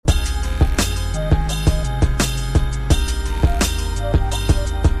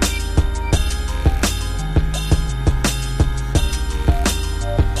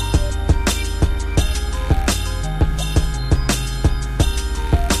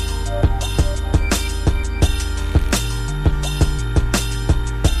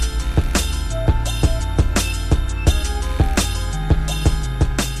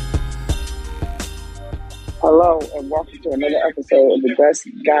welcome to another episode of the best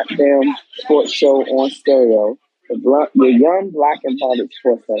goddamn sports show on stereo, the Young Black and Bothered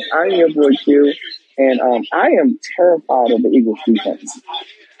Sports Show. I'm your boy Q, and I am terrified of the Eagles defense.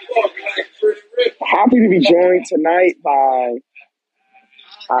 Happy to be joined tonight by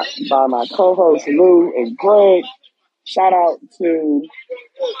my co-hosts Lou and Greg. Shout out to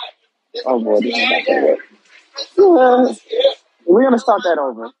this is not that good. We're gonna start that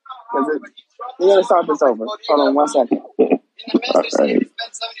over we're gonna start this over. Hold on 1 second. Right.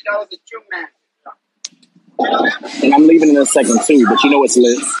 And I'm leaving in a second too, but you know it's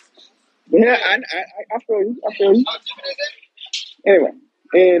lit. Yeah, I feel you. Anyway,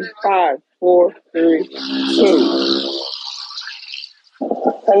 in 5, 4, 3, 2.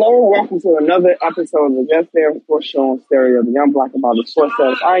 Hello, welcome to another episode of the Just There Sports Show on Stereo, the Young Black and Bothered Sports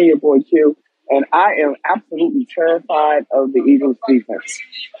Show. I'm your boy Q, and I am absolutely terrified of the Eagles defense.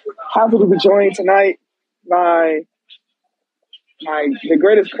 Happy to be joined tonight by the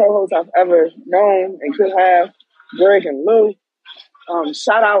greatest co-host I've ever known and could have, Greg and Lou.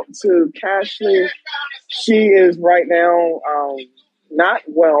 Shout out to Cashley. She is right now not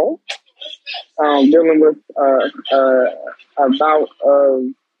well, dealing with a bout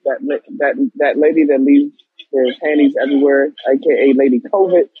of that lady that leaves their panties everywhere, aka Lady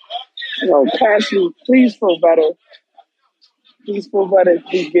COVID. Cashley, please feel better. Please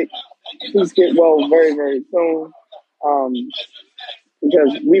get well very, very soon.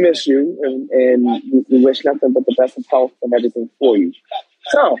 Because we miss you and we wish nothing but the best of health and everything for you.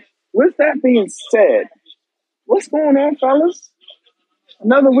 So, with that being said, what's going on, fellas?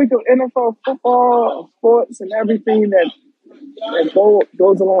 Another week of NFL football, sports, and everything that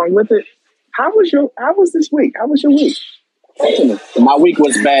goes along with it. How was this week? How was your week? My week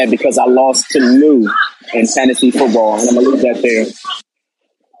was bad because I lost to Lou in fantasy football, and I'm gonna leave that there.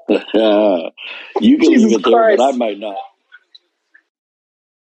 You can Jesus leave it there, Christ. but I might not.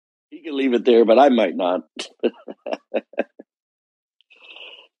 You can leave it there, but I might not.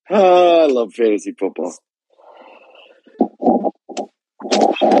 I love fantasy football.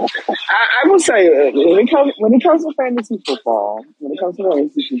 I will say when it comes to fantasy football,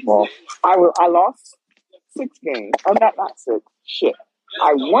 I lost 6 games. Oh, not 6. Shit,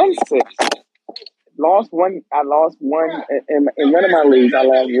 I won 6. Lost one. I lost one in one of my leagues. I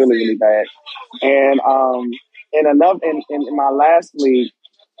lost really, really bad. And in my last league,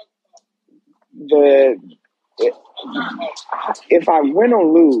 if I win or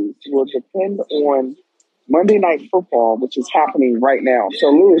lose will depend on Monday Night Football, which is happening right now. So,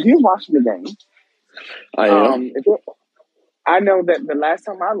 Lou, if you're watching the game, I am. I know that the last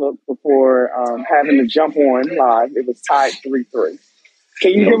time I looked before having to jump on live, it was tied 3-3.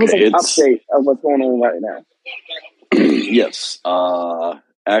 Can you give us an update of what's going on right now? Yes.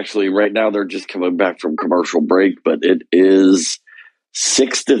 Actually, right now they're just coming back from commercial break, but it is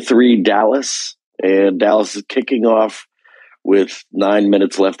 6-3 Dallas, and Dallas is kicking off with 9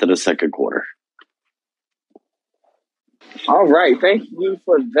 minutes left in the second quarter. All right, thank you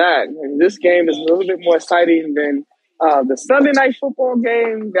for that. And this game is a little bit more exciting than the Sunday Night Football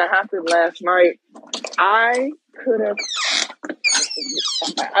game that happened last night. I could have.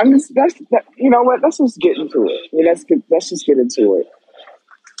 You know what? Let's just get into it. Let's just get into it.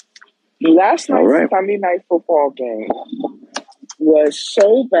 Last night's Sunday Night Football game was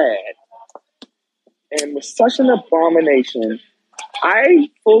so bad and was such an abomination. I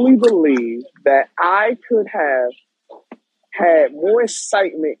fully believe that I could have had more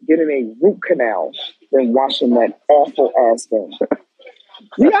excitement getting a root canal than watching that awful ass game.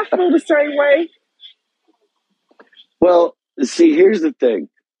 Do y'all feel the same way? Well, see, here's the thing.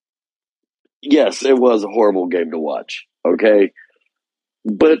 Yes, it was a horrible game to watch, okay?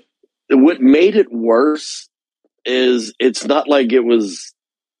 But what made it worse is it's not like it was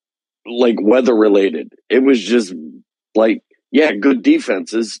like weather related. It was just like, yeah, good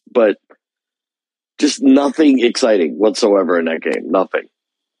defenses, but just nothing exciting whatsoever in that game. Nothing.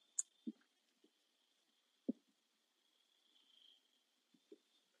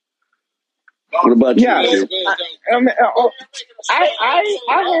 What about you?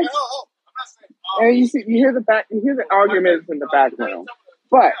 And you hear the arguments in the background,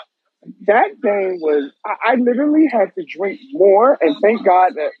 but that game was. I literally had to drink more, and thank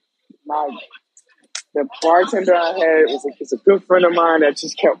God that the bartender I had is a good friend of mine that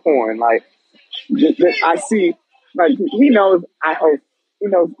just kept pouring. Like I see, like he knows I host. He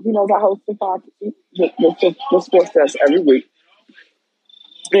knows I host the sports fest every week,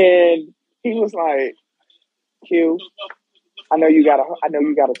 and he was like, "Q, I know you gotta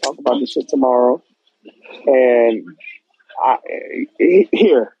talk about this shit tomorrow, and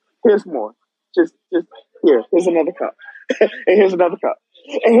here's more. Just Here's another cup. And here's another cup.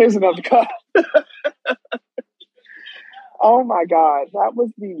 And here's another cup. Oh my God, that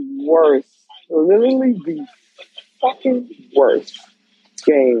was the worst. Literally the fucking worst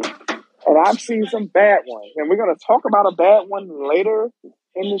game. And I've seen some bad ones. And we're going to talk about a bad one later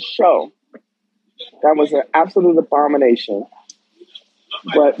in the show. That was an absolute abomination.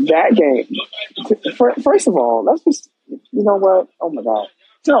 But that game, first of all, let's just, you know what? Oh my God.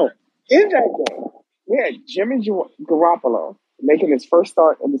 So, in that game, we had Jimmy Garoppolo making his first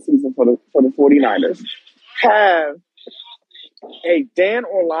start of the season for the 49ers. Have a Dan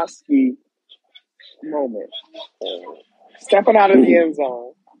Orlovsky moment. Stepping out of the end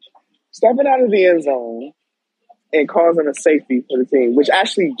zone and causing a safety for the team, which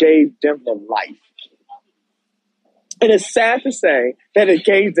actually gave Denver life. And it's sad to say that it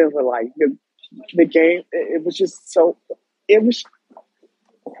gave Denver life. The game, it was just so,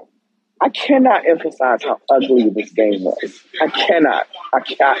 I cannot emphasize how ugly this game was. I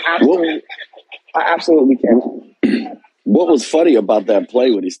absolutely cannot. What was funny about that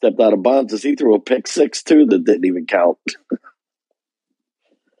play when he stepped out of bounds is he threw a pick six, too, that didn't even count.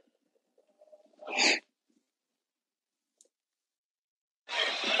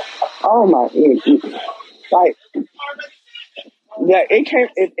 Oh my! Like, yeah, it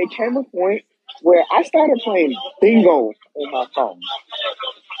came a point where I started playing bingo on my phone,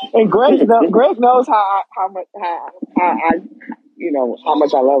 and Greg knows how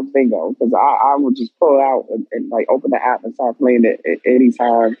much I love bingo, because I would just pull it out and like open the app and start playing it at any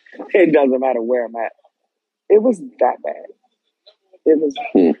time. It doesn't matter where I'm at. It was that bad. It was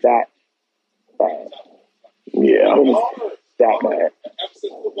that bad. Yeah. It was that bad.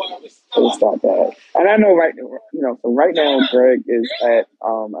 It was that bad. And I know right now Greg is at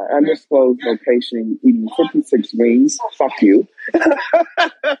an undisclosed location eating 56 wings. Fuck you.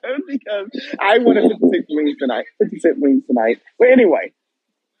 Because I wanted 56 wings tonight. But anyway,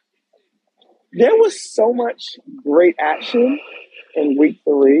 there was so much great action in week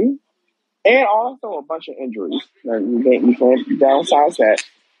 3, and also a bunch of injuries. You can't downsize that.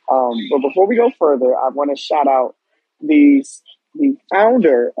 But before we go further, I want to shout out the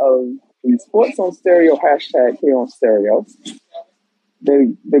founder of the Sports on Stereo hashtag here on Stereo,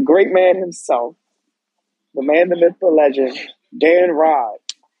 the great man himself, the man, the myth, the legend, Dan Rod.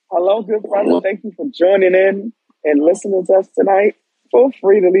 Hello, good brother. Thank you for joining in and listening to us tonight. Feel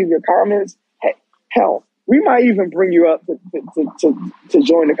free to leave your comments. Hell, we might even bring you up to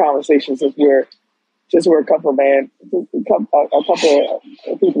join the conversation, since we're a couple of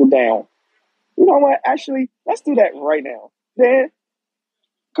people down. You know what? Actually, let's do that right now. Dan,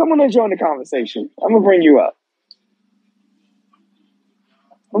 come on and join the conversation. I'm going to bring you up.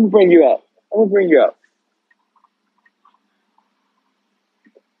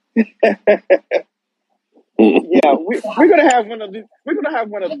 Yeah, we're gonna have one of these. We're gonna have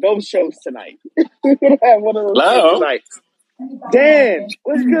one of those shows tonight. We're gonna have one of those shows tonight. Dan,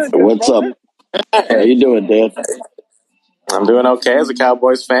 what's good? What's up? How you doing, Dan? I'm doing okay as a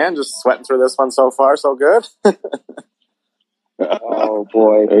Cowboys fan. Just sweating through this one so far, so good. Oh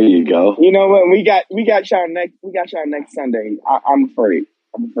boy, there you go. You know what? We got y'all next Sunday. I'm afraid.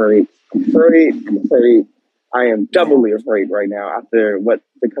 I am doubly afraid right now after what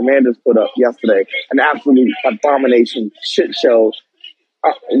the Commanders put up yesterday. An absolute abomination, shit show.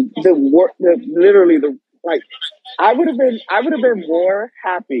 I would have been more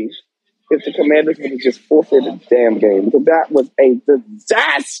happy if the Commanders would have just forfeited the damn game, because that was a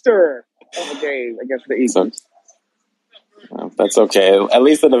disaster of a game against the Eagles. Well, that's okay. At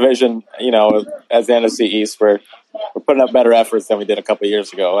least the division, as the NFC East, we're putting up better efforts than we did a couple of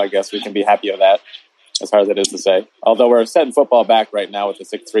years ago. I guess we can be happy with that, as hard as it is to say. Although we're setting football back right now with the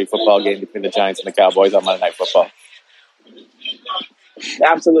 6-3 football game between the Giants and the Cowboys on Monday Night Football.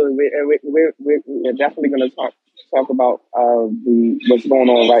 Absolutely. We're definitely going to talk about what's going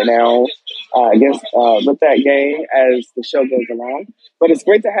on right now with that game as the show goes along. But it's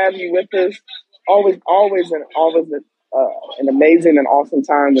great to have you with us. Always an amazing and awesome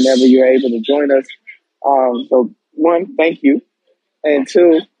time whenever you're able to join us. So, 1, thank you. And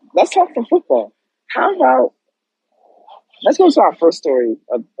 2, let's talk some football. How about, let's go to our first story,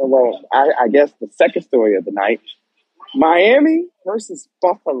 I guess the second story of the night. Miami versus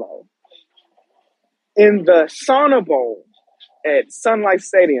Buffalo in the Sauna Bowl at Sun Life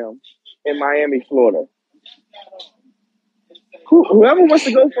Stadium in Miami, Florida. Whoever wants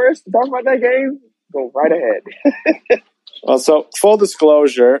to go first to talk about that game, go right ahead. Well, so full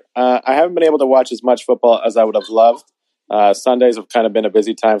disclosure, I haven't been able to watch as much football as I would have loved. Sundays have kind of been a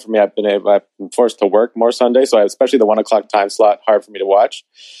busy time for me. I've been forced to work more Sundays, so especially the 1 o'clock time slot, hard for me to watch.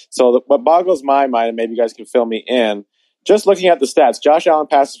 So what boggles my mind, and maybe you guys can fill me in, just looking at the stats, Josh Allen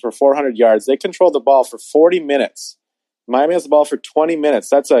passes for 400 yards. They controlled the ball for 40 minutes. Miami has the ball for 20 minutes.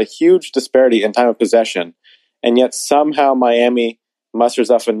 That's a huge disparity in time of possession. And yet somehow Miami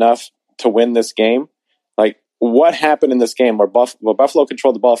musters up enough to win this game. Like, what happened in this game where Buffalo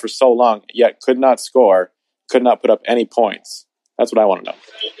controlled the ball for so long, yet could not score, could not put up any points? That's what I want to know.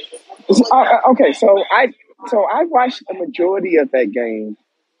 Okay, so I watched the majority of that game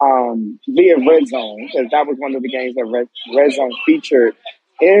via Red Zone, because that was one of the games that Red Zone featured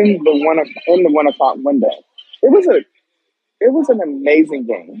in the 1 o'clock window. It was an amazing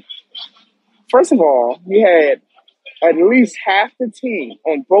game. First of all, we had at least half the team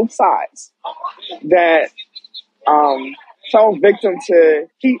on both sides that fell victim to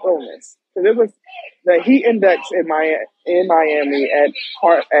heat illness. Because it was the heat index in Miami at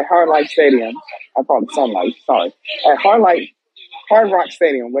Hard Light Stadium. I call it Sun Life. Sorry, at Hard Rock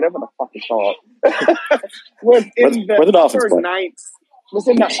Stadium, whatever the fuck it's called, was in the upper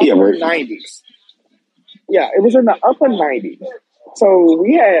 90s. Yeah, it was in the upper 90s. So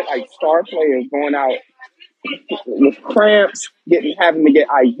we had like star players going out with cramps, having to get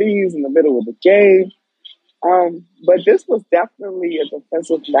IVs in the middle of the game. But this was definitely a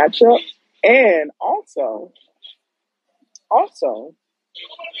defensive matchup, and also on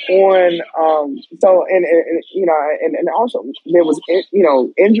and also there was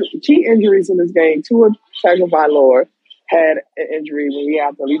key injuries in this game. Tua Tagovailoa had an injury when he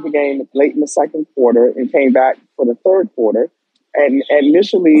had to leave the game late in the second quarter and came back for the third quarter. And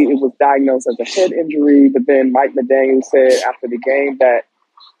initially it was diagnosed as a head injury, but then Mike McDaniel said after the game that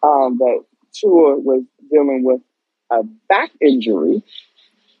that Tua was dealing with a back injury.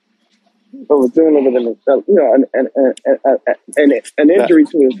 But was dealing with an injury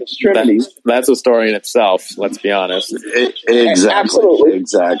to his extremities. That's a story in itself. Let's be honest. Absolutely.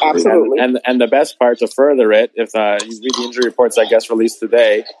 And the best part to further it, if you read the injury reports, I guess released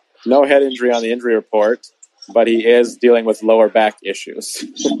today, no head injury on the injury report, but he is dealing with lower back issues.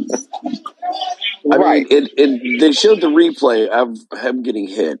 I mean, they showed the replay of him getting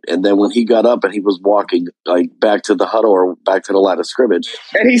hit, and then when he got up and he was walking like back to the huddle or back to the line of scrimmage,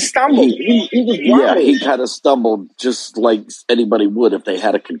 and he stumbled. He was wobbling. Yeah, he kind of stumbled just like anybody would if they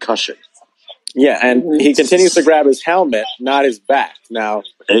had a concussion. Yeah, and he continues to grab his helmet, not his back. Now,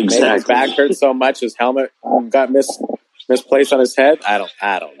 maybe his back hurt so much his helmet got misplaced on his head. I don't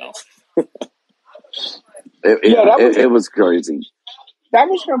know. It was crazy. That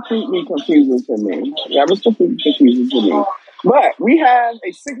was completely confusing to me. But we have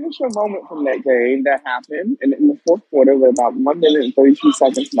a signature moment from that game that happened in the fourth quarter with about 1 minute and 32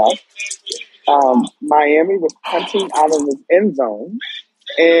 seconds left. Miami was punting out of his end zone,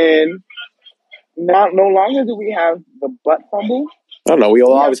 and no longer do we have the butt fumble. Oh no, we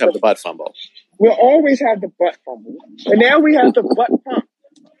will always have the butt fumble. We'll always have the butt fumble, and now we have the butt pump.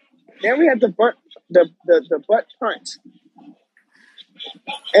 Now we have the butt punch.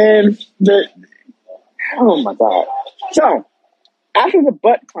 And oh my God. So, after the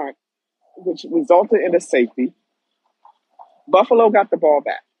butt punt, which resulted in a safety, Buffalo got the ball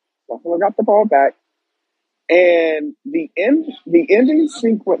back. And the ending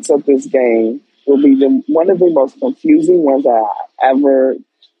sequence of this game will be one of the most confusing ones that I ever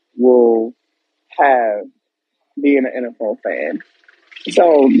will have being an NFL fan.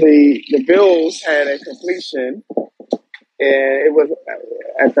 So, the Bills had a completion. And it was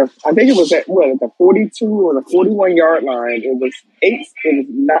at the 42 or the 41 yard line. It was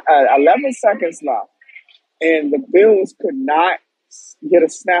 11 seconds left, and the Bills could not get a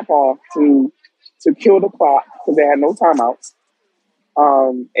snap off to kill the clock because they had no timeouts.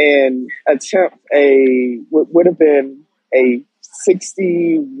 And attempt would have been a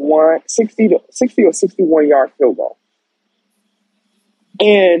 60 or 61 yard field goal.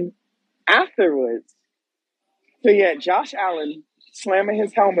 And afterwards. So you had Josh Allen slamming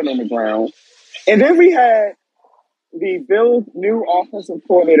his helmet on the ground. And then we had the Bills' new offensive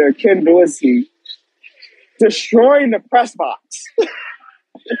coordinator, Ken Dorsey, destroying the press box.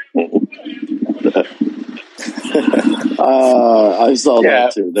 I saw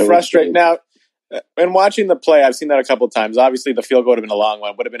that too. Frustrating. Now, in watching the play, I've seen that a couple of times. Obviously, the field goal would have been a long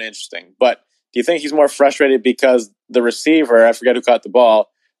one, would have been interesting. But do you think he's more frustrated because the receiver, I forget who caught the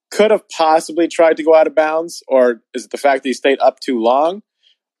ball, could have possibly tried to go out of bounds? Or is it the fact that he stayed up too long?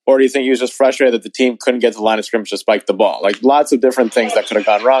 Or do you think he was just frustrated that the team couldn't get to the line of scrimmage to spike the ball? Like, lots of different things that could have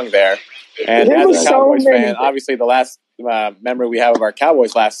gone wrong there. And as a Cowboys fan, obviously the last memory we have of our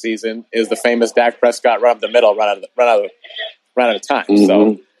Cowboys last season is the famous Dak Prescott run up the middle, run out of time. Mm-hmm.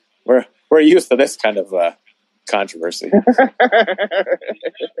 So we're used to this kind of controversy.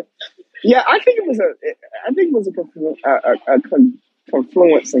 Yeah, I think it was a confluence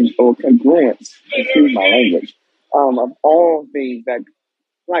or congruence, excuse my language, of all things that,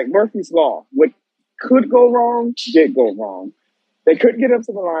 like Murphy's Law, what could go wrong did go wrong. They couldn't get up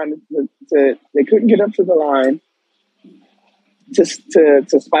to the line. They couldn't get up to the line to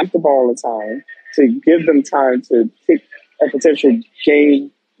spike the ball in time, to give them time to kick a potential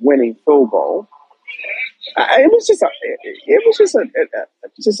game-winning field goal. It was just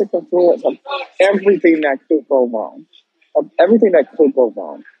a confluence of everything that could go wrong.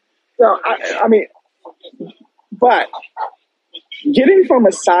 So I mean, but getting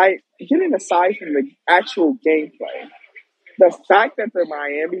aside from the actual gameplay, the fact that the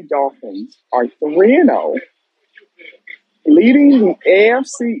Miami Dolphins are 3-0, leading the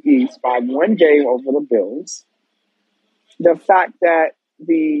AFC East by one game over the Bills, the fact that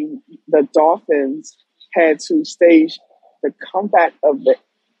the Dolphins had to stage the comeback of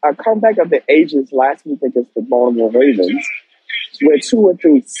the ages last week against the Baltimore Ravens, where Tua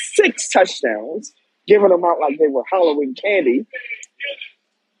threw 6 touchdowns, giving them out like they were Halloween candy.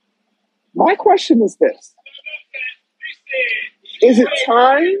 My question is this: is it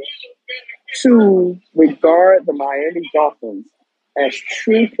time to regard the Miami Dolphins as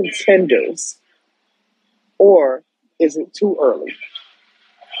true contenders, or is it too early?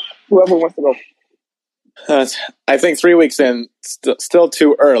 Whoever wants to go. I think 3 weeks in, still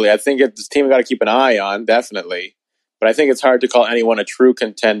too early. I think it's a team we've got to keep an eye on, definitely. But I think it's hard to call anyone a true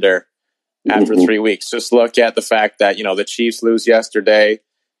contender after 3 weeks. Just look at the fact that, the Chiefs lose yesterday,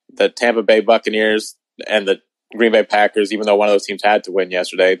 the Tampa Bay Buccaneers and the Green Bay Packers, even though one of those teams had to win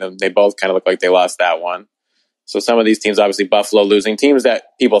yesterday, then they both kind of look like they lost that one. So some of these teams, obviously Buffalo losing, teams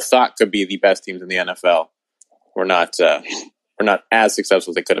that people thought could be the best teams in the NFL, were not as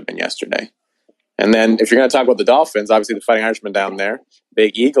successful as they could have been yesterday. And then if you're going to talk about the Dolphins, obviously the Fighting Irishman down there,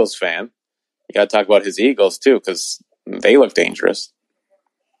 big Eagles fan, you got to talk about his Eagles too, because they look dangerous.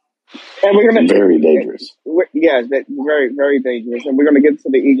 And we're going to very dangerous. Yeah, very, very dangerous. And we're going to get to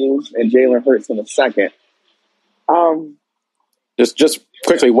the Eagles and Jalen Hurts in a second. Just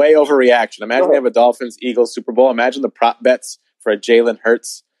quickly, way overreaction. Imagine we have a Dolphins-Eagles Super Bowl. Imagine the prop bets for a Jalen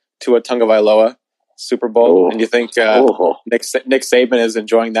Hurts to a Tagovailoa Super Bowl. And you think Nick Saban is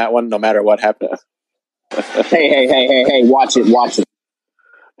enjoying that one no matter what happens? Hey, watch it.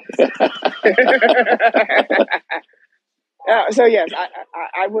 So yes,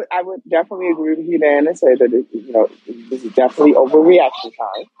 I would definitely agree with you, Dan, and say that this is definitely overreaction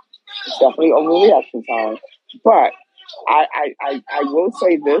time. It's definitely overreaction time. But I will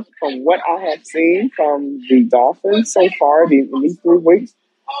say this: from what I have seen from the Dolphins so far in these 3 weeks,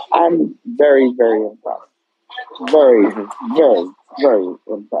 I'm very, very impressed. Very, very, very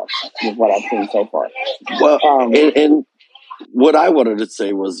impressed with what I've seen so far. Well, and what I wanted to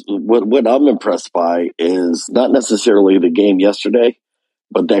say was what I'm impressed by is not necessarily the game yesterday,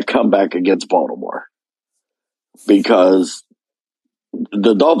 but that comeback against Baltimore. Because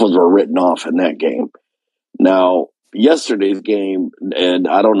the Dolphins were written off in that game. Now, yesterday's game, and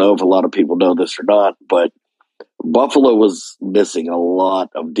I don't know if a lot of people know this or not, but Buffalo was missing a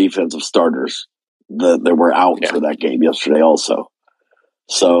lot of defensive starters that were out for that game yesterday also.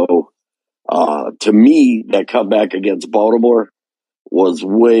 So, to me, that comeback against Baltimore was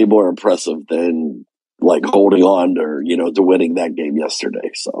way more impressive than like holding on or, to winning that game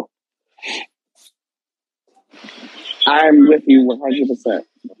yesterday. So I'm with you 100%.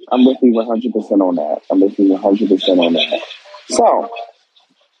 I'm with you 100% on that. So,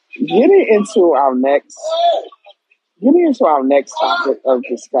 getting into our next topic of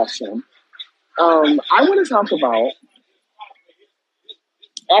discussion, I want to talk about.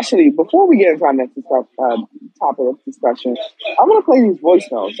 Actually, before we get into our next topic of discussion, I want to play these voice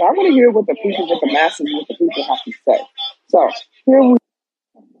notes. So I want to hear what the masses, what the people have to say. So here we.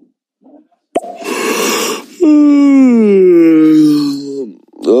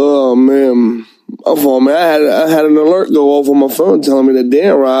 Oh man, my fault, man. I had an alert go off on my phone telling me that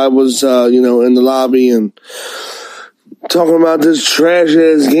Dan Rod was, in the lobby and talking about this trash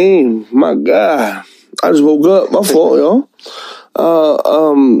ass game. My God, I just woke up. My fault, y'all.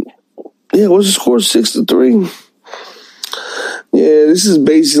 What's the score? 6-3. Yeah, this is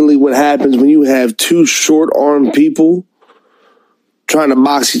basically what happens when you have two short-armed people trying to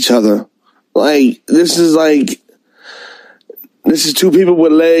box each other. This is two people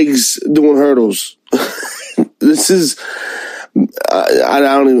with legs doing hurdles. This is, I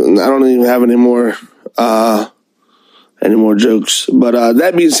don't even have any more any more jokes. But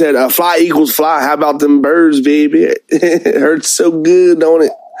that being said, fly Eagles fly. How about them birds, baby? It hurts so good, don't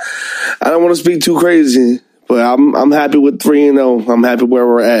it? I don't want to speak too crazy, but I'm happy with 3-0. I'm happy where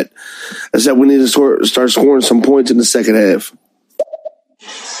we're at. Except we need to start scoring some points in the second half.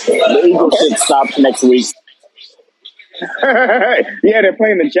 The Eagles should stop next week. Yeah, they're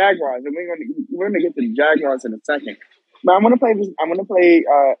playing the Jaguars, and we're gonna get to the Jaguars in a second. But I'm gonna play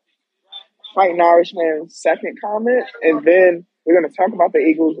Fighting Irishman's second comment, and then we're gonna talk about the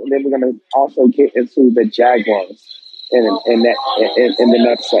Eagles, and then we're gonna also get into the Jaguars in the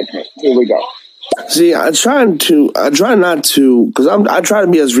next segment. Here we go. See, I try not to, because I try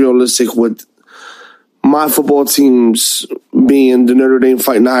to be as realistic with my football teams being the Notre Dame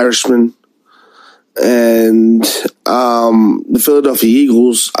Fighting Irishmen and the Philadelphia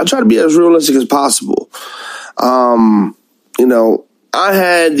Eagles. I try to be as realistic as possible. I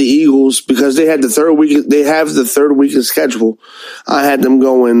had the Eagles because they had the third week. They have the third weekend schedule. I had them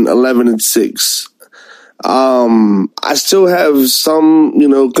going 11-6. I still have some,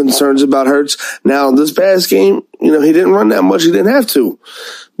 concerns about Hurts. Now, this past game, he didn't run that much. He didn't have to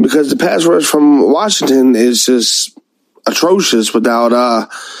because the pass rush from Washington is just atrocious without,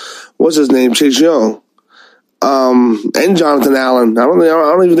 what's his name? Chase Young. And Jonathan Allen. I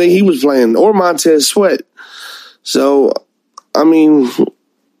don't even think he was playing, or Montez Sweat. So, I don't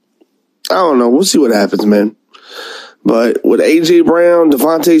know. We'll see what happens, man. But with A.J. Brown,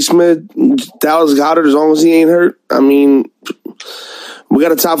 Devontae Smith, Dallas Goedert, as long as he ain't hurt, we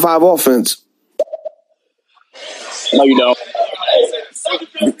got a top 5 offense. No, you don't.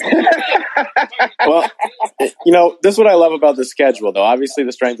 Well, this is what I love about the schedule, though. Obviously,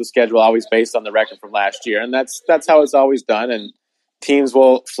 the strength of schedule always based on the record from last year, and that's how it's always done. And teams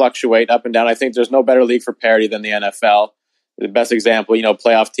will fluctuate up and down. I think there's no better league for parity than the NFL. The best example,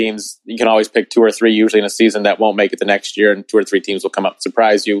 playoff teams, you can always pick 2 or 3 usually in a season that won't make it the next year, and 2 or 3 teams will come up and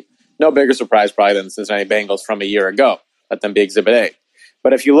surprise you. No bigger surprise probably than the Cincinnati Bengals from a year ago. Let them be Exhibit A.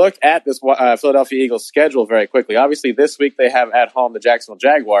 But if you look at this Philadelphia Eagles schedule very quickly, obviously this week they have at home the Jacksonville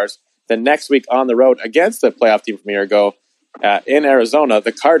Jaguars. Then next week on the road against the playoff team from a year ago in Arizona,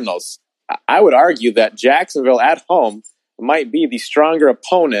 the Cardinals. I would argue that Jacksonville at home might be the stronger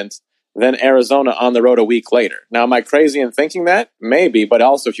opponent than Arizona on the road a week later. Now, am I crazy in thinking that? Maybe, but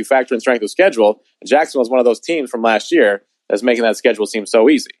also if you factor in strength of schedule, Jacksonville is one of those teams from last year that's making that schedule seem so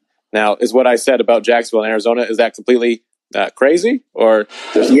easy. Now, is what I said about Jacksonville and Arizona, is that completely crazy, or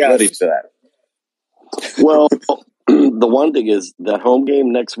there's some validity to that? Well, the one thing is that home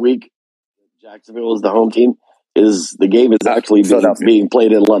game next week, Jacksonville is the home team, is the game is actually being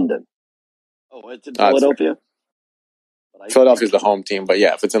played in London. Oh, it's in Philadelphia? Philadelphia's the home team, but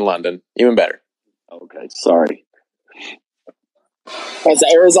yeah, if it's in London, even better. Okay, sorry. As an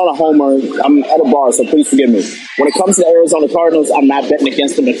Arizona homer, I'm at a bar, so please forgive me. When it comes to the Arizona Cardinals, I'm not betting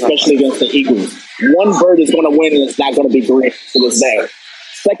against them, especially against the Eagles. One bird is going to win, and it's not going to be great to this day.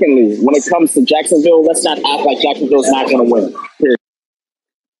 Secondly, when it comes to Jacksonville, let's not act like Jacksonville's not going to win. Period.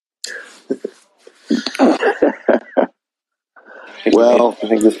 Well, go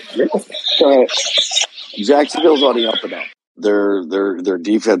ahead. Jacksonville's on the up and up. Their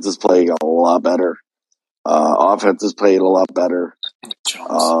defense is playing a lot better. Offense is playing a lot better.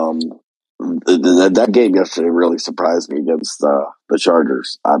 That game yesterday really surprised me against the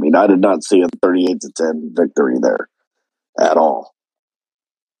Chargers. I did not see a 38-10 victory there at all.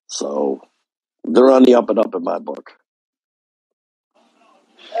 So they're on the up and up in my book.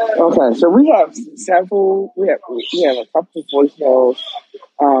 Okay, so we have a couple of voicemails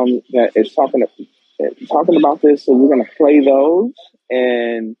that is talking about this. So we're going to play those,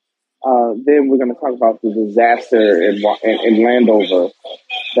 and then we're going to talk about the disaster in Landover.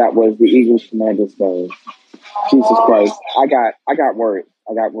 That was the Eagles Commanders game. Jesus Christ, I got worried.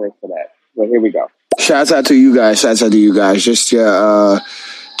 I got worried for that. But here we go. Shouts out to you guys. Just your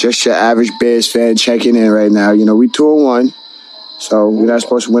average Bears fan checking in right now. We 2-1. So we're not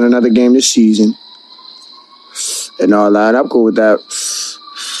supposed to win another game this season. And all that. I'm cool with that.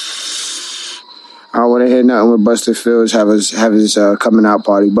 I don't want to hear nothing with Buster Fields have his coming out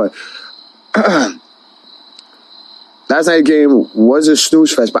party. But last night's game was a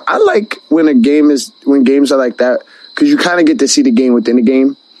snooze fest. But I like when games are like that, because you kind of get to see the game within the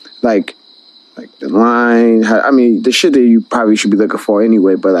game. Like the line. The shit that you probably should be looking for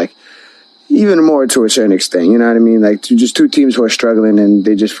anyway. But even more to a certain extent, you know what I mean? Just 2 teams who are struggling and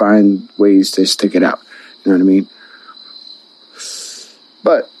they just find ways to stick it out. You know what I mean?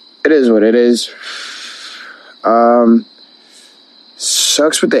 But it is what it is.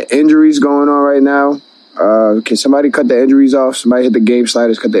 Sucks with the injuries going on right now. Can somebody cut the injuries off? Somebody hit the game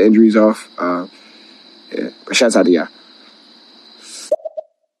sliders, cut the injuries off. Yeah, but shouts out to y'all.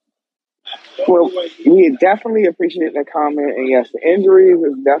 Well, we definitely appreciate that comment, and yes, the injuries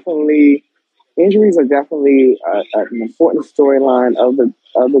are definitely an important storyline of the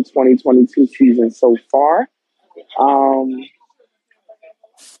 2022 season so far.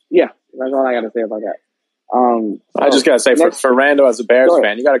 Yeah, that's all I got to say about that. I just got to say, for Rando as a Bears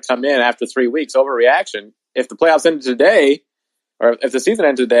fan, you got to come in after 3 weeks. Overreaction. If the playoffs ended today, or if the season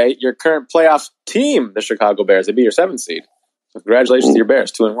ended today, your current playoff team, the Chicago Bears, they'd be your 7th seed. So congratulations to your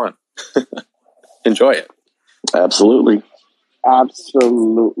Bears, 2-1. Enjoy it. Absolutely. And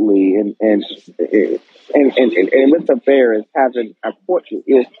with the Bears having a portrait,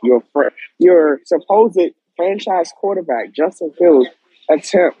 your supposed franchise quarterback Justin Fields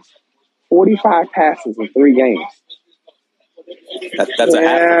attempts 45 passes in 3 games. That's a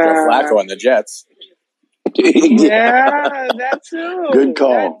half for Joe Flacco and the Jets. Yeah, that too. Good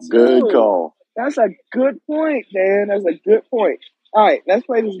call. Good call. That's a good point, Dan. That's a good point. All right, let's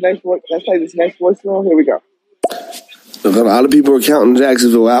play this next voicemail. Here we go. Look, a lot of people are counting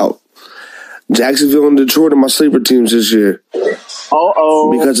Jacksonville out. Jacksonville and Detroit are my sleeper teams this year.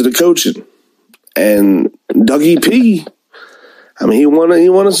 Because of the coaching. And Dougie P, I mean, he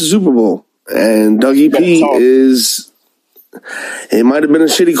won us a Super Bowl. And Dougie P it might have been a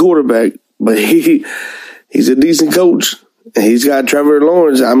shitty quarterback, but he's a decent coach. And he's got Trevor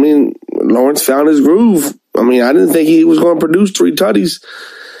Lawrence. I mean, Lawrence found his groove. I mean, I didn't think he was going to produce 3 tutties.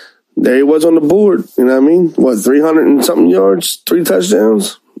 There he was on the board. You know what I mean? 300 and something yards, 3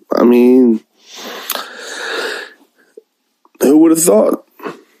 touchdowns? I mean, who would have thought?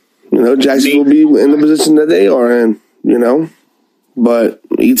 Jacksonville will be in the position that they are in, But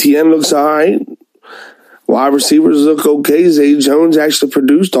ETN looks all right. Wide receivers look okay. Zay Jones actually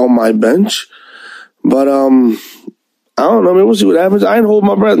produced on my bench. But, I don't know, man. We'll see what happens. I ain't hold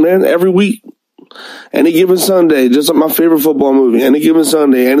my breath, man, every week. Any given Sunday, just like my favorite football movie. Any given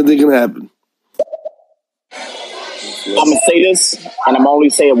Sunday, anything can happen. I'm going to say this, and I'm only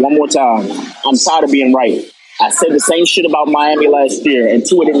say it one more time. I'm tired of being right. I said the same shit about Miami last year, and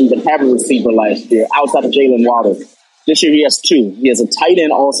Tua didn't even have a receiver last year outside of Jalen Waddle. This year he has 2. He has a tight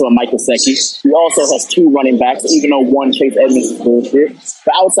end, also a Mike Gesicki. He also has 2 running backs, even though one Chase Edmonds is bullshit.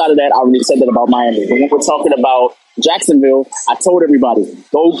 But outside of that, I already said that about Miami. But when we're talking about Jacksonville, I told everybody,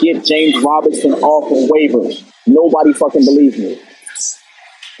 go get James Robinson off of waivers. Nobody fucking believes me.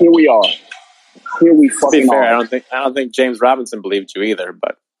 Here we are. Here we fucking are. I don't think James Robinson believed you either,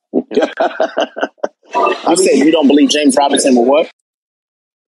 but I said you don't believe James Robinson will what?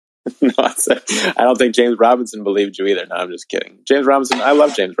 No, I said I don't think James Robinson believed you either. No, I'm just kidding. James Robinson, I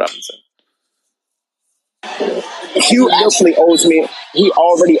love James Robinson. Hugh actually owes me. He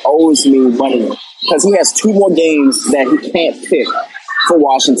already owes me money because he has 2 more games that he can't pick for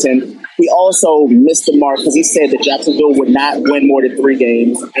Washington. He also missed the mark because he said that Jacksonville would not win more than 3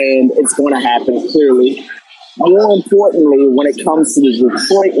 games, and it's going to happen clearly. More importantly, when it comes to the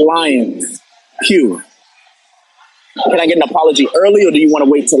Detroit Lions, Hugh, can I get an apology early, or do you want to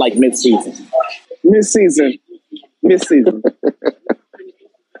wait till like mid-season? Mid-season,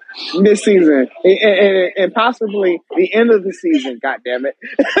 and possibly the end of the season. God damn it!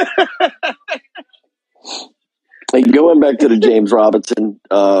 Like going back to the James Robinson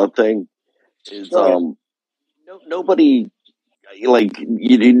thing is nobody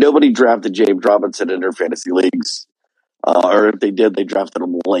drafted James Robinson in their fantasy leagues, or if they did, they drafted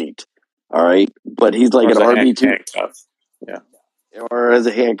him late. All right, but he's like an RB2, or as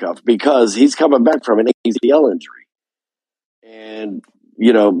a handcuff because he's coming back from an ACL injury, and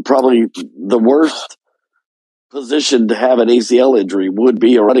probably the worst position to have an ACL injury would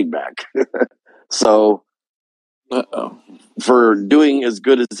be a running back. So, for doing as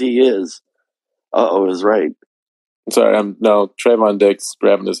good as he is, is right. Sorry, Trayvon Diggs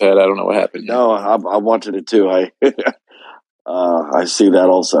grabbing his head. I don't know what happened. No, I wanted it too. I see that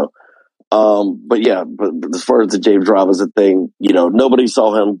also. But as far as the James Robinson thing, nobody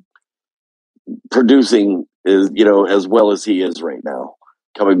saw him producing as well as he is right now,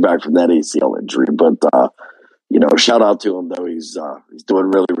 coming back from that ACL injury. But shout out to him though. He's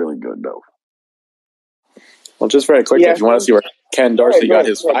doing really, really good though. Well, just very quickly, if you want to see where Ken Dorsey got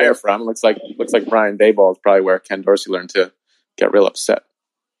his fire from, looks like Brian Daboll is probably where Ken Dorsey learned to get real upset.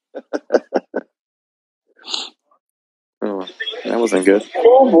 Oh, that wasn't good.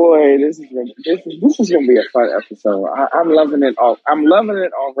 Oh boy, this is gonna be a fun episode. I'm loving it. I'm loving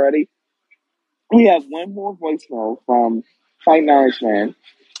it already. We have one more voicemail from Fighting Irishman.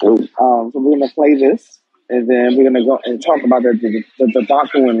 So we're gonna play this, and then we're gonna go and talk about the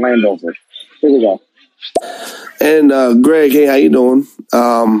debacle in Landover. Here we go. And Greg, hey, how you doing?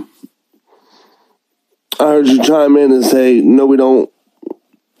 I heard you chime in and say, no, we don't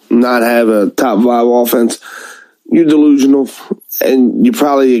not have a top 5 offense, you're delusional, and you're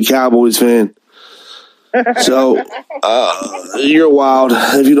probably a Cowboys fan. So you're wild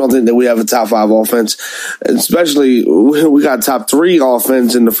if you don't think that we have a top 5 offense, especially we got top 3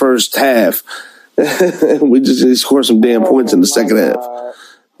 offense in the first half. We just scored some damn points in the second half.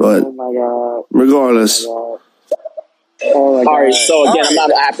 But regardless. All right, so again,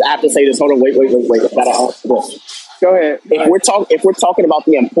 I have to say this. Hold on, wait. I gotta ask this. Go ahead. If we're talking about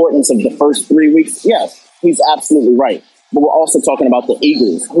the importance of the first 3 weeks, yes, he's absolutely right. But we're also talking about the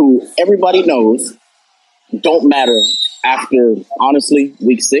Eagles, who everybody knows don't matter after, honestly,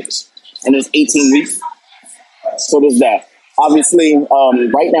 week 6. And there's 18 weeks. So there's that. Obviously,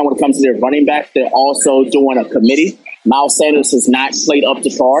 right now when it comes to their running back, they're also doing a committee. Miles Sanders has not played up to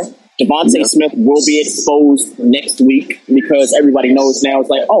par. Devontae Smith will be exposed next week because everybody knows now it's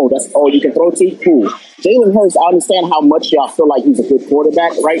like, oh, that's all you can throw to? Cool. Jalen Hurts, I understand how much y'all feel like he's a good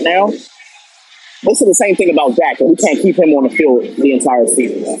quarterback right now. They said the same thing about Dak, and we can't keep him on the field the entire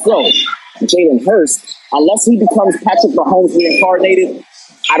season. So, Jalen Hurts, unless he becomes Patrick Mahomes reincarnated,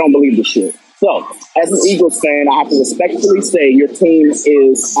 I don't believe the shit. So, as an Eagles fan, I have to respectfully say your team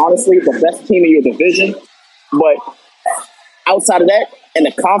is honestly the best team in your division. But outside of that, in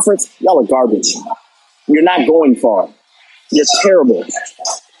the conference, y'all are garbage. You're not going far. You're terrible.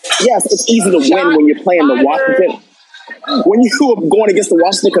 Yes, it's easy to win when you're playing the Washington. When you are going against the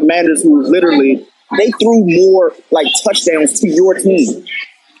Washington Commanders, who literally, they threw more like touchdowns to your team.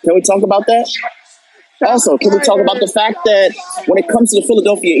 Can we talk about that? Also, can we talk about the fact that when it comes to the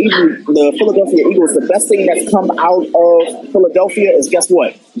Philadelphia Eagles, the best thing that's come out of Philadelphia is, guess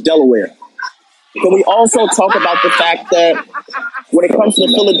what? Delaware. Can we also talk about the fact that when it comes to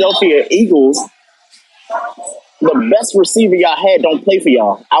the Philadelphia Eagles, the best receiver y'all had don't play for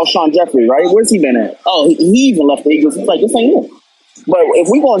y'all. Alshon Jeffrey, right? Where's he been at? Oh, he even left the Eagles. He's like, this ain't it. But if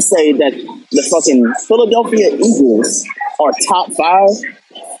we want to say that the fucking Philadelphia Eagles are top 5,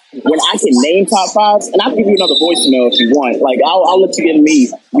 when I can name top 5s, and I'll give you another voicemail if you want. Like, I'll let you give me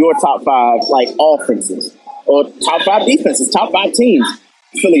your top 5, like, offenses. Or top 5 defenses, top 5 teams.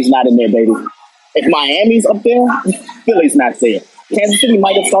 Philly's not in there, baby. If Miami's up there, Philly's not there. Kansas City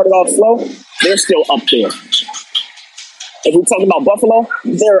might have started off slow. They're still up there. If we're talking about Buffalo,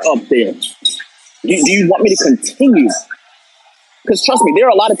 they're up there. Do you want me to continue? Because trust me, there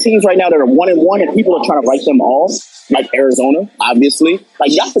are a lot of teams right now that are 1-1, and people are trying to write them off. Like Arizona, obviously.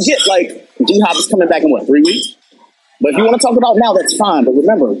 Like, y'all forget, like, D-Hop is coming back in, 3 weeks? But if you want to talk about now, that's fine. But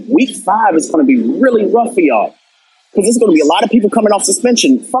remember, week 5 is going to be really rough for y'all. Because there's going to be a lot of people coming off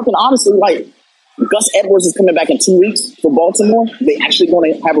suspension. Fucking honestly, like, Gus Edwards is coming back in 2 weeks for Baltimore. They actually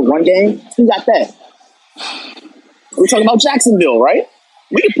going to have a run game. Who got that? We're talking about Jacksonville, right?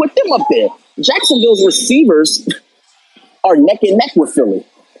 We can put them up there. Jacksonville's receivers are neck and neck with Philly.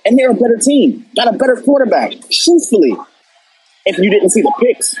 And they're a better team. Got a better quarterback. Truthfully, if you didn't see the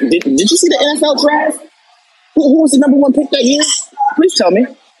picks, did you see the NFL draft? Who was the number 1 pick that year? Please tell me.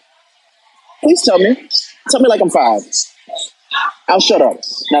 Please tell me. Tell me like I'm 5. I'll shut up.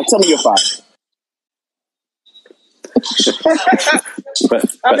 Now tell me you're 5. but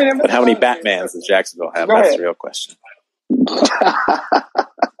how many Batmans does Jacksonville have? That's the real question.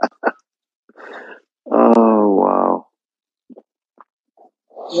 Oh, wow.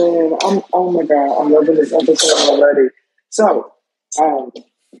 Man, oh my God, I'm loving this episode already. So,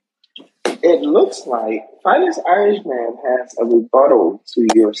 it looks like Finest Irishman has a rebuttal to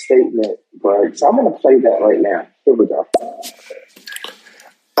your statement, but so I'm going to play that right now. Here we go.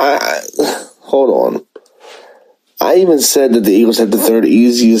 Hold on. I even said that the Eagles had the 3rd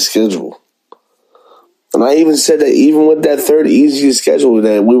easiest schedule. And I even said that even with that 3rd easiest schedule,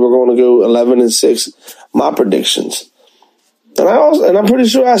 that we were going to go 11-6. My predictions. And I'm pretty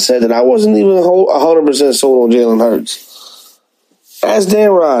sure I said that I wasn't even 100% sold on Jalen Hurts. As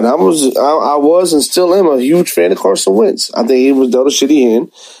Dan Rod, I was and still am a huge fan of Carson Wentz. I think he was dealt a shitty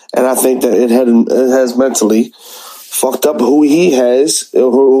hand, and I think that it has mentally fucked up who he was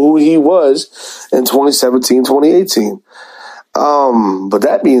in 2017, 2018. But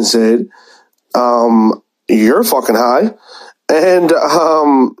that being said, you're fucking high, and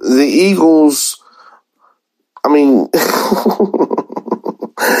the Eagles. I mean,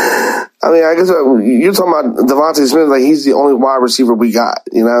 I guess you're talking about Devontae Smith like he's the only wide receiver we got.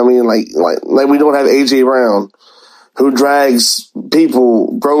 You know what I mean? Like we don't have A.J. Brown, who drags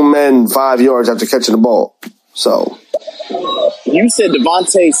people, grown men, 5 yards after catching the ball. So you said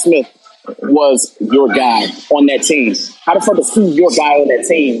Devontae Smith was your guy on that team. How the fuck is he your guy on that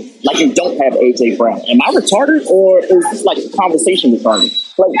team? Like you don't have A.J. Brown. Am I retarded or is this like a conversation retarded?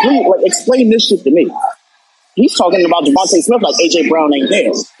 Like, please, like explain this shit to me. He's talking about Devontae Smith like A.J. Brown ain't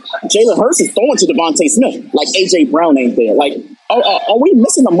there. Jalen Hurts is throwing to Devontae Smith like A.J. Brown ain't there. Like, are we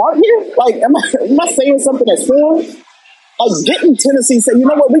missing the mark here? Like, am I saying something that's wrong? Like, didn't Tennessee say, you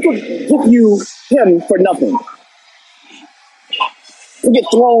know what, we could give you him for nothing? To get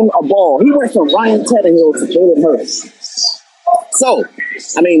thrown a ball. He went from Ryan Tannehill to Jalen Hurts. So,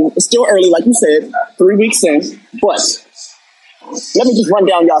 I mean, it's still early, like you said, 3 weeks in, but let me just run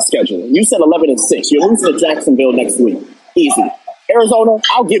down y'all schedule. You said 11-6. You're losing to Jacksonville next week. Easy. Arizona,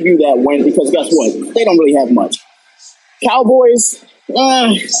 I'll give you that win because guess what? They don't really have much. Cowboys,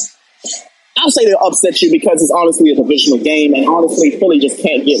 I'll say they'll upset you because it's honestly a divisional game, and honestly, Philly just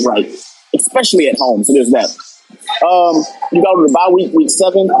can't get right, especially at home. So there's that. You go to the bye week, week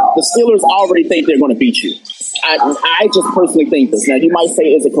 7. The Steelers already think they're going to beat you. I just personally think this. Now, you might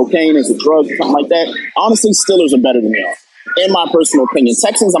say, is it cocaine? Is it drugs? Something like that. Honestly, Steelers are better than they are, in my personal opinion.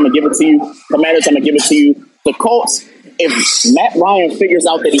 Texans, I'm going to give it to you. Commanders, I'm going to give it to you. The Colts, if Matt Ryan figures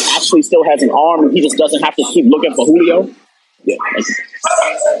out that he actually still has an arm and he just doesn't have to keep looking for Julio. Yeah.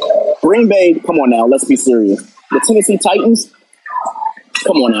 Green Bay, come on now. Let's be serious. The Tennessee Titans,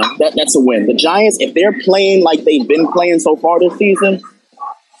 come on now. That's a win. The Giants, if they're playing like they've been playing so far this season,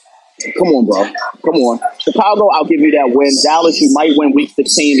 come on, bro. Come on. Chicago, I'll give you that win. Dallas, you might win week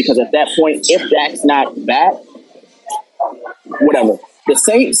 16 because at that point, if Dak's not back, whatever. The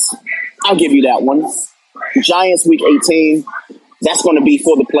Saints, I'll give you that one. Giants, week 18, that's going to be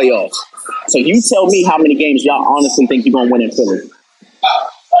for the playoffs. So you tell me how many games y'all honestly think you're going to win in Philly.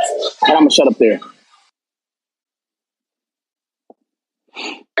 And I'm going to shut up there.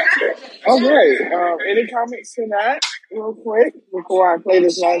 All right. Any comments to that real quick before I play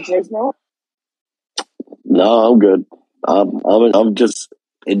this last voicemail? No, I'm good. I'm just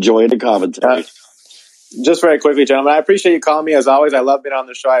enjoying the commentary. Just very quickly, gentlemen, I appreciate you calling me as always. I love being on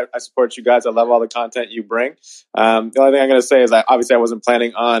the show. I support you guys. I love all the content you bring. The only thing I'm going to say is I wasn't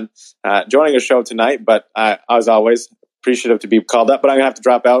planning on joining a show tonight, but as always, appreciative to be called up. But I'm going to have to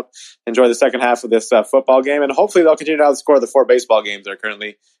drop out, enjoy the second half of this football game, and hopefully they'll continue to outscore the 4 baseball games that are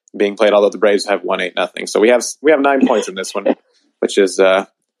currently being played, although the Braves have won 8-0. So we have 9 points in this one, which is right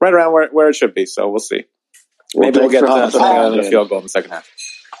around where it should be. So we'll see. Maybe we'll get something out of the field goal in the second half.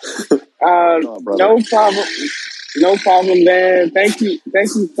 No problem. No problem, man. Thank you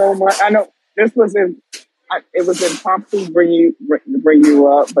so much. I know this was it was impromptu to bring you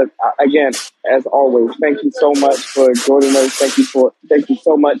up, but again, as always, thank you so much for joining us. Thank you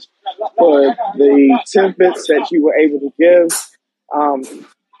so much for the tidbits that you were able to give.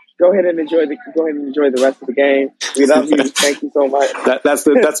 Go ahead and enjoy the rest of the game. We love you. Thank you so much. That's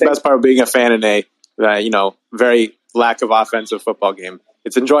the best part of being a fan in a very lack of offensive football game.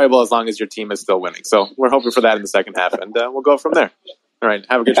 It's enjoyable as long as your team is still winning. So we're hoping for that in the second half, and we'll go from there. All right.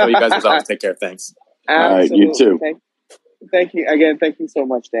 Have a good show, you guys. As always, take care. Thanks. Absolutely. All right, you too. Thank you again. Thank you so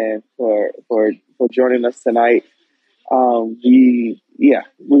much, Dan, for joining us tonight. We're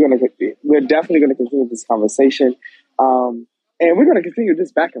definitely gonna continue this conversation, and we're gonna continue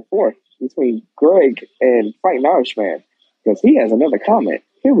this back and forth between Greg and Frank Nourishman because he has another comment.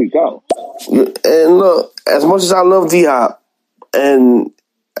 Here we go. And look, as much as I love D-Hop, and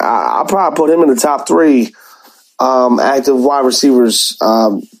I'll probably put him in the top 3 active wide receivers,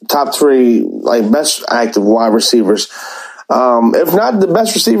 top 3 like best active wide receivers, if not the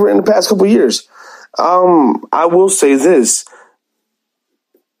best receiver in the past couple of years. I will say this.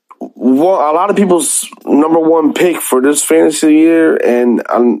 A lot of people's number 1 pick for this fantasy year and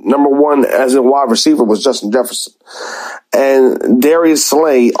number 1 as a wide receiver was Justin Jefferson. And Darius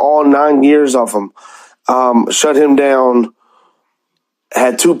Slay, all 9 years of him, shut him down,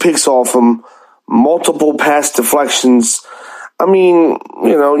 had 2 picks off him, multiple pass deflections. I mean,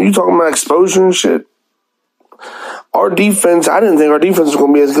 you talking about exposure and shit. Our defense, I didn't think our defense was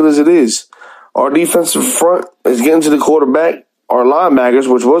going to be as good as it is. Our defensive front is getting to the quarterback. Our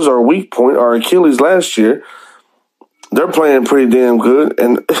linebackers, which was our weak point, our Achilles last year, they're playing pretty damn good.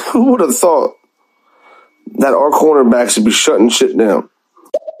 And who would have thought that our cornerbacks would be shutting shit down?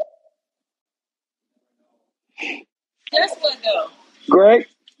 Guess what, though? Greg,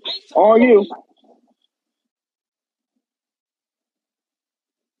 all you.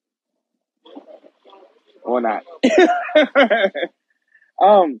 Or not.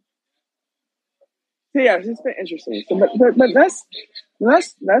 Yeah, it's been interesting. So, but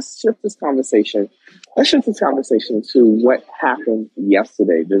let's shift this conversation. Let's shift this conversation to what happened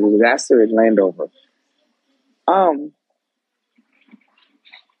yesterday, the disaster in Landover.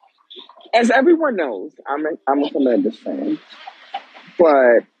 As everyone knows, I'm a Commanders fan,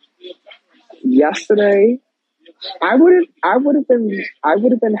 but yesterday I would have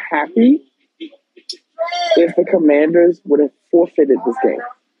been happy if the Commanders would have forfeited this game.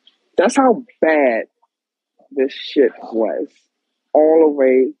 That's how bad this shit was all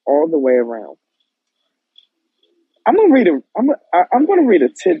the way around. I'm gonna read a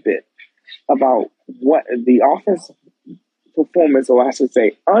tidbit about what the offensive performance, or I should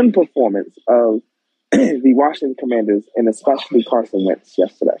say, unperformance of the Washington Commanders and especially Carson Wentz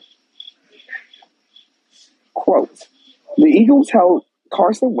yesterday. Quote: the Eagles held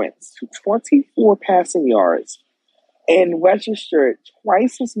Carson Wentz to 24 passing yards and registered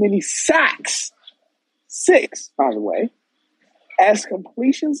twice as many sacks, 6, by the way, as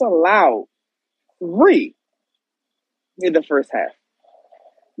completions allowed, 3 in the first half.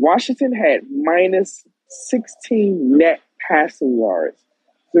 Washington had minus 16 net passing yards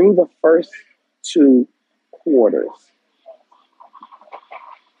through the first 2 quarters.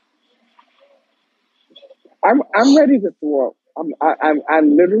 I'm ready to throw up.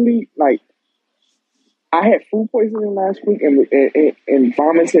 I'm literally like, I had food poisoning last week and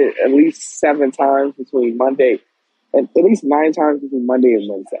vomited at least 7 times between Monday, and at least 9 times between Monday and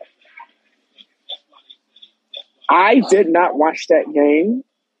Wednesday. I did not watch that game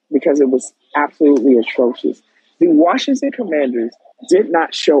because it was absolutely atrocious. The Washington Commanders did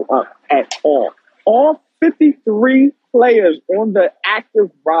not show up at all. All 53 players on the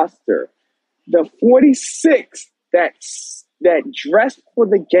active roster, the 46 that dressed for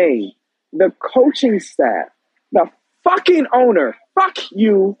the game, the coaching staff, the fucking owner, fuck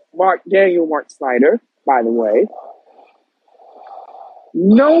you, Mark Snyder, by the way.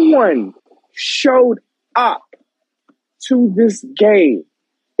 No one showed up to this game.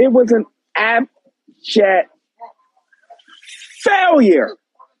 It was an abject failure.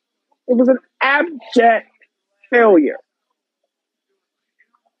 It was an abject failure.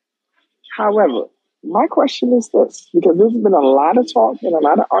 However, my question is this, because there's been a lot of talk and a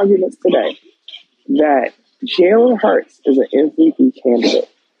lot of arguments today that Jalen Hurts is an MVP candidate.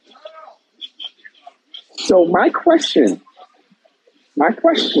 So my question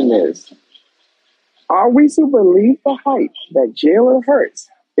is, are we to believe the hype that Jalen Hurts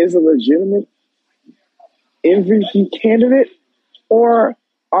is a legitimate MVP candidate, or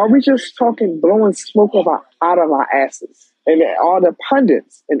are we just blowing smoke out of our asses? And all the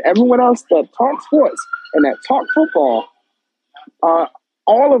pundits and everyone else that talk sports and that talk football,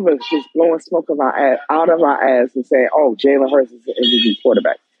 all of us just blowing smoke out of our ass and saying, oh, Jalen Hurts is an MVP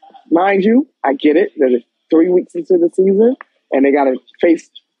quarterback. Mind you, I get it. They're 3 weeks into the season, and they got to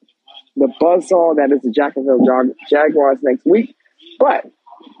face the buzzsaw that is the Jacksonville Jaguars next week. But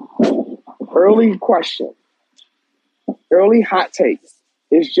early question, early hot takes.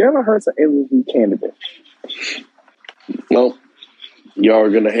 Is Jalen Hurts an MVP candidate? Well, y'all are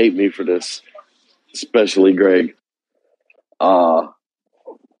going to hate me for this, especially Greg. But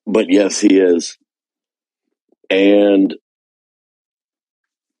yes, he is. And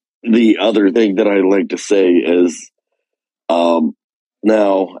the other thing that I like to say is,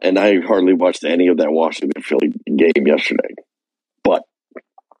 now, and I hardly watched any of that Washington Philly game yesterday, but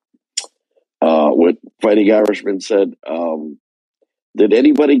what Fighting Irishman said, did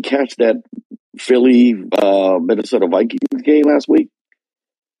anybody catch that Philly Minnesota Vikings game last week?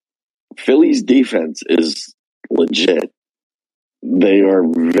 Philly's defense is legit. They are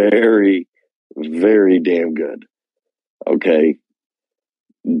very, very damn good. Okay.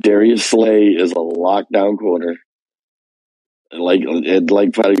 Darius Slay is a lockdown corner. Like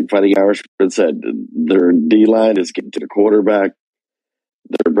Fighting Irishman said, their D-line is getting to the quarterback.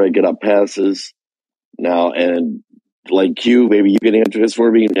 They're breaking up passes. Now, and like Q, maybe you can answer this for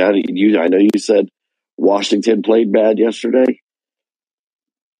me. I know you said Washington played bad yesterday.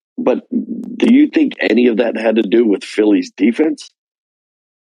 But do you think any of that had to do with Philly's defense?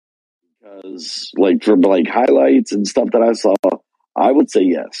 Because, from highlights and stuff that I saw, I would say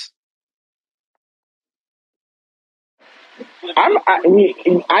yes.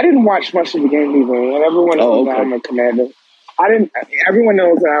 I didn't watch much of the game either, and everyone knows that I'm a Commander. Everyone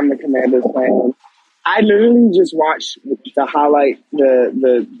knows that I'm a Commanders fan. I literally just watched the highlight,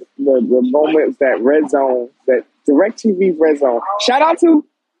 the moments that Red Zone, that DirecTV Red Zone. Shout out to,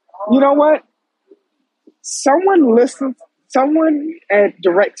 you know what? Someone at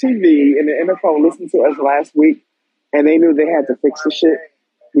DirecTV in the NFL listened to us last week, and they knew they had to fix the shit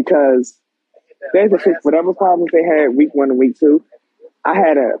because they had to fix whatever problems they had week 1 and week 2. I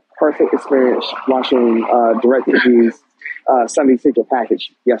had a perfect experience watching DirecTV's Sunday Ticket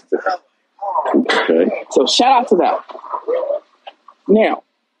package yesterday. Okay. So shout out to that. Now,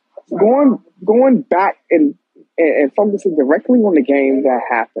 going back and focusing directly on the game that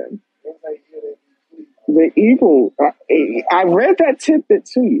happened, the Eagles, I read that tidbit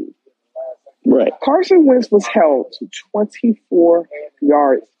to you. Right. Carson Wentz was held to 24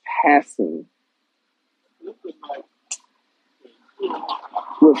 yards passing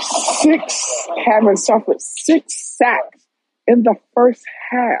with having suffered 6 sacks in the first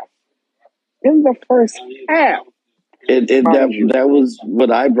half. In the first half. That was what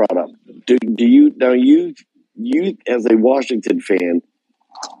I brought up. Do you now you as a Washington fan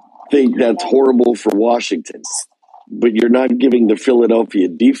think that's horrible for Washington, but you're not giving the Philadelphia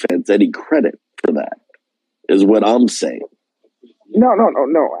defense any credit for that, is what I'm saying. No.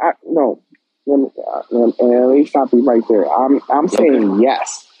 Let me stop you right there. I'm saying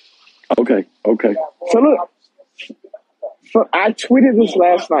yes. Okay. So look, I tweeted this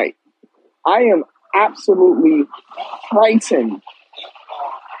last night. I am absolutely frightened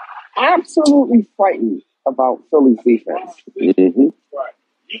about Philly's defense. Mm-hmm.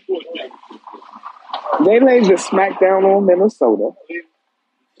 They laid the smackdown on Minnesota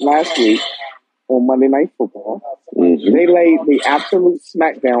last week on Monday Night Football. Mm-hmm. They laid the absolute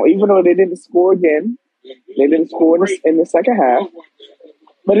smackdown, even though they didn't score again. They didn't score in the second half,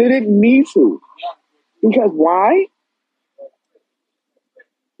 but they didn't need to. Because why?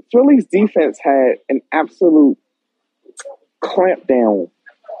 Philly's defense had an absolute clampdown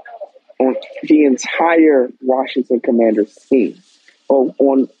on the entire Washington Commanders team,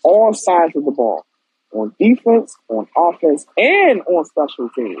 on all sides of the ball, on defense, on offense, and on special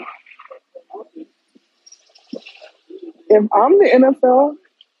teams. If I'm the NFL,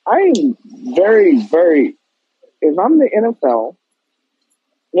 I am very, very. If I'm the NFL,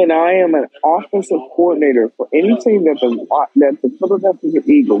 and I am an offensive coordinator for any team that the Philadelphia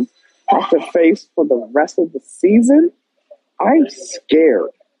Eagles have to face for the rest of the season, I'm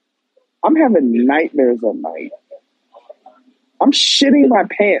scared. I'm having nightmares at night. I'm shitting my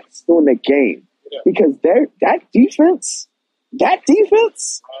pants during the game because that defense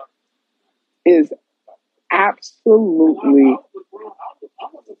is absolutely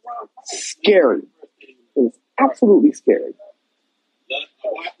scary. It's absolutely scary.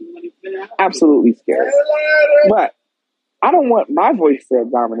 Absolutely scary. But I don't want my voice to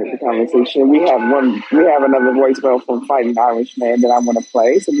dominate the conversation. We have another voicemail from Fighting Irishman that I want to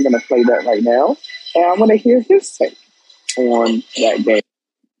play, so we're going to play that right now. And I want to hear his take on that game.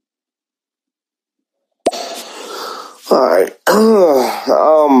 All right.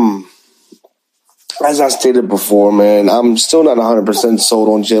 As I stated before, man, I'm still not 100% sold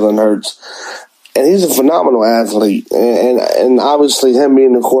on Jalen Hurts. And he's a phenomenal athlete. And obviously him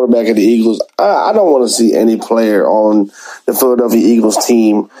being the quarterback of the Eagles, I don't want to see any player on the Philadelphia Eagles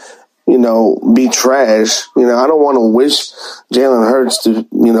team, be trash. I don't want to wish Jalen Hurts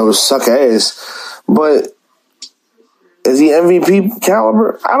to, suck ass. But is he MVP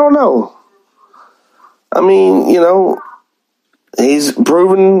caliber? I don't know. I mean, he's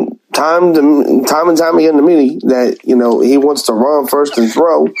proven time and time again to me that, he wants to run first and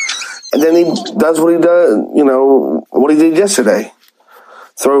throw. And then he does what he does, what he did yesterday.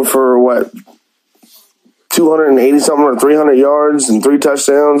 Throw for 280 something or 300 yards and 3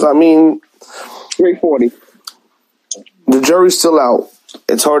 touchdowns. I mean, 340. The jury's still out.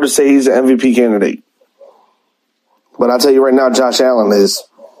 It's hard to say he's an MVP candidate. But I'll tell you right now, Josh Allen is.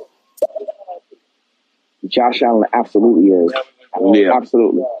 Josh Allen absolutely is. Yeah.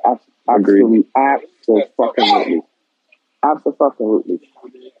 Absolutely. Agreed. Absolutely.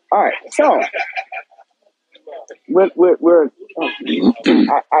 All right, so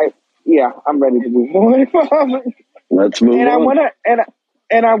I'm ready to move on. Let's move on.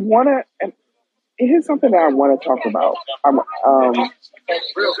 And here's something that I want to talk about. I want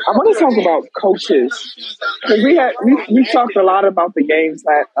to talk about coaches, because we talked a lot about the games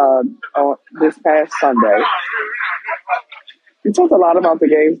that this past Sunday. We talked a lot about the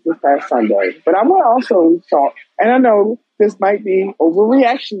games this past Sunday, but I want to also talk, and I know this might be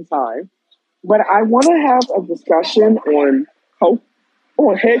overreaction time, but I want to have a discussion on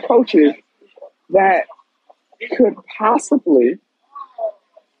head coaches that could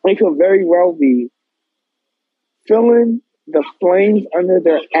very well be feeling the flames under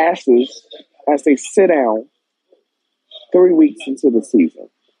their asses as they sit down 3 weeks into the season.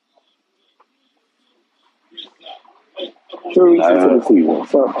 3 weeks into the season.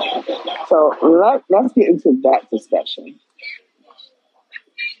 So let's get into that discussion.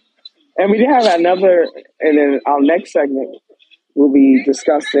 And we have another, and then our next segment will be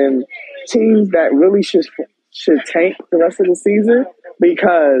discussing teams that really should tank the rest of the season,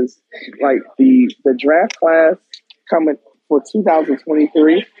 because the draft class coming for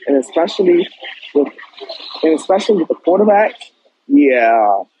 2023, and especially with the quarterbacks,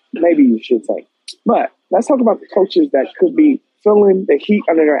 maybe you should tank. But let's talk about the coaches that could be feeling the heat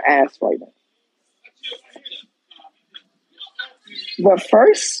under their ass right now. The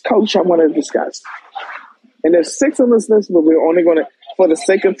first coach I want to discuss, and there's 6 on this list, but we're only going to, for the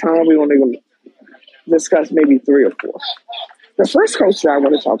sake of time, we're only going to discuss maybe 3 or 4. The first coach that I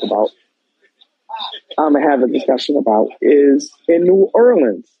want to talk about, I'm going to have a discussion about, is in New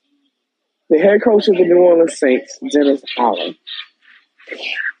Orleans. The head coach of the New Orleans Saints, Dennis Allen.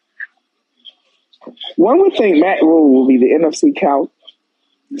 One would think Matt Rule will be the NFC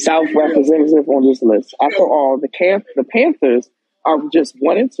South representative on this list. After all, the Panthers are just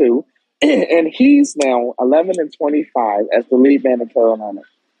 1-2, and he's now 11-25 as the lead man in Carolina.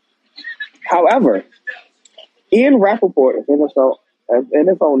 However, Ian Rappaport of NFL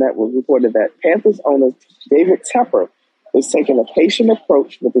Network reported that Panthers owner David Tepper is taking a patient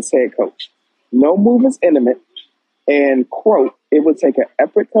approach with his head coach. No move is imminent, and, quote, it would take an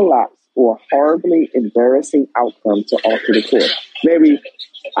epic collapse or a horribly embarrassing outcome to alter the course. Maybe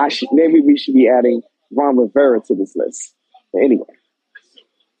we should be adding Ron Rivera to this list. But anyway,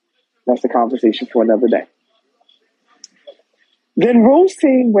 that's a conversation for another day. Then Rule's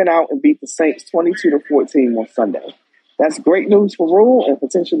team went out and beat the Saints 22-14 on Sunday. That's great news for Rule and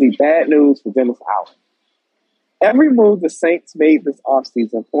potentially bad news for Dennis Allen. Every move the Saints made this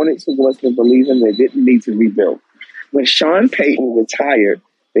offseason pointed towards them believing they didn't need to rebuild. When Sean Payton retired,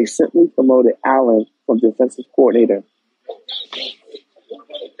 they simply promoted Allen from defensive coordinator.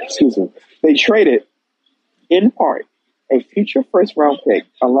 They traded, in part, a future first-round pick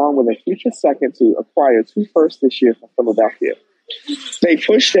along with a future second to acquire 2 firsts this year from Philadelphia. They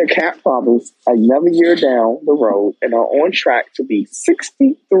pushed their cap problems another year down the road and are on track to be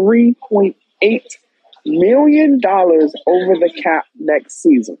 $63.8 million over the cap next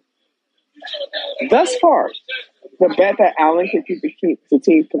season. Thus far, the bet that Allen can keep the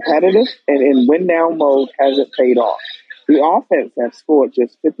team competitive and in win-now mode hasn't paid off. The offense has scored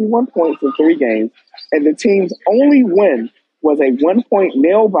just 51 points in 3 games, and the team's only win was a 1-point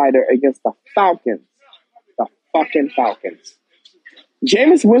nail-biter against the Falcons. The fucking Falcons.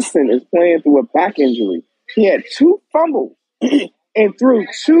 Jameis Winston is playing through a back injury. He had 2 fumbles and threw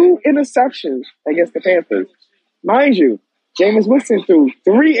 2 interceptions against the Panthers. Mind you, Jameis Winston threw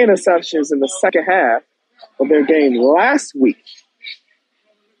 3 interceptions in the second half of their game last week.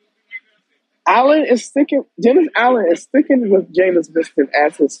 Dennis Allen is sticking with Jameis Winston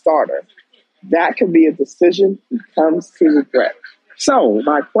as his starter. That could be a decision he comes to regret. So,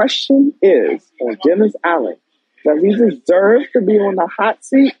 my question is on Dennis Allen. Does he deserve to be on the hot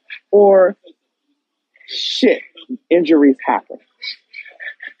seat, or shit, injuries happen?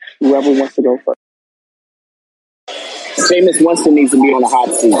 Whoever wants to go first. Jameis Winston needs to be on the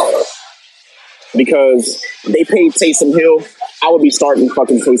hot seat because they paid Taysom Hill. I would be starting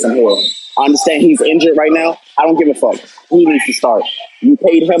fucking Taysom Hill. I understand he's injured right now. I don't give a fuck. He needs to start. You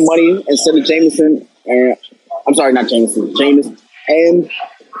paid him money instead of Jameis. And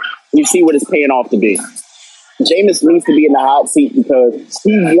you see what it's paying off to be. Jameis needs to be in the hot seat because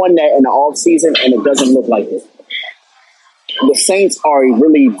he won that in the offseason and it doesn't look like it. The Saints are a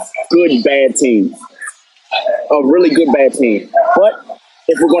really good, bad team. A really good, bad team. But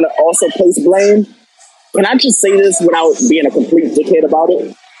if we're going to also place blame, can I just say this without being a complete dickhead about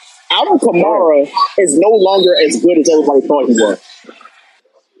it? Alvin Kamara is no longer as good as everybody thought he was.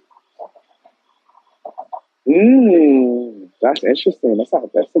 That's interesting. That's a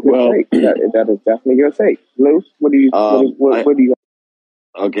good take. That is definitely your take. Lou, what do you?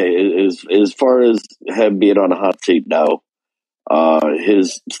 Okay, as far as him being on a hot seat now,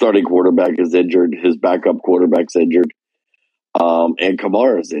 his starting quarterback is injured. His backup quarterback's injured, and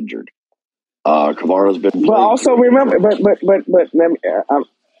Kamara's injured. Kamara's been. But also remember,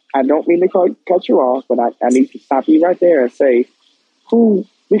 I don't mean to cut you off, but I need to stop you right there and say who.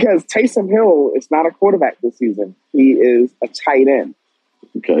 Because Taysom Hill is not a quarterback this season. He is a tight end.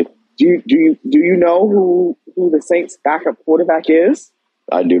 Okay. Do you know who the Saints' backup quarterback is?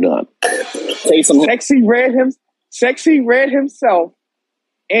 I do not. Taysom. Sexy Red himself,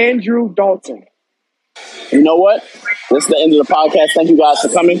 Andrew Dalton. You know what? This is the end of the podcast. Thank you guys for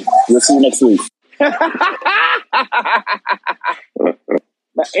coming. We'll see you next week.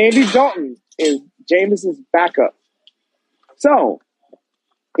 But Andy Dalton is Jameis's backup. So,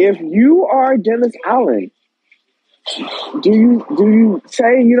 if you are Dennis Allen, do you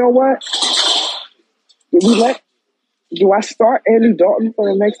say, you know what? Do I start Andy Dalton for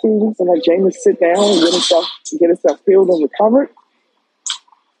the next 3 weeks and let Jameis sit down and get himself healed and recovered?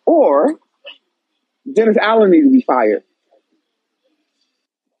 Or Dennis Allen needs to be fired?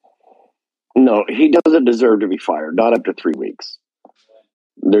 No, he doesn't deserve to be fired. Not after 3 weeks.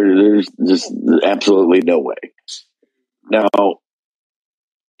 There's just absolutely no way. Now,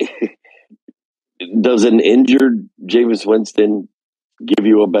 does an injured Jameis Winston give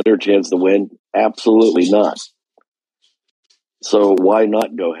you a better chance to win? Absolutely not. So why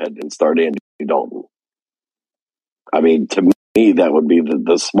not go ahead and start Andy Dalton? I mean, to me, that would be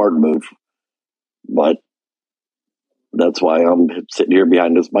the smart move. But that's why I'm sitting here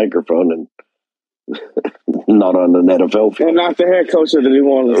behind this microphone and not on the NFL field. And not the head coach of the New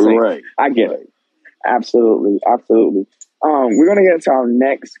Orleans Saints. Right. I get it. Absolutely. We're going to get to our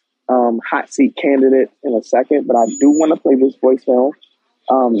next hot seat candidate in a second, but I do want to play this voicemail.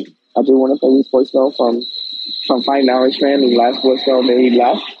 From Fighting Irishman, the last voicemail that he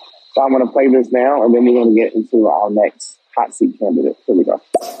left. So I'm going to play this now, and then we're going to get into our next hot seat candidate. Here we go.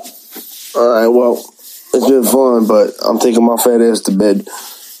 All right, well, it's been fun, but I'm taking my fat ass to bed.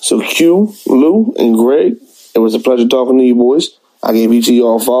 So Q, Lou, and Greg, it was a pleasure talking to you boys. I gave each of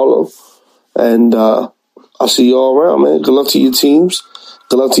y'all a follow. And I'll see y'all around, man. Good luck to your teams.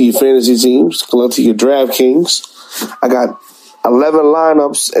 Good luck to your fantasy teams. Good luck to your DraftKings. I got 11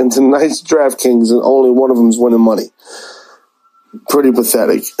 lineups in tonight's DraftKings, and only one of them's winning money. Pretty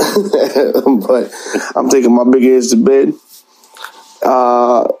pathetic. But I'm taking my big ass to bed.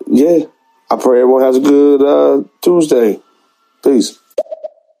 Yeah. I pray everyone has a good Tuesday. Peace.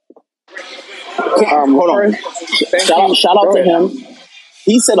 Hold on. Shout out to him.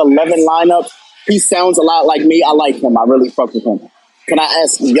 He said 11 lineups. He sounds a lot like me. I like him. I really fuck with him. Can I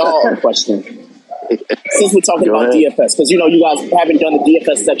ask y'all a question? Since we're talking about DFS, because you guys haven't done the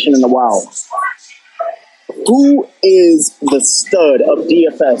DFS section in a while. Who is the stud of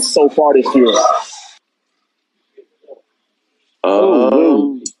DFS so far this year?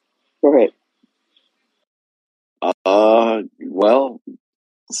 Go ahead.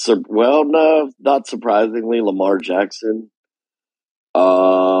 No, not surprisingly, Lamar Jackson.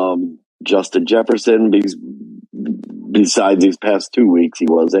 Justin Jefferson, besides these past 2 weeks, he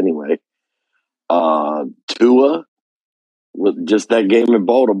was anyway. Tua, with just that game in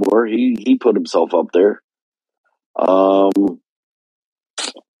Baltimore, he put himself up there. I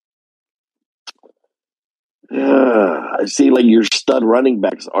see like your stud running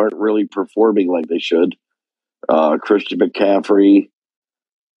backs aren't really performing like they should. Christian McCaffrey,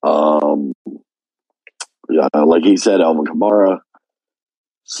 like he said, Alvin Kamara.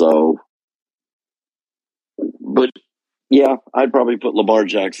 So, but yeah, I'd probably put Lamar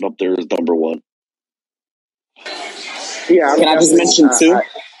Jackson up there as number one. Yeah, can I just mention two?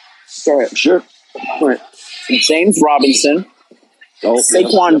 Go ahead. Sure. James Robinson,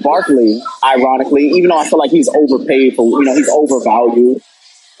 Saquon Barkley, ironically, even though I feel like he's overpaid for, he's overvalued.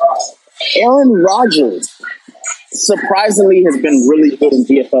 Aaron Rodgers, surprisingly, has been really good in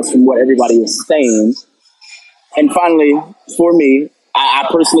DFS from what everybody is saying. And finally, for me, I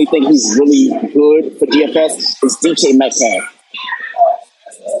personally think he's really good for DFS, is DK Metcalf.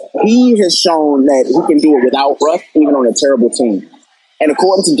 He has shown that he can do it without Russ, even on a terrible team. And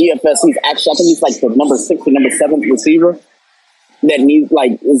according to DFS, I think he's like the number 6 or number 7 receiver that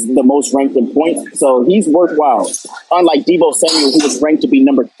is the most ranked in points. So he's worthwhile. Unlike Deebo Samuel, who was ranked to be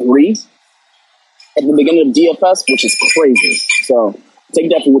number 3 at the beginning of DFS, which is crazy. So take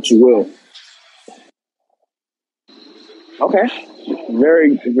that for what you will. Okay.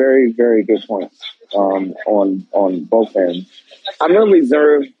 Very, very, very good points on both ends. I'm going to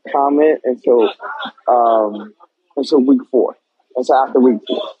reserve comment until week 4. Until after week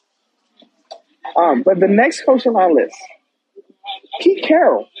 4. But the next coach on our list, Pete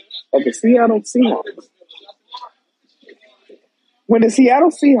Carroll of the Seattle Seahawks. When the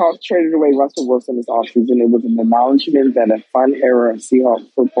Seattle Seahawks traded away Russell Wilson this offseason, it was an acknowledgement that a fun era of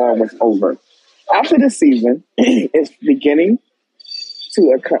Seahawks football was over. After the season, it's beginning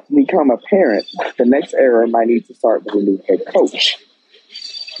to become apparent the next era might need to start with a new head coach.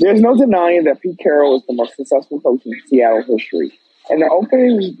 There's no denying that Pete Carroll is the most successful coach in Seattle history, and the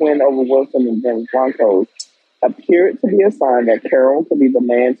opening win over Wilson and the Broncos appeared to be a sign that Carroll could be the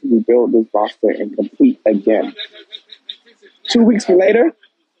man to rebuild this roster and compete again. 2 weeks later,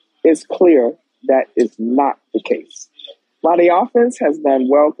 it's clear that is not the case. While the offense has done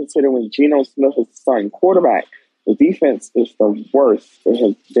well considering Geno Smith is the starting quarterback, the defense is the worst it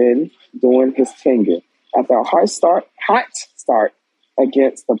has been during his tenure. After a hot start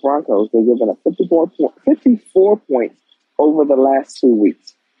against the Broncos, they've given up 54 points over the last 2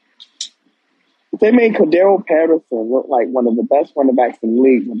 weeks. They made Cordero Patterson look like one of the best running backs in the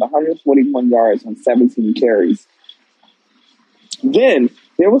league with 141 yards on 17 carries. Then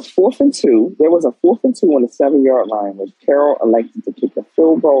there was 4th and 2. There was a 4th and 2 on the 7-yard line where Carroll elected to kick a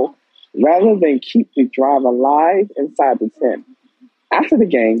field goal rather than keep the drive alive inside the 10. After the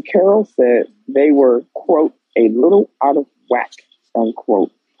game, Carroll said they were, quote, a little out of whack,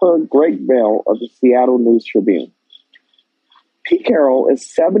 unquote, per Greg Bell of the Seattle News Tribune. Pete Carroll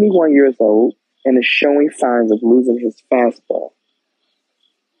is 71 years old and is showing signs of losing his fastball.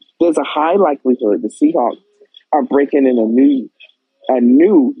 There's a high likelihood the Seahawks are breaking in a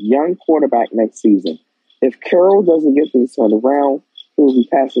new young quarterback next season. If Carroll doesn't get things turned around, he will be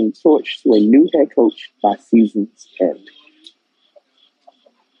passing the torch to a new head coach by season's end.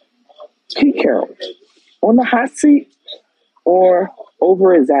 Pete Carroll, on the hot seat or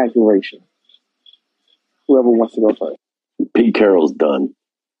over exaggeration? Whoever wants to go first. Pete Carroll's done.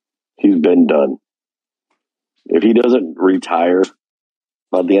 He's been done. If he doesn't retire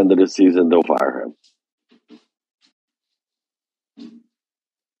by the end of the season, they'll fire him.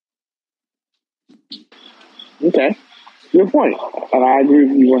 Okay, good point, and I agree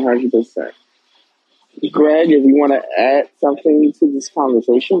with you 100%. Greg, if you want to add something to this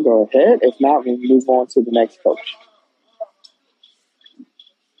conversation, go ahead. If not, we'll move on to the next coach.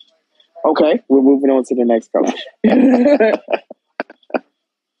 Okay, we're moving on to the next coach.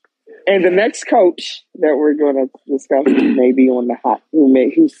 And the next coach that we're going to discuss may be on the hot,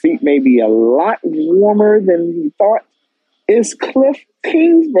 whose seat may be a lot warmer than he thought, is Cliff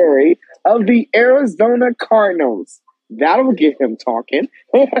Kingsbury of the Arizona Cardinals. That'll get him talking.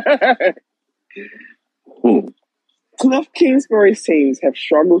 Cliff Kingsbury's teams have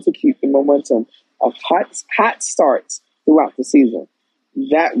struggled to keep the momentum of hot starts throughout the season.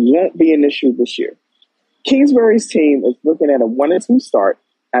 That won't be an issue this year. Kingsbury's team is looking at a 1-2 start.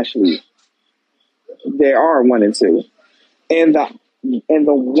 Actually, they are 1-2, and the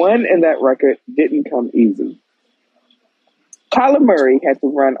one in that record didn't come easy. Kyler Murray had to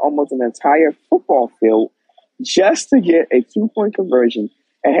run almost an entire football field just to get a 2-point conversion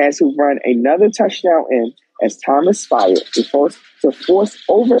and had to run another touchdown in as time expired to force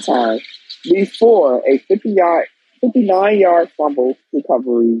overtime before a 59-yard fumble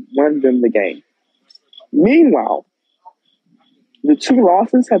recovery won them the game. Meanwhile, the two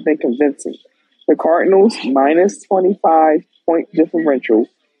losses have been convincing. The Cardinals' minus 25-point differential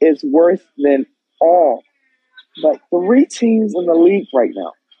is worse than all but 3 teams in the league right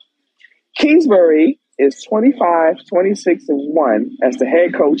now. Kingsbury is 25-26-1 as the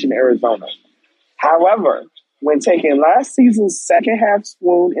head coach in Arizona. However, when taking last season's second half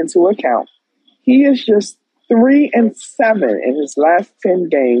swoon into account, he is just 3-7 in his last 10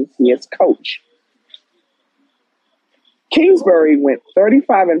 games he has coached. Kingsbury went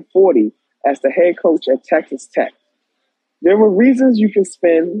 35-40 as the head coach at Texas Tech. There were reasons you could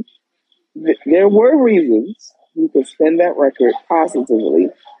spin that record positively,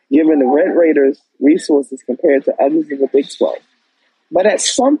 given the Red Raiders' resources compared to others in the Big 12. But at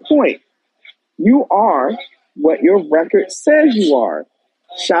some point, you are what your record says you are.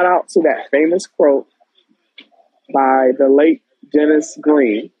 Shout out to that famous quote by the late Dennis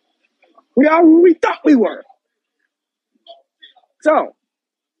Green. We are who we thought we were. So,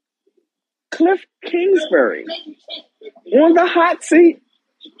 Cliff Kingsbury on the hot seat,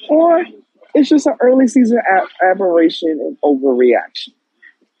 or it's just an early season aberration and overreaction?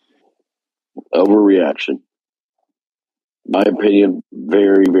 Overreaction. My opinion,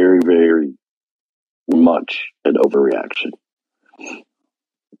 very, very, very much an overreaction.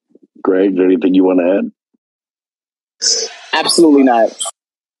 Greg, anything you want to add? Absolutely not.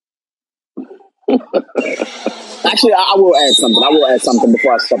 Actually, I will add something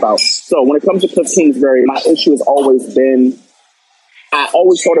before I step out. So when it comes to Cliff Kingsbury, my issue has always been, I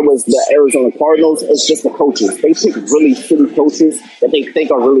always thought it was the Arizona Cardinals. It's just the coaches. They pick really shitty coaches that they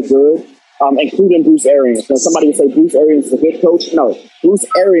think are really good, including Bruce Arians. Now, somebody would say Bruce Arians is a good coach. No, Bruce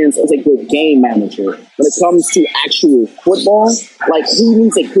Arians is a good game manager. When it comes to actual football, like, he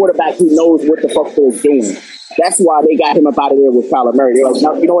needs a quarterback who knows what the fuck they're doing. That's why they got him up out of there with Kyler Murray. They're like,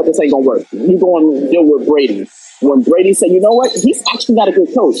 no, you know what, this ain't going to work. He's going to deal with Brady. When Brady said, you know what, he's actually not a good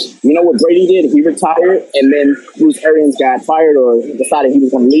coach. You know what Brady did? He retired, and then Bruce Arians got fired or decided he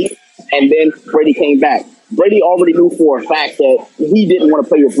was going to leave, and then Brady came back. Brady already knew for a fact that he didn't want to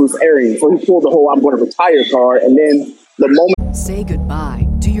play with Bruce Arians, so he pulled the whole I'm going to retire card, and then the moment... Say goodbye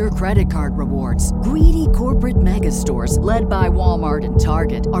to your credit card rewards. Greedy corporate mega stores, led by Walmart and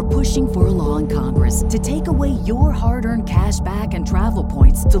Target, are pushing for a law in Congress to take away your hard-earned cash back and travel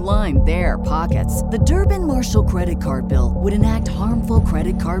points to line their pockets. The Durbin-Marshall credit card bill would enact harmful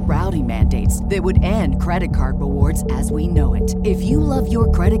credit card routing mandates that would end credit card rewards as we know it. If you love your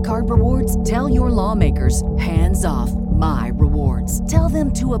credit card rewards, tell your lawmakers, hands off my rewards. Tell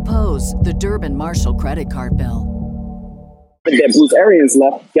them to oppose the Durbin-Marshall credit card bill. That Bruce Arians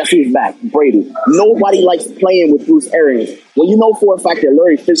left, guess who's back? Brady. Nobody likes playing with Bruce Arians. Well, you know for a fact that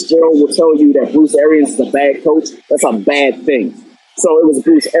Larry Fitzgerald will tell you that Bruce Arians is a bad coach. That's a bad thing. So it was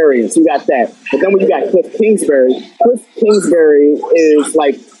Bruce Arians. You got that. But then when you got Cliff Kingsbury is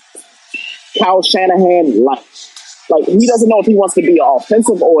like Kyle Shanahan like. Like, he doesn't know if he wants to be an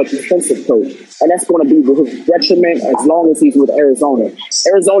offensive or a defensive coach. And that's going to be to his detriment as long as he's with Arizona.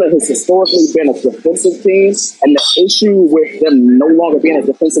 Arizona has historically been a defensive team. And the issue with them no longer being a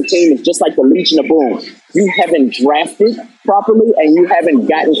defensive team is just like the Legion of Boom. You haven't drafted properly and you haven't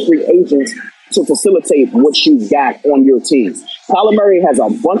gotten free agents to facilitate what you've got on your team. Kyler Murray has a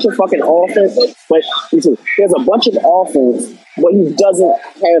bunch of fucking offense, but he has a bunch of offense, but he doesn't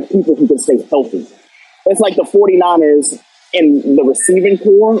have people who can stay healthy. It's like the 49ers in the receiving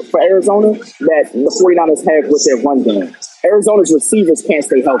core for Arizona that the 49ers have with their run game. Arizona's receivers can't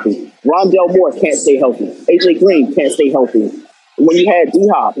stay healthy. Rondell Moore can't stay healthy. AJ Green can't stay healthy. When you had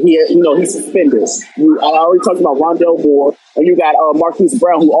D-Hop, he's suspended. I already talked about Rondell Moore, and you got Marquise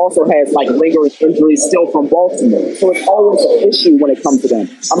Brown, who also has like lingering injuries still from Baltimore. So it's always an issue when it comes to them.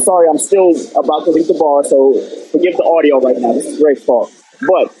 I'm sorry, I'm still about to leave the bar, so forgive the audio right now. This is Greg's fault.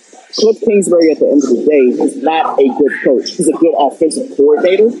 But Cliff Kingsbury, at the end of the day, is not a good coach. He's a good offensive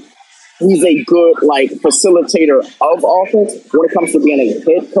coordinator. He's a good facilitator of offense. When it comes to being a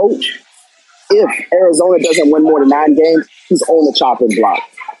head coach, if Arizona doesn't win more than 9 games, he's on the chopping block.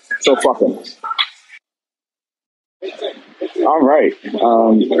 So fuck him. All right.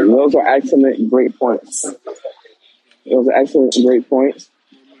 Those are excellent, great points.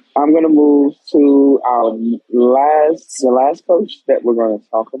 I'm going to move to our the last coach that we're going to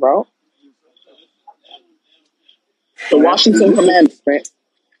talk about. The Washington Commanders.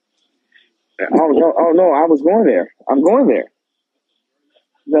 Oh no, I was going there. I'm going there.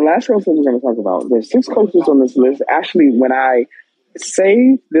 The last coach that we're going to talk about, there's 6 coaches on this list. Actually, when I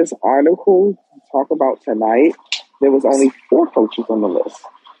saved this article to talk about tonight, there was only 4 coaches on the list.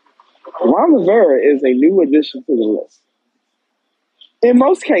 Ron Rivera is a new addition to the list. In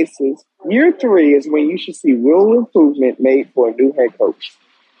most cases, year 3 is when you should see real improvement made for a new head coach.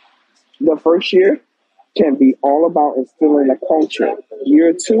 The first year can be all about instilling a culture.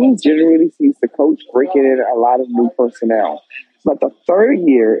 Year 2 generally sees the coach breaking in a lot of new personnel. But the 3rd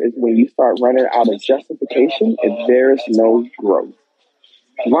year is when you start running out of justification if there is no growth.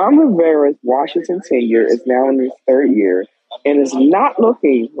 Ron Rivera's Washington tenure is now in his 3rd year and is not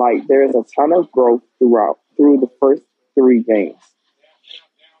looking like there is a ton of growth through the first 3 games.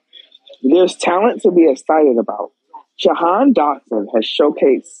 There's talent to be excited about. Jahan Dotson has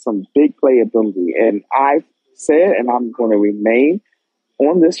showcased some big playability, and I've said, and I'm going to remain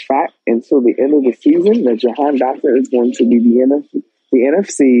on this fact until the end of the season, that Jahan Dotson is going to be the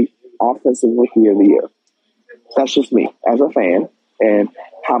NFC Offensive Rookie of the Year. That's just me as a fan, and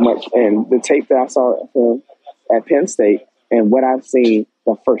the tape that I saw of him at Penn State, and what I've seen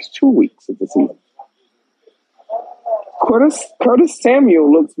the first 2 weeks of the season. Curtis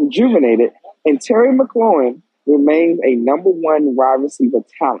Samuel looks rejuvenated, and Terry McLaurin remains a number 1 wide receiver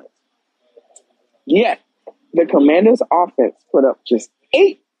talent. Yet, the Commanders' offense put up just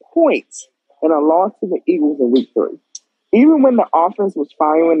 8 points in a loss to the Eagles in Week 3. Even when the offense was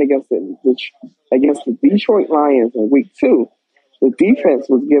firing against the Detroit Lions in Week 2, the defense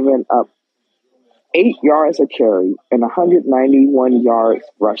was giving up 8 yards a carry and 191 yards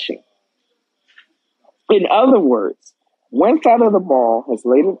rushing. In other words, one side of the ball has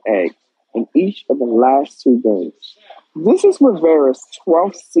laid an egg in each of the last 2 games. This is Rivera's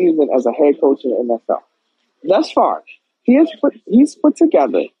 12th season as a head coach in the NFL. Thus far, he's put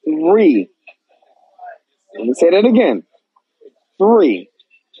together 3, let me say that again, 3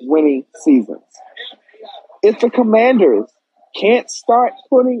 winning seasons. If the Commanders can't start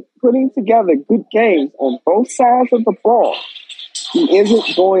putting together good games on both sides of the ball, he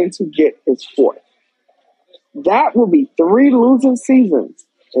isn't going to get his 4th. That will be 3 losing seasons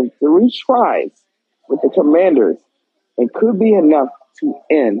and 3 tries with the Commanders, and could be enough to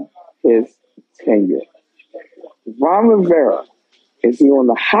end his tenure. Ron Rivera, is he on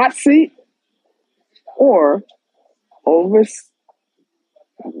the hot seat or over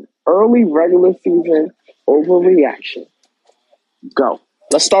early regular season overreaction? Go.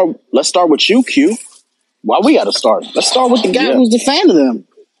 Let's start with you, Q. Why we got to start? Let's start with the guy who's the fan of them.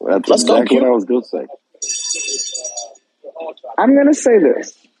 That's Let's go, exactly Q. what I was going to say. I'm going to say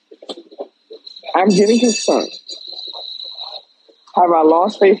this. I'm getting concerned. Have I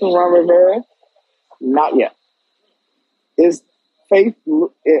lost faith in Ron Rivera? Not yet.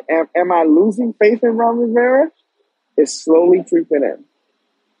 Am I losing faith in Ron Rivera? It's slowly creeping in.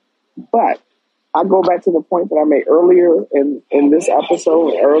 But I go back to the point that I made earlier in this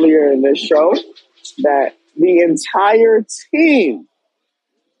episode, earlier in this show, that the entire team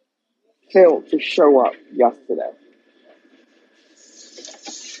failed to show up yesterday.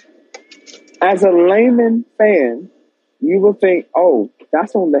 As a layman fan, you would think, oh,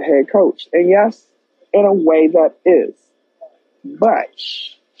 that's on the head coach. And yes, in a way that is. But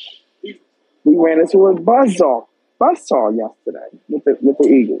we ran into a buzzsaw yesterday with the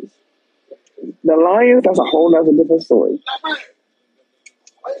Eagles. The Lions, that's a whole other different story.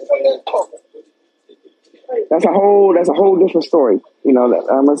 That's a whole different story. You know,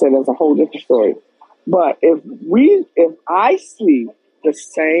 I'm gonna say that's a whole different story. But if I see the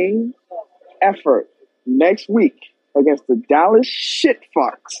same effort next week against the Dallas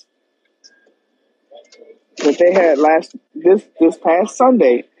shitfucks that they had this past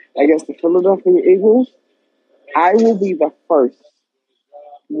Sunday against the Philadelphia Eagles, I will be the first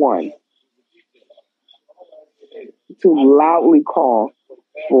one to loudly call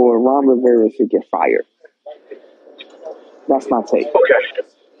for Ron Rivera to get fired. That's my take. Okay.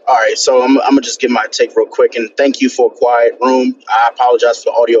 All right, so I'm gonna just give my take real quick, and thank you for a quiet room. I apologize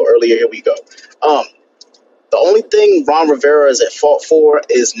for the audio earlier. Here we go. The only thing Ron Rivera is at fault for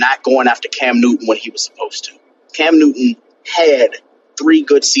is not going after Cam Newton when he was supposed to. Cam Newton had 3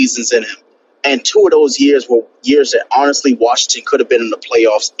 good seasons in him, and 2 of those years were years that honestly Washington could have been in the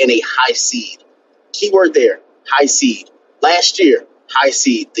playoffs in a high seed. Keyword there, high seed. Last year, high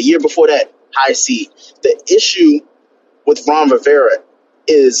seed. The year before that, high seed. The issue with Ron Rivera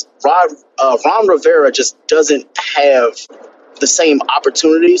is Ron Rivera just doesn't have the same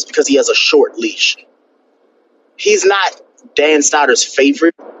opportunities because he has a short leash. He's not Dan Snyder's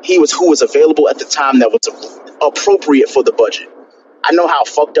favorite. He was who was available at the time that was appropriate for the budget. I know how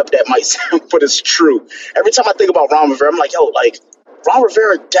fucked up that might sound, but it's true. Every time I think about Ron Rivera, I'm like, Ron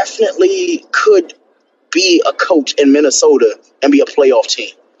Rivera definitely could be a coach in Minnesota and be a playoff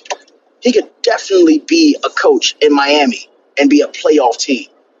team. He could definitely be a coach in Miami and be a playoff team.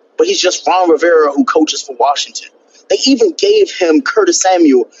 But he's just Ron Rivera who coaches for Washington. They even gave him Curtis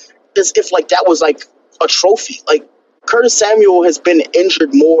Samuel as if that was a trophy. Curtis Samuel has been injured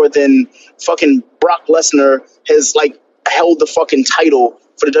more than fucking Brock Lesnar has held the fucking title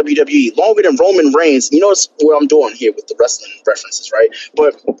for the WWE, longer than Roman Reigns. You notice what I'm doing here with the wrestling references, right?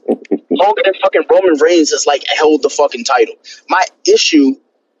 But longer than fucking Roman Reigns has held the fucking title. My issue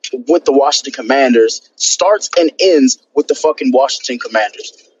with the Washington Commanders starts and ends with the fucking Washington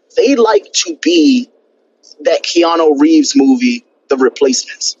Commanders. They like to be that Keanu Reeves movie, The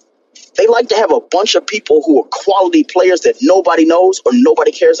Replacements. They like to have a bunch of people who are quality players that nobody knows or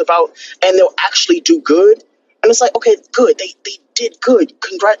nobody cares about, and they'll actually do good. And it's okay, good. They did good.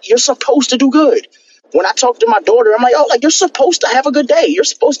 Congrats. You're supposed to do good. When I talk to my daughter, I'm you're supposed to have a good day. You're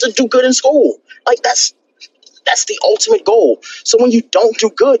supposed to do good in school. That's the ultimate goal. So when you don't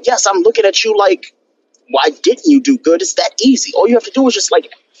do good, yes, I'm looking at you why didn't you do good? It's that easy. All you have to do is just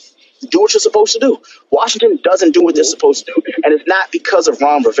do what you're supposed to do. Washington doesn't do what they're supposed to do, and it's not because of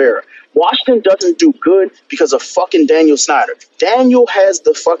Ron Rivera. Washington doesn't do good because of fucking Daniel Snyder. Daniel has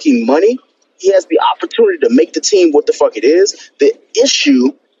the fucking money. He has the opportunity to make the team what the fuck it is. The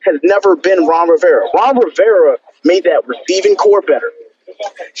issue has never been Ron Rivera. Ron Rivera made that receiving core better.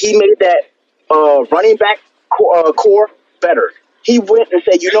 He made that running back core better. He went and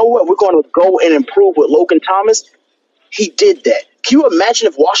said, you know what, we're going to go and improve with Logan Thomas. He did that. Can you imagine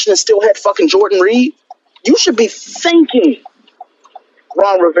if Washington still had fucking Jordan Reed? You should be thanking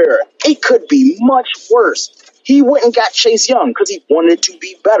Ron Rivera. It could be much worse. He went and got Chase Young because he wanted to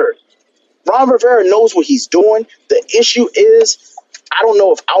be better. Ron Rivera knows what he's doing. The issue is, I don't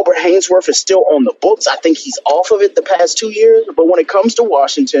know if Albert Hainsworth is still on the books. I think he's off of it the past 2 years. But when it comes to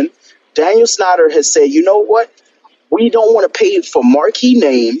Washington, Daniel Snyder has said, you know what? We don't want to pay for marquee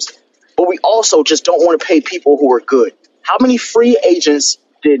names, but we also just don't want to pay people who are good. How many free agents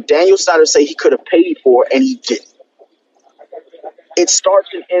did Daniel Snyder say he could have paid for and he didn't? It starts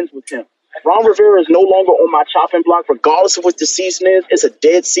and ends with him. Ron Rivera is no longer on my chopping block, regardless of what the season is. It's a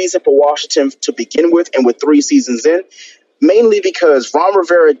dead season for Washington to begin with, and with 3 seasons in, mainly because Ron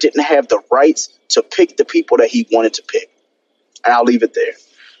Rivera didn't have the rights to pick the people that he wanted to pick. And I'll leave it there.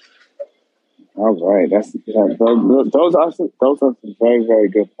 All right, those are some very, very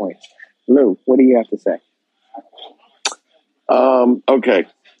good points. Lou, what do you have to say? Okay.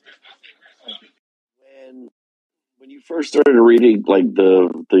 When you first started reading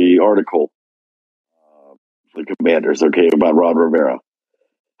the article, the Commanders, okay, about Ron Rivera,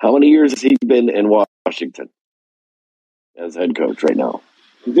 how many years has he been in Washington as head coach right now?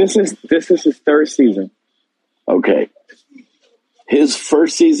 This is his 3rd season. Okay. His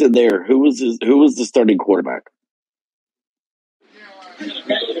first season there, who was the starting quarterback?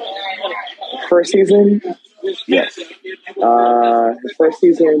 First season? Yes. His first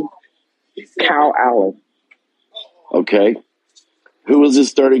season, Kyle Allen. Okay. Who was his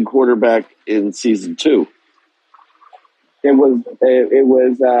starting quarterback in season 2? It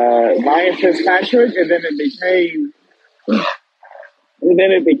was Ryan Fitzpatrick, and then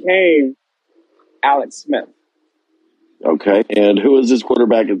it became Alex Smith. Okay. And who is his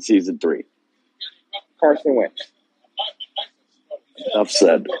quarterback in season 3? Carson Wentz. Enough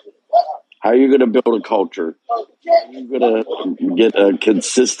said. How are you going to build a culture? How are you going to get a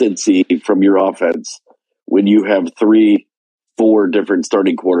consistency from your offense when you have 3-4 different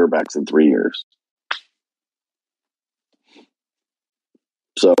starting quarterbacks in 3 years?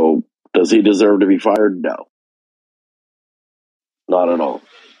 So, does he deserve to be fired? No. Not at all.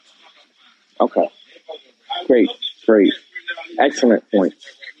 Okay. Great. Excellent point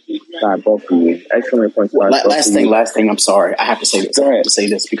by both of you. Excellent points by both Last of you. thing. I'm sorry. I have to say this. Go I have ahead. to say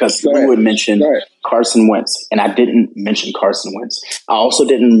this because Go you ahead. would mention Go ahead. Carson Wentz, and I didn't mention Carson Wentz. I also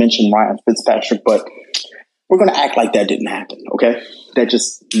didn't mention Ryan Fitzpatrick, but we're going to act like that didn't happen, okay? That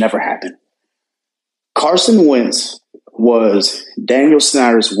just never happened. Carson Wentz was Daniel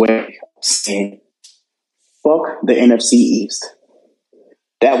Snyder's way of saying, fuck the NFC East.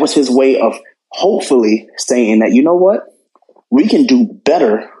 That was his way of hopefully saying that, you know what? We can do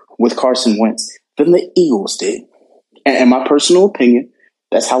better with Carson Wentz than the Eagles did. And in my personal opinion,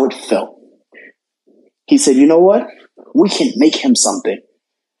 that's how it felt. He said, you know what? We can make him something.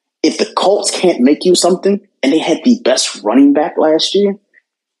 If the Colts can't make you something, and they had the best running back last year,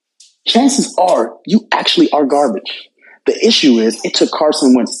 chances are you actually are garbage. The issue is it took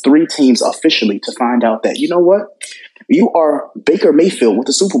Carson Wentz 3 teams officially to find out that, you know what? You are Baker Mayfield with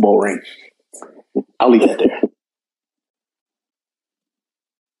a Super Bowl ring. I'll leave that there.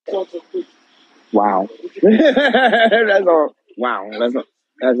 Wow. That's all. Wow. That's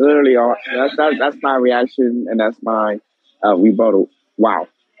literally all. That's my reaction, and that's my rebuttal. Wow.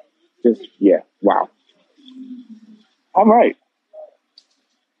 Wow. All right.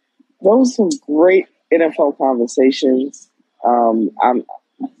 Those are some great NFL conversations.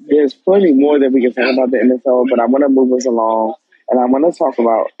 There's plenty more that we can talk about the NFL, but I want to move us along, and I want to talk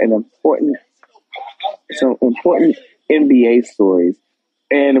about some important NBA stories,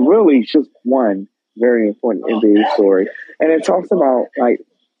 and really just one very important NBA story. And it talks about like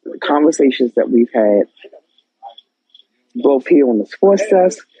conversations that we've had both here on the sports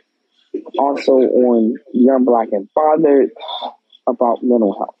desk, also on Young Black and Bothered, about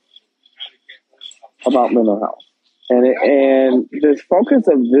mental health. And the focus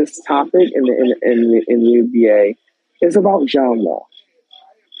of this topic in the NBA is about John Wall.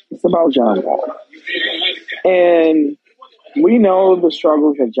 It's about John Wall. And we know the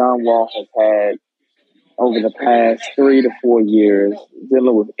struggles that John Wall has had over the past 3 to 4 years,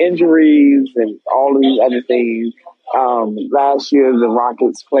 dealing with injuries and all of these other things. Last year, the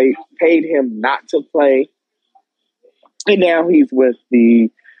Rockets paid him not to play, and now he's with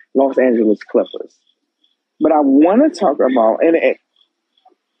the Los Angeles Clippers. But I want to talk about, and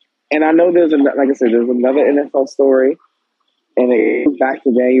I know there's another NFL story, and it goes back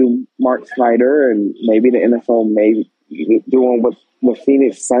to Daniel Mark Snyder, and maybe the NFL may be doing what the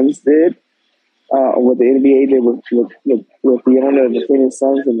Phoenix Suns did, or what the NBA did with the owner of the Phoenix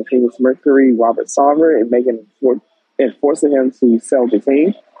Suns and the Phoenix Mercury, Robert Sarver, and forcing him to sell the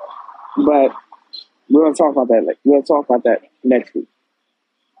team. But we're going to talk about that. We'll talk about that next week.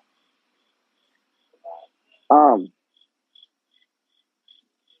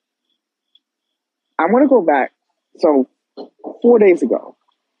 I want to go back. So 4 days ago,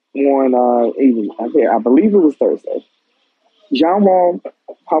 I believe it was Thursday, John Wall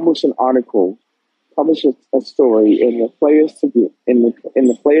published a story in the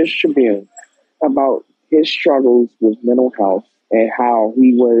Players Tribune about his struggles with mental health and how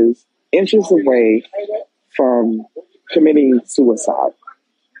he was inches away from committing suicide.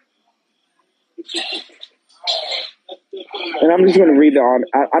 And I'm just going to read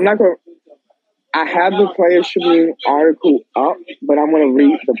I'm not going to. I have the Players Tribune article up, but I'm going to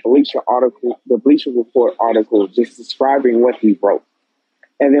read the Bleacher Report article, just describing what he wrote.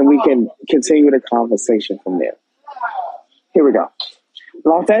 And then we can continue the conversation from there. Here we go.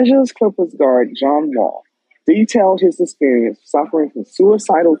 Los Angeles Clippers guard John Wall detailed his experience suffering from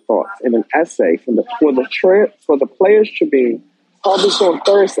suicidal thoughts in an essay for the Players Tribune published on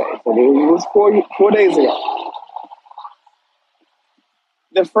Thursday. So it was 4 days ago.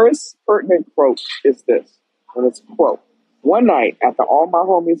 The first pertinent quote is this, and it's a quote. One night, after all my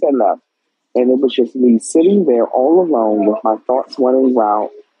homies had left, and it was just me sitting there all alone with my thoughts running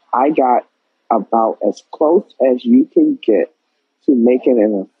wild, I got about as close as you can get to making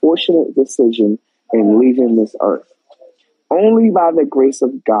an unfortunate decision and leaving this earth. Only by the grace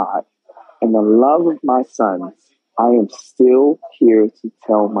of God and the love of my sons, I am still here to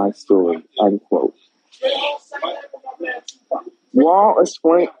tell my story, unquote.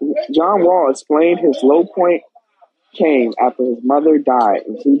 John Wall explained his low point came after his mother died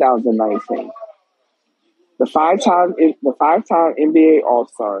in 2019. The five-time NBA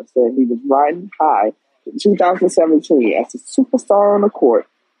All-Star said he was riding high in 2017 as a superstar on the court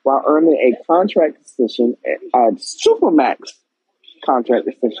while earning a contract extension, a supermax contract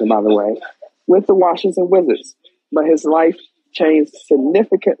extension, by the way, with the Washington Wizards. But his life changed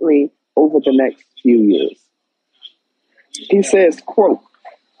significantly over the next few years. He says, quote,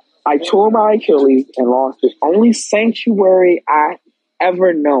 "I tore my Achilles and lost the only sanctuary I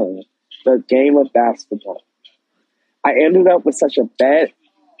ever known, the game of basketball. I ended up with such a bad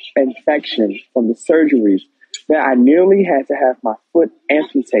infection from the surgeries that I nearly had to have my foot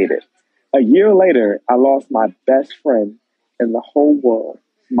amputated. A year later, I lost my best friend in the whole world,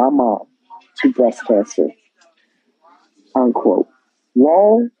 my mom, to breast cancer." Unquote.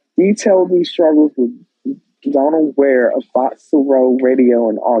 Wall detailed these struggles with Donald Ware of Box to Row Radio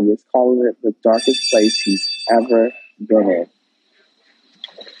in August, calling it the darkest place he's ever been in.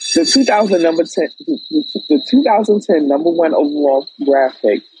 The 2010 number one overall draft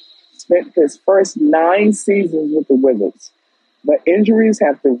pick spent his first 9 seasons with the Wizards, but injuries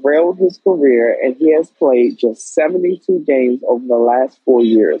have derailed his career and he has played just 72 games over the last 4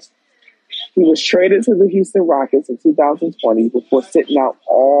 years. He was traded to the Houston Rockets in 2020 before sitting out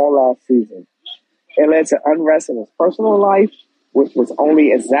all last season. It led to unrest in his personal life, which was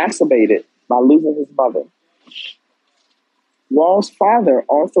only exacerbated by losing his mother. Wall's father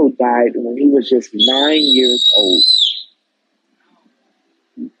also died when he was just 9 years old.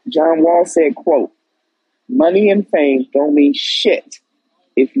 John Wall said, quote, "Money and fame don't mean shit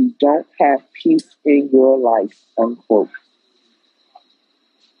if you don't have peace in your life," unquote.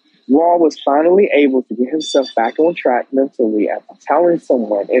 Wall was finally able to get himself back on track mentally after telling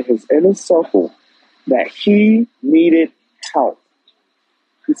someone in his inner circle that he needed help.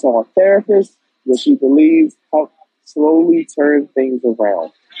 He saw a therapist, which he believes helped slowly turn things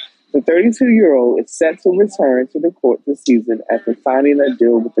around. The 32-year-old is set to return to the court this season after signing a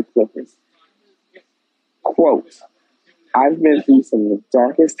deal with the Clippers. Quote, "I've been through some of the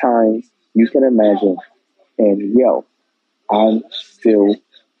darkest times you can imagine, and yo, I'm still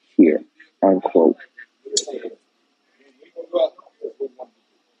here," unquote.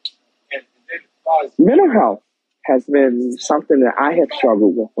 Mental health has been something that I have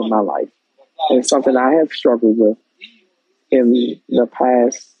struggled with in my life. And something I have struggled with in the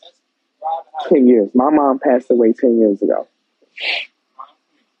past 10 years. My mom passed away 10 years ago.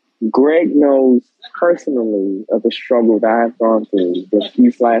 Greg knows personally of the struggle that I've gone through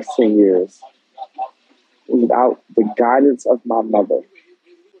these last 10 years without the guidance of my mother.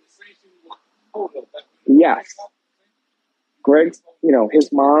 Yes, Greg's,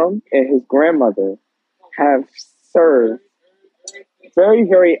 his mom and his grandmother have served very,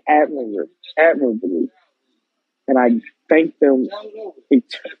 very admirably. And I thank them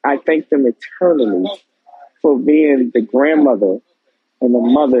eternally for being the grandmother and the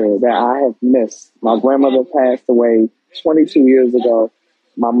mother that I have missed. My grandmother passed away 22 years ago.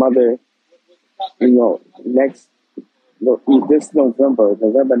 My mother, this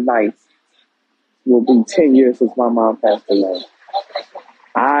November 9th, will be 10 years since my mom passed away.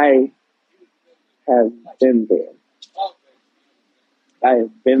 I have been there. I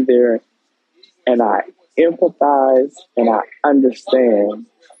have been there, and I empathize and I understand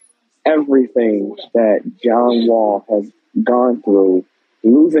everything that John Wall has gone through,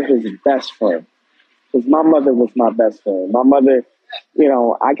 losing his best friend. Because my mother was my best friend. My mother,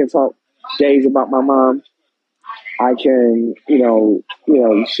 I can talk days about my mom. I can,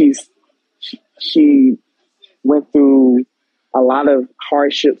 she went through a lot of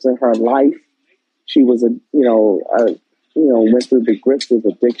hardships in her life. She was went through the grips with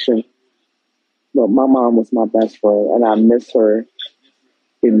addiction. But my mom was my best friend, and I miss her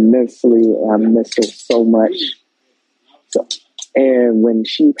immensely. I miss her so much. And when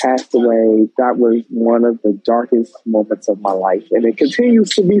she passed away, that was one of the darkest moments of my life. And it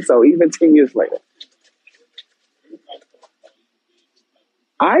continues to be so, even 10 years later.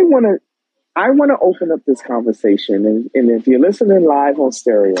 I want to open up this conversation. And if you're listening live on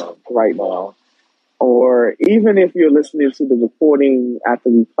stereo right now, or even if you're listening to the recording after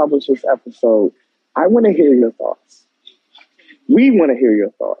we publish this episode, I want to hear your thoughts. We want to hear your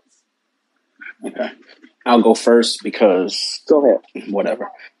thoughts. Okay. I'll go first because... Go ahead.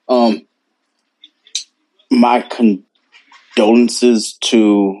 Whatever. My condolences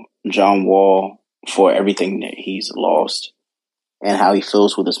to John Wall for everything that he's lost and how he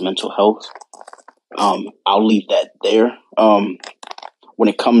feels with his mental health. I'll leave that there. When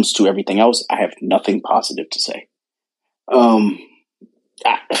it comes to everything else, I have nothing positive to say. I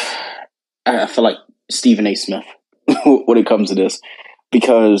feel like Stephen A. Smith when it comes to this,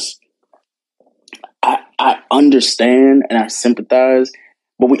 because I understand and I sympathize,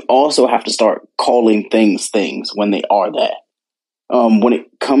 but we also have to start calling things when they are that. When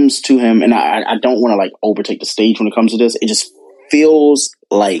it comes to him, and I don't want to like overtake the stage when it comes to this, it just feels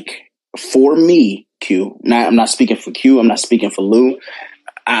like, for me, Q, now I'm not speaking for Q, I'm not speaking for Lou,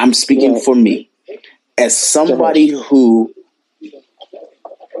 I'm speaking for me. As somebody who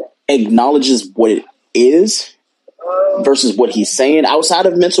acknowledges what it is versus what he's saying outside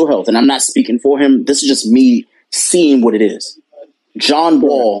of mental health, and I'm not speaking for him, this is just me seeing what it is. John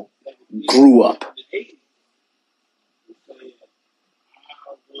Wall grew up.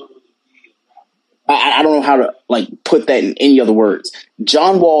 I don't know how to like put that in any other words.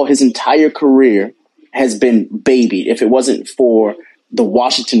 John Wall, his entire career has been babied. If it wasn't for the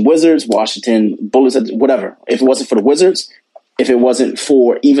Washington Wizards, Washington Bullets, whatever. If it wasn't for the Wizards, if it wasn't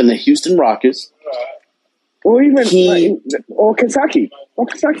for even the Houston Rockets, or even or Kentucky,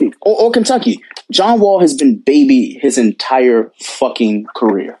 or Kentucky, John Wall has been babied his entire fucking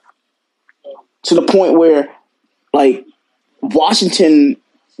career, to the point where like Washington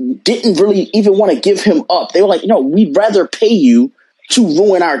didn't really even want to give him up. They were like, no, we'd rather pay you to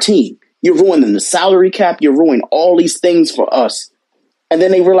ruin our team. You're ruining the salary cap. You're ruining all these things for us. And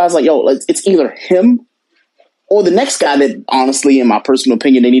then they realized, like, yo, it's either him or the next guy that, honestly, in my personal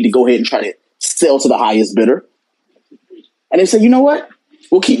opinion, they need to go ahead and try to sell to the highest bidder. And they said, you know what?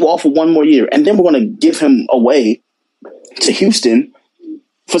 We'll keep Wall for one more year. And then we're going to give him away to Houston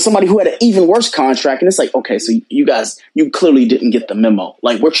for somebody who had an even worse contract. And it's like, okay, so you guys, you clearly didn't get the memo.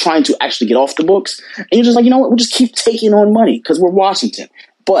 Like, we're trying to actually get off the books. And you're just like, you know what? We'll just keep taking on money because we're Washington.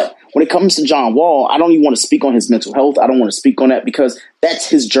 But when it comes to John Wall, I don't even want to speak on his mental health. I don't want to speak on that because that's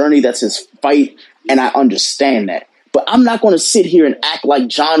his journey. That's his fight. And I understand that. But I'm not going to sit here and act like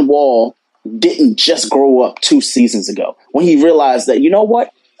John Wall didn't just grow up 2 seasons ago when he realized that, you know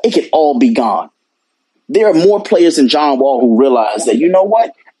what? It could all be gone. There are more players than John Wall who realize that, you know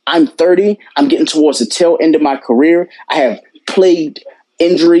what? I'm 30. I'm getting towards the tail end of my career. I have played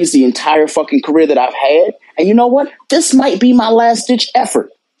injuries the entire fucking career that I've had. And you know what? This might be my last ditch effort.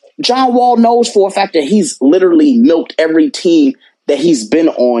 John Wall knows for a fact that he's literally milked every team that he's been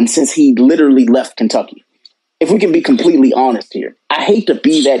on since he literally left Kentucky. If we can be completely honest here. I hate to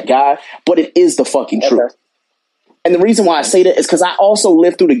be that guy, but it is the fucking truth. And the reason why I say that is because I also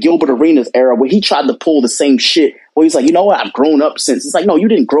lived through the Gilbert Arenas era where he tried to pull the same shit where he's like, you know what, I've grown up since. It's like, no, you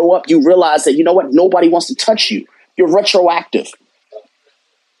didn't grow up. You realize that, you know what, nobody wants to touch you. You're retroactive.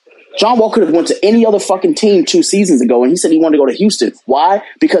 John Wall could have went to any other fucking team 2 seasons ago, and he said he wanted to go to Houston. Why?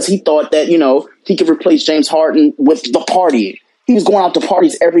 Because he thought that, you know, he could replace James Harden with the partying. He was going out to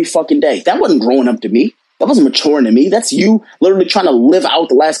parties every fucking day. That wasn't growing up to me. That wasn't maturing to me. That's you literally trying to live out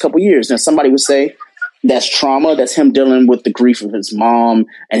the last couple of years. Now, somebody would say that's trauma. That's him dealing with the grief of his mom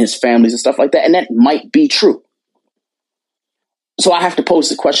and his families and stuff like that. And that might be true. So I have to pose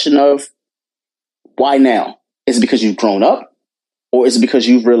the question of why now? Is it because you've grown up? Or is it because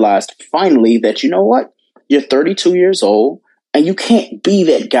you've realized finally that, you know what? You're 32 years old and you can't be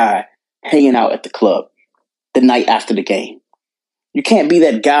that guy hanging out at the club the night after the game. You can't be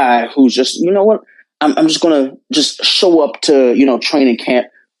that guy who's just, you know what? I'm just going to just show up to, you know, training camp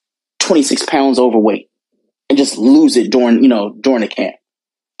 26 pounds overweight and just lose it during the camp.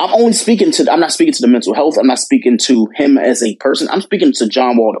 I'm not speaking to the mental health. I'm not speaking to him as a person. I'm speaking to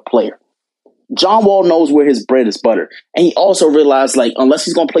John Wall, the player. John Wall knows where his bread is buttered. And he also realized, like, unless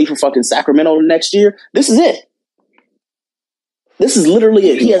he's going to play for fucking Sacramento next year, this is it. This is literally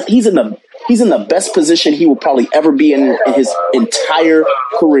it. He's in the best position he will probably ever be in his entire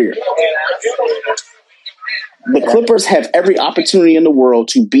career. The Clippers have every opportunity in the world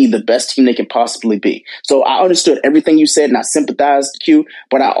to be the best team they can possibly be. So I understood everything you said and I sympathized, Q,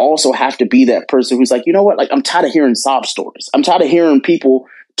 but I also have to be that person who's like, you know what? Like, I'm tired of hearing sob stories. I'm tired of hearing people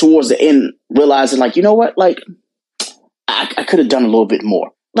towards the end realizing, like, you know what? Like, I could have done a little bit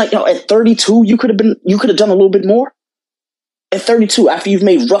more. Like, you know, at 32, you could have done a little bit more. At 32, after you've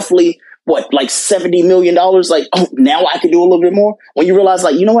made roughly like $70 million, like, oh, now I can do a little bit more. When you realize,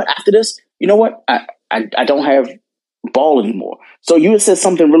 like, you know what? After this, you know what? I don't have ball anymore. So you had said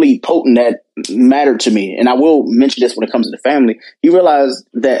something really potent that mattered to me, and I will mention this when it comes to the family. You realized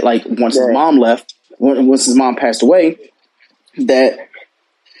that, like, once his mom left, once his mom passed away, that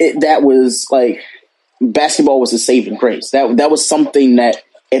was like basketball was his saving grace. That was something that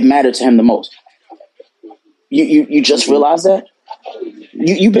it mattered to him the most. You just realized that?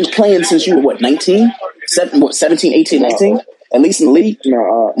 You've been playing since you were, 19? 17, 18, 19? at least in the league.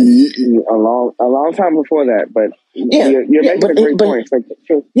 No, a long time before that, but you're making a great point.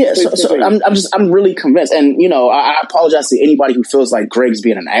 I'm really convinced, and I apologize to anybody who feels like Greg's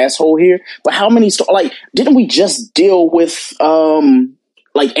being an asshole here. But how many didn't we just deal with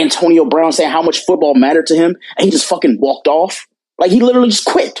like Antonio Brown saying how much football mattered to him, and he just fucking walked off? Like, he literally just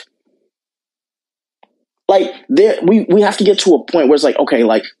quit. Like, we have to get to a point where it's like, okay,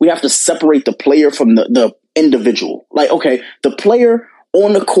 like, we have to separate the player from the individual. Like, okay, the player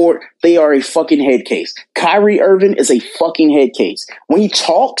on the court, they are a fucking head case. Kyrie Irving is a fucking head case. When he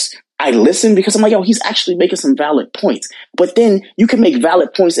talks, I listen because I'm like, yo, he's actually making some valid points. But then you can make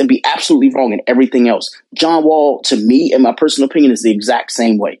valid points and be absolutely wrong in everything else. John Wall, to me, in my personal opinion, is the exact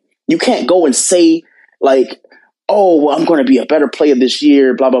same way. You can't go and say, like, oh, well, I'm going to be a better player this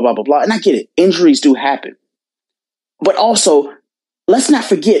year, blah, blah, blah, blah, blah. And I get it. Injuries do happen. But also, let's not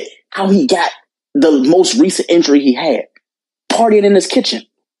forget how he got the most recent injury he had. Partying in his kitchen.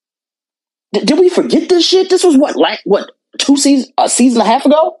 Did we forget this shit? This was a season and a half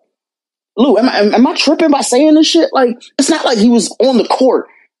ago? Lou, am I tripping by saying this shit? Like, it's not like he was on the court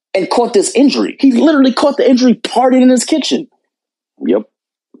and caught this injury. He literally caught the injury partying in his kitchen. Yep.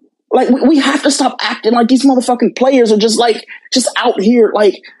 Like, we have to stop acting like these motherfucking players are just out here,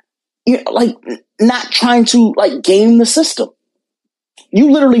 not trying to, game the system.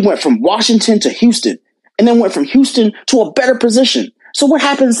 You literally went from Washington to Houston, and then went from Houston to a better position. So what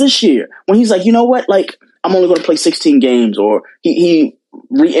happens this year when he's like, you know what? Like, I'm only going to play 16 games, or he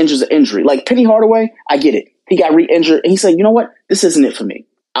re-injures an injury. Like Penny Hardaway, I get it. He got re-injured, and he said, you know what? This isn't it for me.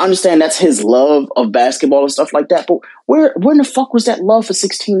 I understand that's his love of basketball and stuff like that, but where in the fuck was that love for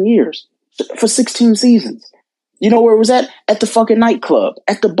 16 years? For 16 seasons? You know where it was at? At the fucking nightclub,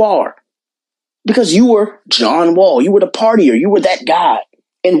 at the bar. Because you were John Wall. You were the partier. You were that guy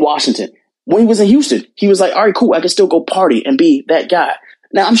in Washington. When he was in Houston, he was like, all right, cool, I can still go party and be that guy.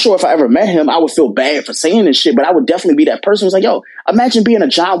 Now, I'm sure if I ever met him, I would feel bad for saying this shit, but I would definitely be that person who's like, yo, imagine being a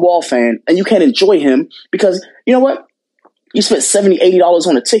John Wall fan and you can't enjoy him because, you know what? You spent $70, $80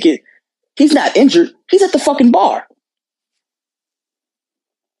 on a ticket. He's not injured. He's at the fucking bar.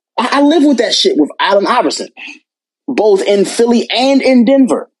 I live with that shit with Allen Iverson, both in Philly and in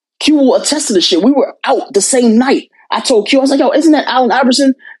Denver. Q will attest to the shit. We were out the same night. I told Q, I was like, yo, isn't that Allen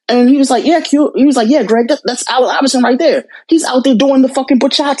Iverson? And he was like, yeah, Q. He was like, yeah, Greg, that's Allen Iverson right there. He's out there doing the fucking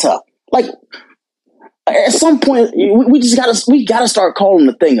bachata. Like, at some point, we gotta start calling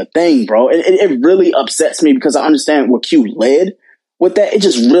the thing a thing, bro. It really upsets me because I understand where Q led with that. It's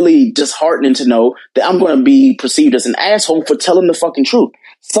just really disheartening to know that I'm going to be perceived as an asshole for telling the fucking truth.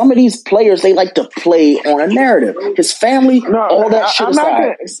 Some of these players, they like to play on a narrative. His family, all that shit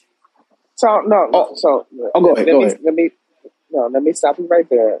aside. Go ahead. Let me stop you right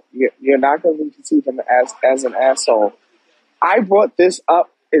there. You're not going to be perceived as an asshole. I brought this up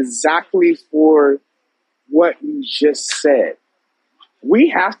exactly for what you just said. We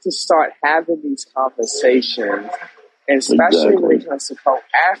have to start having these conversations, especially when it comes to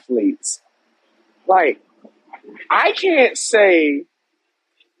pro-athletes. Like, I can't say,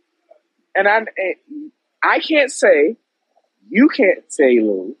 and I can't say, you can't say,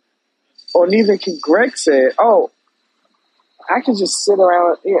 Lou, or neither can Greg say, oh, I can just sit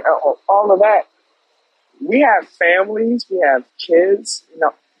around, all of that. We have families, we have kids,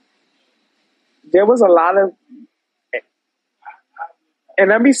 there was a lot of, and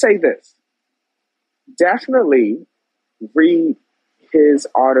let me say this, definitely read his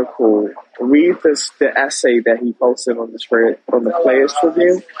article, read the essay that he posted on the Players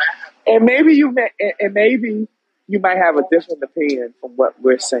Tribune, and maybe you might have a different opinion from what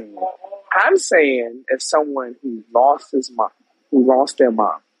we're saying. I'm saying as someone who lost their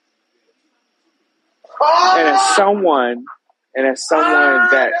mom, and as someone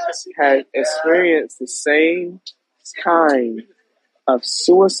that has experienced the same kind of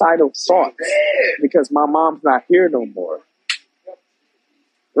suicidal thoughts because my mom's not here no more.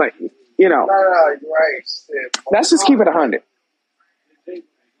 Like, let's just keep it 100.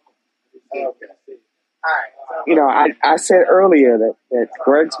 I said earlier that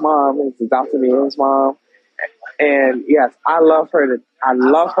Greg's mom is Dr. Neal's mom, and yes, I love her to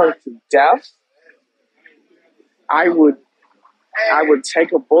death. I would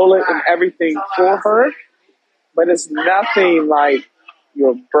take a bullet and everything for her, but it's nothing like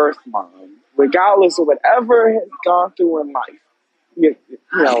your birth mom, regardless of whatever has gone through in life.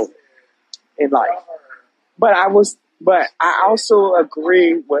 In life. But I also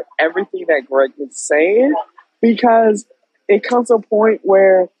agree with everything that Greg is saying, because it comes to a point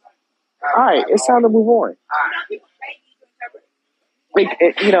where, all right, it's time to move on.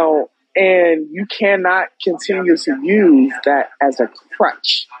 And you cannot continue to use that as a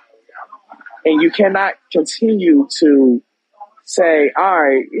crutch. And you cannot continue to say, all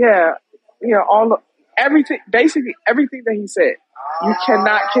right, yeah, everything, basically everything that he said. You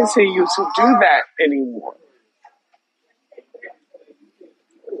cannot continue to do that anymore.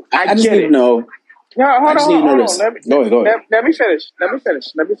 I just need to know. No, hold on. This. Go ahead. Let me finish.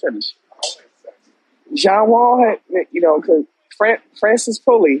 John Wall had, because Francis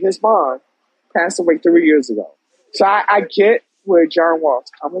Pulley, his mom, passed away 3 years ago. So I get where John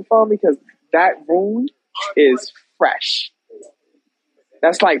Wall's coming from because that wound is fresh.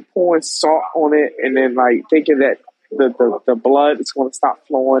 That's like pouring salt on it and then like thinking that the blood is going to stop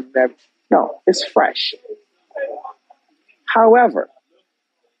flowing. No, it's fresh. However,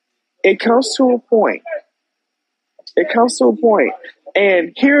 it comes to a point.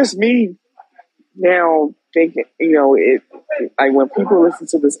 And here's me now thinking, like when people listen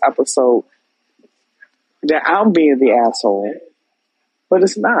to this episode, that I'm being the asshole, but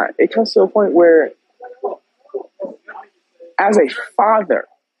it's not. It comes to a point where, as a father,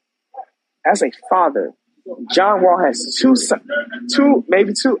 John Wall has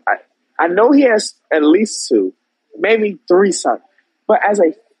maybe two. I know he has at least two, maybe three sons. But as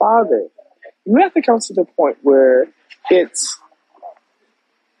a father, you have to come to the point where it's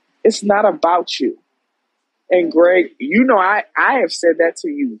not about you. And Greg, I have said that to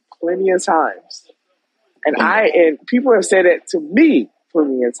you plenty of times. And people have said it to me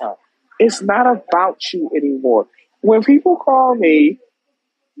plenty of times. It's not about you anymore. When people call me,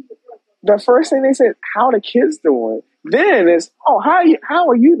 the first thing they said, how the kids doing? Then is, how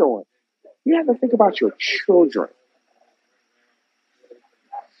are you doing? You have to think about your children.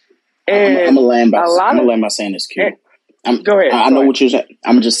 And I'm gonna land by saying this, Q. Go ahead. I know what you're saying.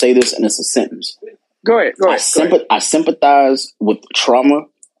 I'm gonna just say this, and it's a sentence. Go ahead. I sympathize with trauma,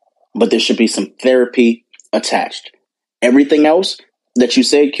 but there should be some therapy attached. Everything else that you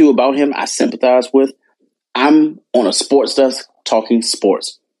said, Q, about him, I sympathize with. I'm on a sports desk talking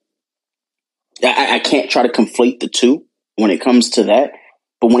sports. I can't try to conflate the two when it comes to that.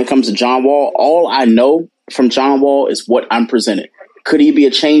 But when it comes to John Wall, all I know from John Wall is what I'm presented. Could he be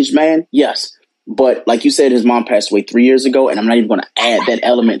a changed man? Yes. But like you said, his mom passed away 3 years ago, and I'm not even going to add that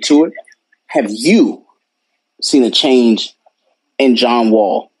element to it. Have you seen a change in John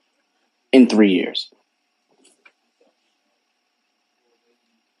Wall in 3 years?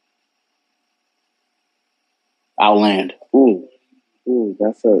 I'll land. Ooh,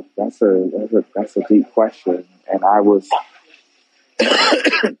 that's a deep question, and I was.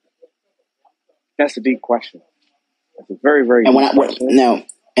 That's a deep question. That's a very, very deep question. Now,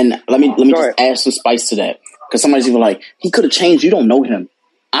 and let me just add some spice to that, because somebody's even like, he could have changed. You don't know him.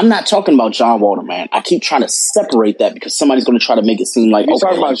 I'm not talking about John Wall, man. I keep trying to separate that because somebody's going to try to make it seem like you're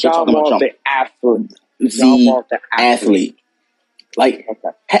talking about John Wall, the athlete. The athlete. Like,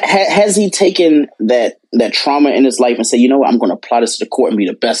 has he taken that trauma in his life and say, you know what, I'm going to apply this to the court and be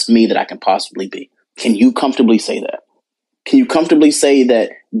the best me that I can possibly be? Can you comfortably say that? Can you comfortably say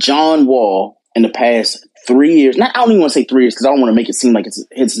that John Wall in the past 3 years, I don't even want to say 3 years because I don't want to make it seem like it's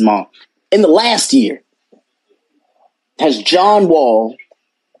his mom. In the last year, has John Wall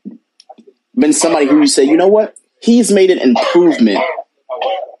been somebody who you say, you know what, he's made an improvement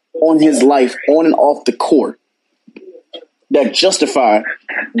on his life on and off the court that justify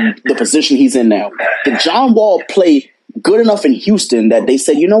the position he's in now? Did John Wall play good enough in Houston that they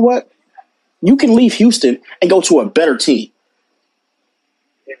said, you know what, you can leave Houston and go to a better team?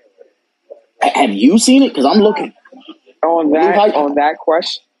 Have you seen it? Because I'm looking. On that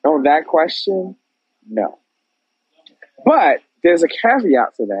question, no. But there's a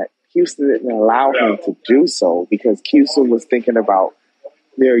caveat to that. Houston didn't allow him to do so because Houston was thinking about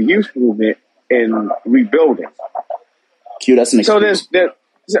their youth movement and rebuilding. Q, that's an excuse.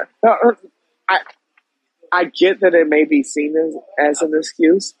 I get that it may be seen as an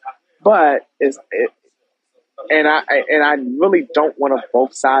excuse, but I really don't want to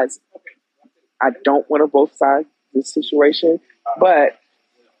both sides. I don't want to both sides this situation, but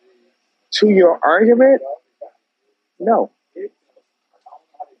to your argument, no, it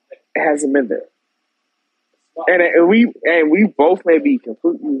hasn't been there. And we both may be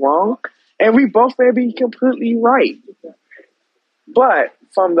completely wrong, and we both may be completely right. But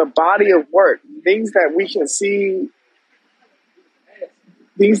from the body of work, things that we can see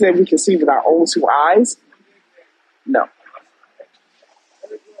with our own two eyes, no.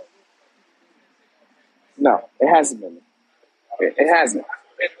 No, it hasn't been. It hasn't.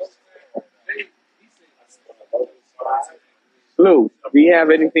 Lou, do you have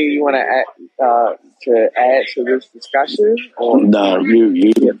anything you want to to add to this discussion? Or No,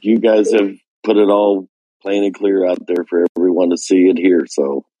 you guys have put it all plain and clear out there for everyone to see and hear.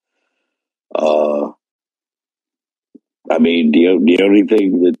 So, I mean, the only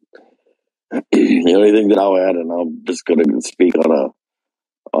thing that the only thing that I'll add, and I'm just going to speak on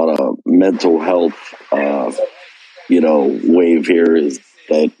a mental health, wave here, is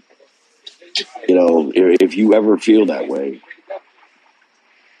that, if you ever feel that way,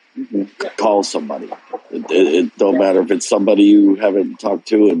 call somebody. It don't matter if it's somebody you haven't talked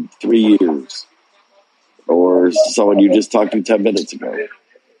to in 3 years or someone you just talked to 10 minutes ago.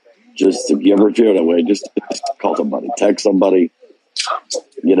 Just, if you ever feel that way, just call somebody, text somebody,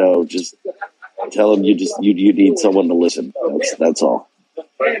 just tell them you need someone to listen. That's all.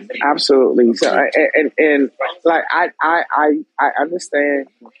 Absolutely. So, and like I understand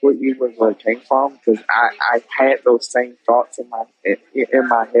completely where it came from, because I had those same thoughts in my head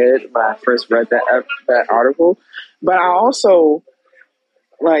when I first read that article. But I also,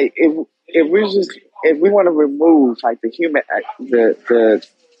 like, if we want to remove like the human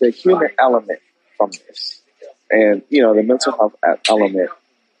element from this, and the mental health element,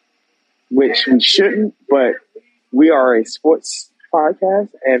 which we shouldn't, but we are a sports podcast,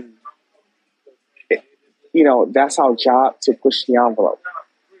 and that's our job, to push the envelope.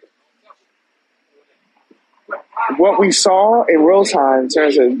 What we saw in real time in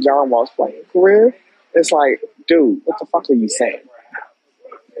terms of John Wall's playing career, it's like, dude, what the fuck are you saying?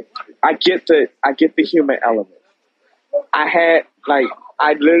 I get the human element. I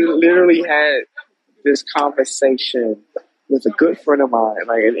literally had this conversation with a good friend of mine,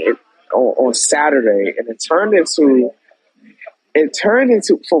 on Saturday, and it turned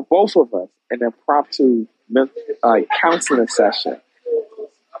into for both of us an impromptu counseling session.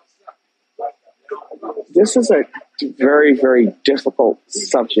 This is a very, very difficult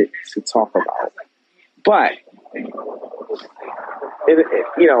subject to talk about, but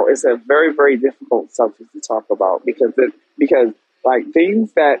it's a very, very difficult subject to talk about because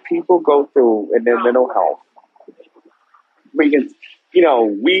things that people go through in their mental health.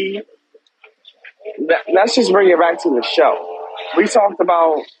 Let's just bring it back to the show. We talked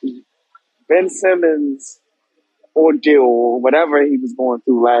about Ben Simmons' ordeal, or whatever he was going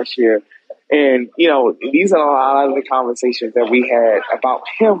through last year. And, these are a lot of the conversations that we had about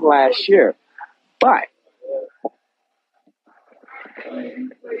him last year. But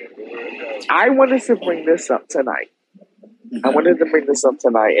I wanted to bring this up tonight.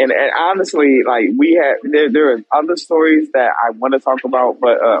 And honestly, there are other stories that I want to talk about,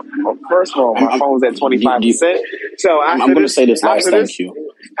 but first of all, my phone's at 25%. So I'm going to say this last. Thank you.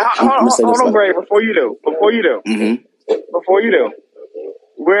 Hold on, Gray. Before you do,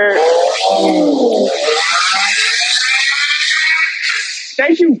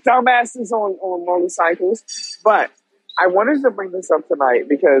 thank you, dumbasses on motorcycles. But I wanted to bring this up tonight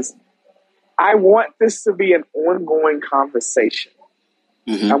because I want this to be an ongoing conversation.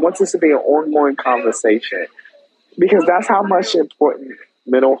 I want this to be an ongoing conversation because that's how much important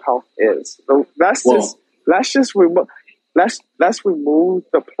mental health is. So let's remove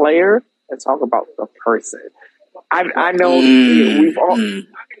the player and talk about the person. I know we've all.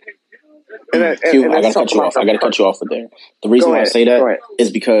 I gotta cut you off with there. The reason why I say that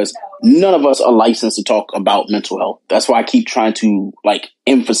is because none of us are licensed to talk about mental health. That's why I keep trying to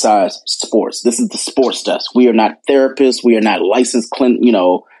emphasize sports. This is the sports desk. We are not therapists. We are not licensed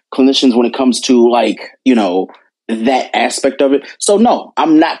clinicians when it comes to that aspect of it. So no,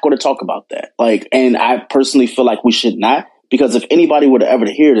 I'm not going to talk about that. And I personally feel like we should not, because if anybody were to ever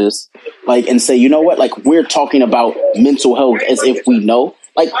hear this, and say, you know what, we're talking about mental health as if we know.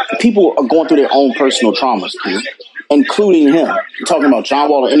 People are going through their own personal traumas, dude, including him. You're talking about John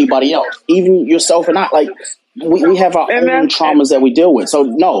Wall or anybody else, even yourself and I. We have our own traumas that we deal with. So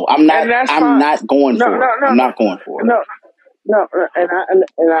no, I'm not going for it. I'm not going for it. No,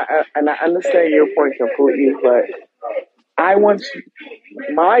 and I understand your point completely, but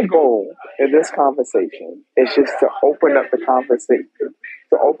my goal in this conversation is just to open up the conversation,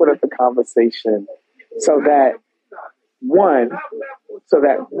 so that one,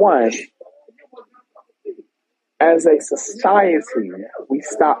 as a society, we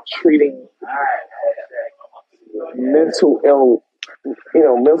stop treating mental health and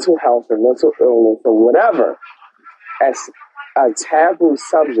mental illness or whatever as a taboo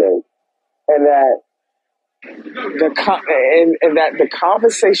subject, and that the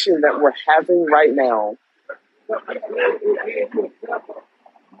conversation that we're having right now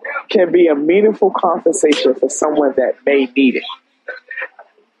can be a meaningful conversation for someone that may need it.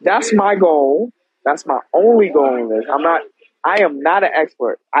 That's my goal. That's my only goal in this. I'm not I am not an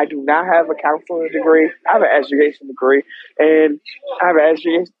expert. I do not have a counseling degree. I have an education degree, and I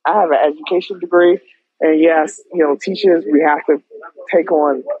have an education degree. And yes, teachers, we have to take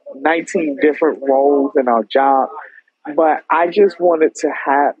on 19 different roles in our job. But I just wanted to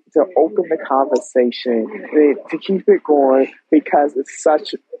open the conversation and to keep it going because it's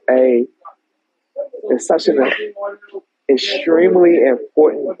such an extremely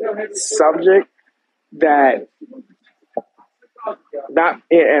important subject that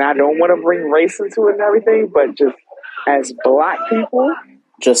and I don't want to bring race into it and everything, but just as Black people,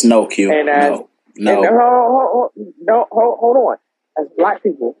 just no, Q. And as no. Hold on. As Black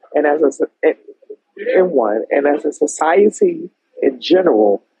people, and as a society in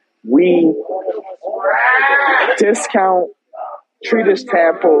general, we discount, treat as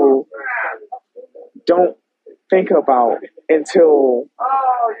taboo, don't think about until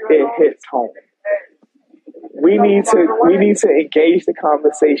it hits home. We need to engage the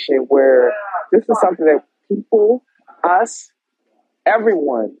conversation where this is something that people, us,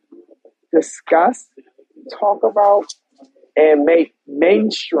 everyone discuss, talk about, and make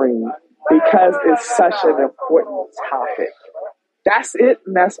mainstream because it's such an important topic. That's it,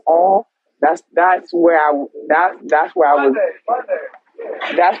 and that's all. That's where I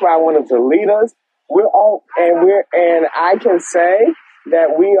wanted to lead us. And I can say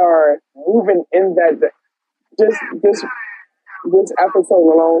that we are moving in that. This episode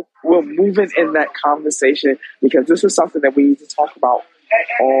alone, we're moving in that conversation because this is something that we need to talk about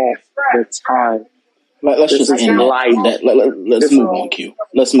all the time. Let's just end that. Let's move on, Q.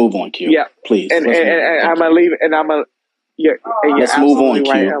 Let's move on, Q. Yeah, please. And I'm gonna leave. And I'm gonna. Let's move on,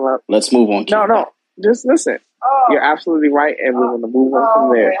 Q. Right. Let's move on, Q. No. Just listen. You're absolutely right, and we're gonna move on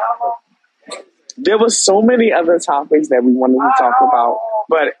from there. There were so many other topics that we wanted to talk about,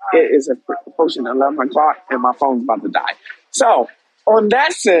 but it is approaching 11 o'clock, and my phone's about to die. So, on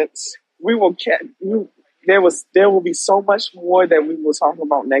that sense, there will be so much more that we will talk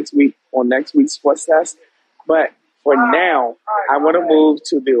about next week on next week's Sports Test. But for now, I want to move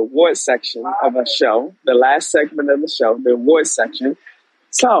to the awards section of the show, the last segment of the show, the awards section.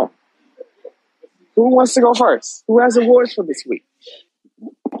 So, who wants to go first? Who has awards for this week?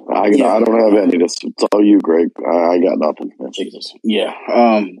 I don't have any. It's all you, Greg. I got nothing. Jesus. Yeah.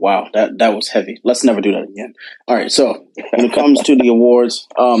 Wow. That was heavy. Let's never do that again. All right. So when it comes to the awards,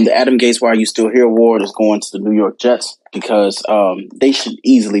 the Adam Gase Why Are You Still Here award is going to the New York Jets because they should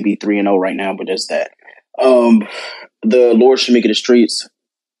easily be 3-0 right now, but there's that. The Lord Shamika the Streets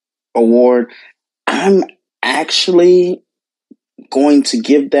award, I'm actually going to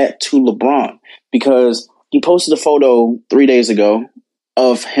give that to LeBron because he posted a photo 3 days ago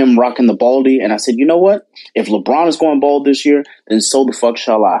of him rocking the baldy, and I said, you know what? If LeBron is going bald this year, then so the fuck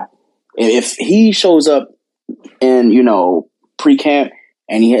shall I. If he shows up in, pre-camp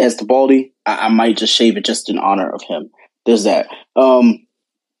and he has the baldy, I might just shave it just in honor of him. There's that.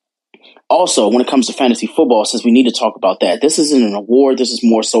 Also, when it comes to fantasy football, since we need to talk about that, this isn't an award. This is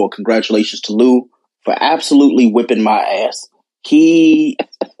more so a congratulations to Lou for absolutely whipping my ass. He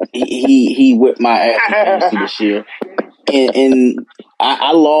whipped my ass in fantasy this year. And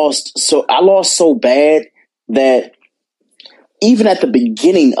I lost so bad that even at the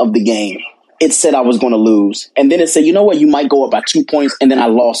beginning of the game, it said I was going to lose. And then it said, you know what, you might go up by 2 points, and then I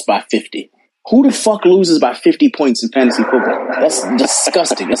lost by 50. Who the fuck loses by 50 points in fantasy football? That's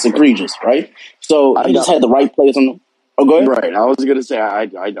disgusting. That's egregious, right? So I just had the right players on the... Oh, go ahead. Right. I was going to say I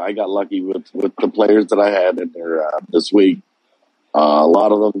got lucky with the players that I had in there this week. A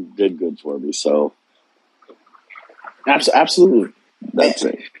lot of them did good for me, so... Absolutely. That's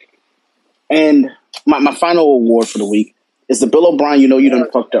it. And my final award for the week is the Bill O'Brien You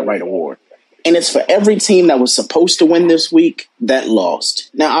Done Fucked Up Right award. And it's for every team that was supposed to win this week that lost.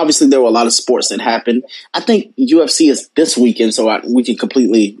 Now, obviously, there were a lot of sports that happened. I think UFC is this weekend, so we can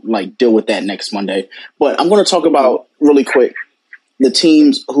completely deal with that next Monday. But I'm going to talk about, really quick, the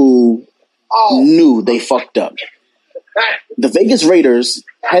teams who knew they fucked up. The Vegas Raiders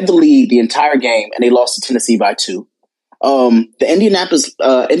had the lead the entire game, and they lost to Tennessee by 2.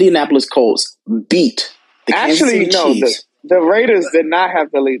 The Indianapolis Colts beat the Kansas City Chiefs. The Raiders did not have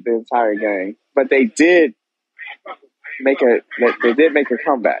to lead the entire game, but they did make a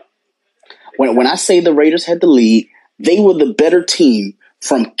comeback. When I say the Raiders had the lead, they were the better team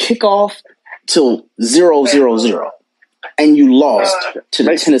from kickoff till 0-0-0, and you lost to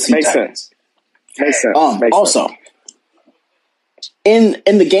the Tennessee Titans. Makes sense. Also, in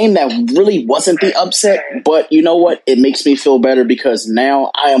the game that really wasn't the upset, but you know what? It makes me feel better because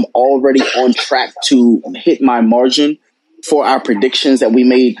now I am already on track to hit my margin for our predictions that we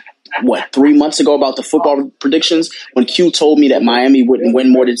made what, 3 months ago about the football predictions when Q told me that Miami wouldn't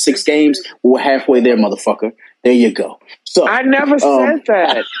win more than 6 games. We're halfway there, motherfucker. There you go. So I never said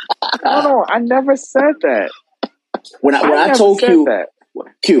that. No, I never said that. When I told Q, that.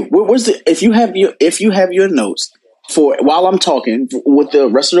 Q, where's the if you have your notes for while I'm talking with the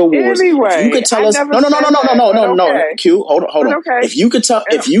rest of the awards, anyway, if you could tell us no, okay. Q, hold on. Okay. If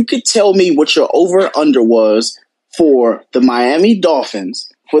you could tell me what your over under was for the Miami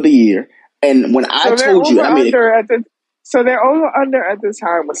Dolphins for the year, and when I told you, I mean, so their over under at the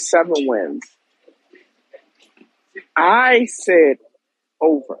time was 7 wins. I said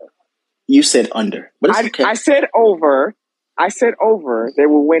over. You said under, but it's okay. I said over. They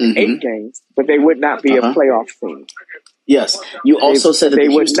would win 8 games, but they would not be a playoff team. Yes, you also said that they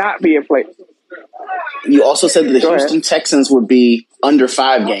would not be a play. You also said that the Houston Texans would be under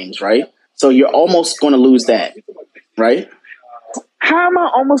 5 games, right? So you're almost going to lose that, right? How am I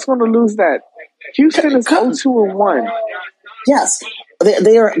almost going to lose that? Houston is 0-2-1. Yes,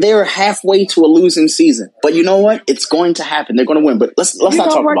 they are halfway to a losing season, but you know what? It's going to happen. They're going to win. But let's not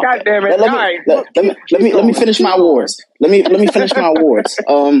talk about that. Let me finish my awards. Let me finish my awards.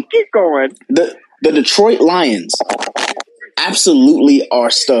 Keep going. The Detroit Lions absolutely are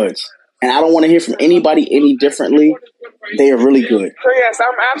studs, and I don't want to hear from anybody any differently. They are really good. So yes,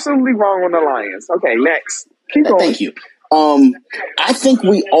 I'm absolutely wrong on the Lions. Okay, next. Keep going. Thank you. I think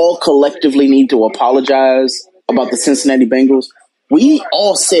we all collectively need to apologize about the Cincinnati Bengals. We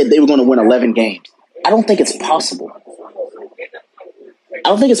all said they were going to win 11 games. I don't think it's possible. I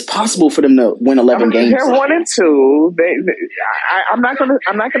don't think it's possible for them to win 11 games. They're 1-2. I'm not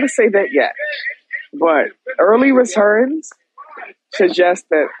gonna say that yet. But early returns suggest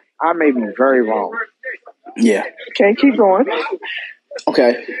that I may be very wrong. Yeah. Okay, keep going.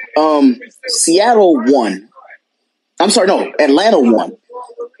 Okay. Seattle won. I'm sorry, no, Atlanta won.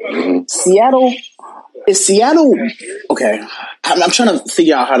 Seattle. Is Seattle okay? I'm trying to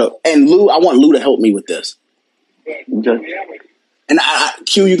figure out how to. And Lou, I want Lou to help me with this. Okay. And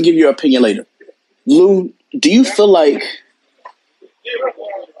Q, you can give your opinion later. Lou, do you feel like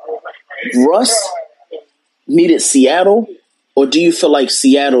Russ needed Seattle, or do you feel like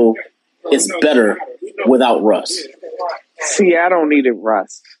Seattle is better without Russ? Seattle needed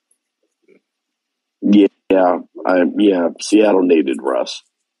Russ. Yeah, Seattle needed Russ.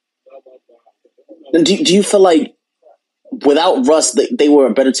 Do you feel like without Russ, they were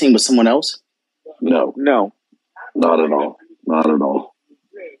a better team with someone else? No. Not at all.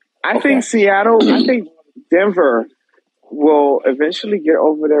 I think Denver will eventually get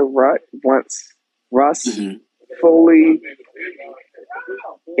over their rut once Russ fully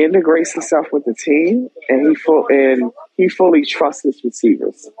integrates himself with the team and he fully trusts his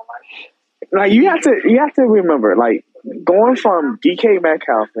receivers. Now you have to remember, like, going from DK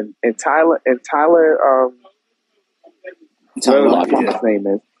Metcalf and Tyler Lockett, his name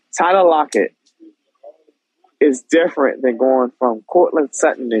is Tyler Lockett, is different than going from Cortland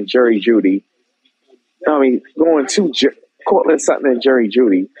Sutton and Jerry Jeudy. Going to Cortland Sutton and Jerry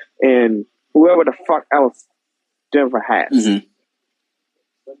Jeudy and whoever the fuck else Denver has.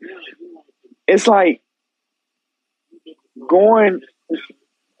 It's like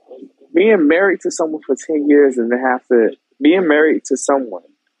being married to someone for 10 years and being married to someone.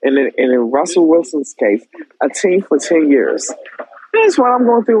 And in Russell Wilson's case, a team for 10 years. That's what I'm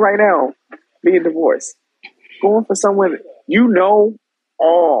going through right now, being divorced. Going for someone,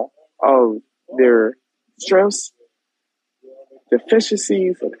 all of their strengths,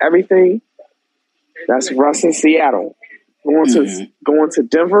 deficiencies, and everything. That's Russ in Seattle. Going to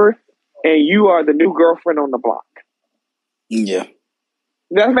Denver, and you are the new girlfriend on the block. Yeah.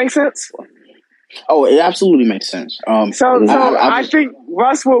 Does that make sense? Oh, it absolutely makes sense. I think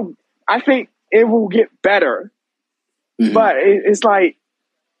Russ will. I think it will get better, but it's like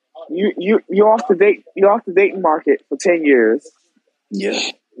you're off the dating market for 10 years. Yeah,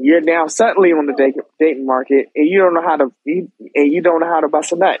 you're now suddenly on the dating market, and you don't know how to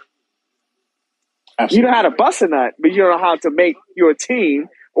bust a nut. Absolutely. You know how to bust a nut, but you don't know how to make your team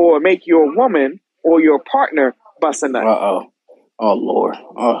or make your woman or your partner bust a nut. Oh Lord!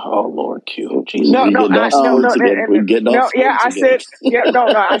 Oh Lord! Q. Jesus. I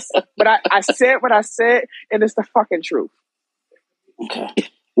said what I said, and it's the fucking truth. Okay.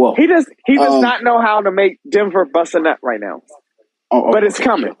 Well, he does not know how to make Denver bust a nut right now, but it's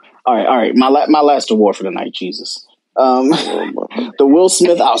coming. All right. My last award for the night, Jesus. The Will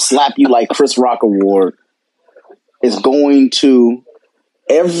Smith "I'll Slap You Like Chris Rock" award is going to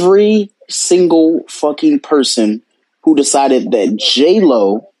every single fucking person who decided that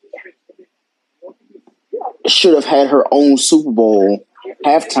J-Lo should have had her own Super Bowl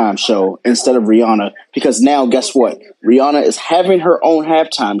halftime show instead of Rihanna, because now guess what? Rihanna is having her own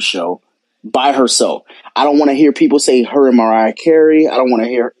halftime show by herself. I don't want to hear people say her and Mariah Carey. I don't want to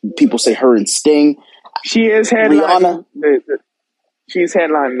hear people say her and Sting. She is headlining. She's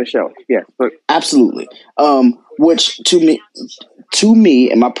headlining the show. Yeah, but absolutely. Which to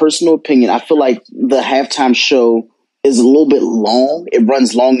me, in my personal opinion, I feel like the halftime show is a little bit long. It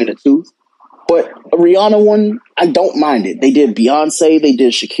runs long in the tooth. But a Rihanna one, I don't mind it. They did Beyonce, they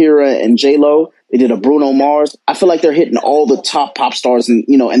did Shakira and J-Lo, they did a Bruno Mars. I feel like they're hitting all the top pop stars in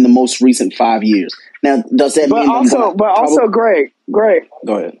the most recent 5 years. Now, does that mean? Also, Greg. Go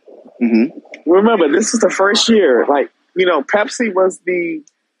ahead. Mm-hmm. Remember, this is the first year. Pepsi was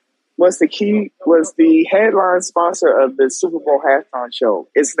the headline sponsor of the Super Bowl halftime show.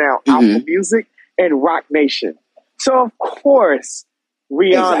 It's now Apple Music and Rock Nation. So of course,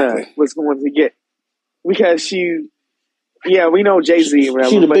 Rihanna was going to get, because we know Jay-Z or whatever,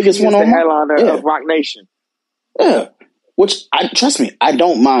 she's the biggest one the headliner of Rock Nation. Yeah. Which, trust me, I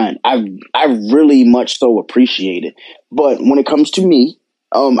don't mind. I really much so appreciate it. But when it comes to me,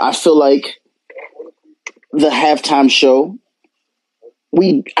 I feel like the halftime show, I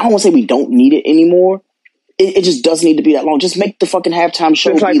don't want to say we don't need it anymore. It just doesn't need to be that long. Just make the fucking halftime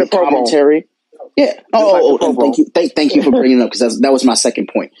show be the commentary. Yeah. Thank you for bringing it up, because that was my second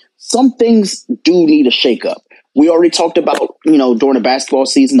point. Some things do need a shakeup. We already talked about, during the basketball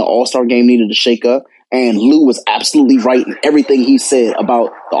season, the All-Star game needed a shakeup, and Lou was absolutely right in everything he said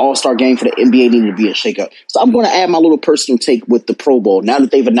about the All-Star game for the NBA needed to be a shakeup. So I'm going to add my little personal take with the Pro Bowl. Now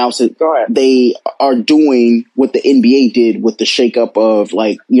that they've announced it, they are doing what the NBA did with the shakeup of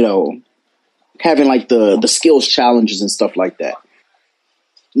having the skills challenges and stuff like that.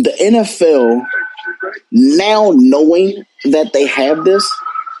 The NFL, now knowing that they have this,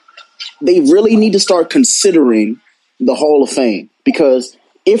 they really need to start considering the Hall of Fame, because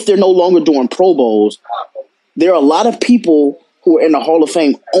if they're no longer doing Pro Bowls, there are a lot of people who are in the Hall of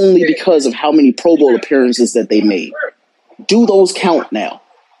Fame only because of how many Pro Bowl appearances that they made. Do those count now?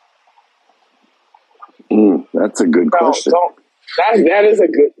 That's a good question. That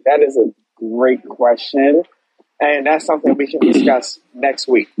is a great question. And that's something we can discuss next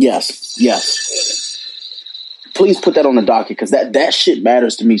week. Yes. Please put that on the docket, because that shit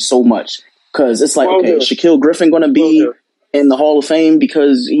matters to me so much. Because it's like, Shaquille Griffin going to be in the Hall of Fame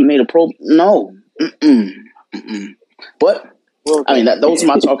because he made a pro? No. But, those are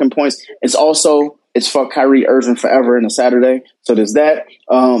my talking points. It's fuck Kyrie Irving forever in a Saturday. So there's that.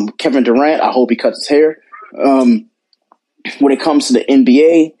 Kevin Durant, I hope he cuts his hair. When it comes to the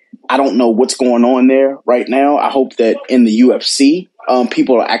NBA, I don't know what's going on there right now. I hope that in the UFC,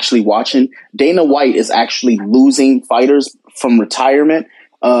 people are actually watching. Dana White is actually losing fighters from retirement.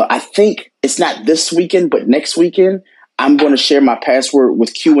 I think it's not this weekend, but next weekend, I'm going to share my password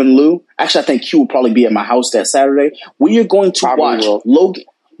with Q and Lou. Actually, I think Q will probably be at my house that Saturday. We are going to watch Logan.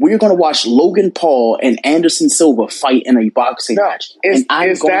 We are going to watch Logan Paul and Anderson Silva fight in a boxing match.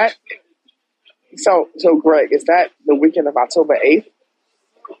 So Greg, is that the weekend of October 8th?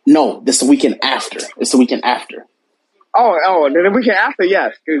 No, this is the weekend after. It's the weekend after. Oh, then the weekend after,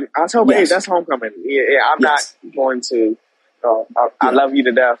 yes. October 8th, that's homecoming. Yeah, I'm not going to. I love you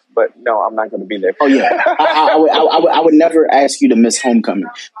to death, but no, I'm not going to be there. Oh yeah, I would never ask you to miss homecoming.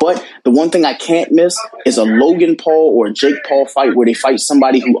 But the one thing I can't miss is a Logan Paul or a Jake Paul fight where they fight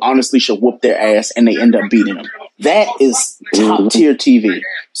somebody who honestly should whoop their ass and they end up beating them. That is top tier TV.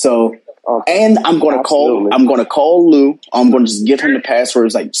 So, and I'm going to call Lou. I'm going to just give him the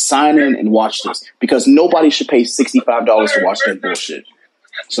passwords, like sign in and watch this, because nobody should pay $65 to watch that bullshit.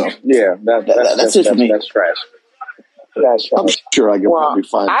 So yeah, that's it for me. That's trash. I'm sure I can probably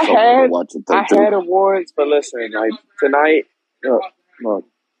find someone to watch it. I had awards, but listen, tonight, look,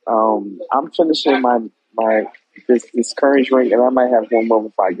 I'm finishing this current drink, and I might have one more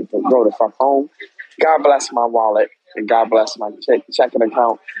before I get to go the fuck home. God bless my wallet, and God bless my checking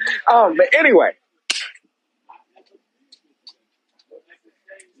account. But anyway,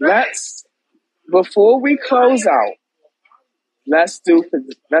 before we close out, let's do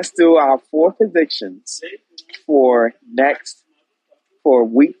our 4 predictions for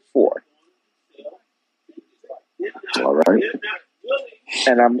week 4. All right.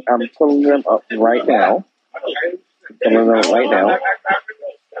 And I'm pulling them up right now.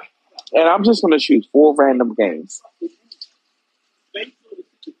 And I'm just going to choose 4 random games.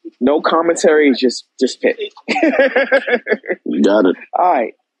 No commentary, just pick. You got it. All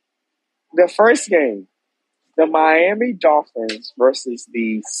right. The first game, the Miami Dolphins versus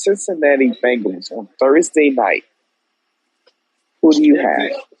the Cincinnati Bengals on Thursday night. Who do you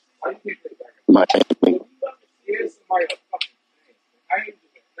have? Miami.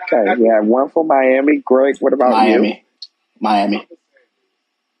 Okay, we have one for Miami. Greg, what about you? Miami.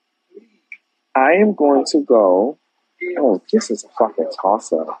 I am going to go. Oh, this is a fucking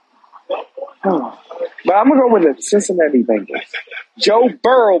toss-up. But I'm going to go with the Cincinnati Bengals. Joe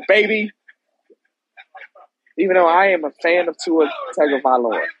Burrow, baby. Even though I am a fan of Tua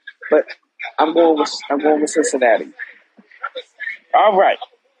Tagovailoa. But I'm going with Cincinnati. All right.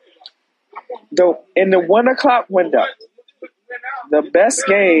 In the 1 o'clock window, the best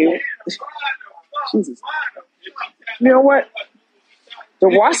game. Jesus. You know what? The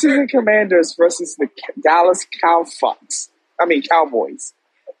Washington Commanders versus the Dallas Cowboys.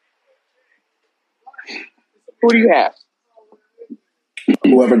 Who do you have?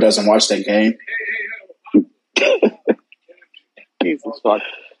 Whoever doesn't watch that game. Jesus fuck.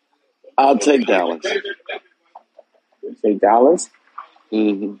 I'll take Dallas. Say Dallas?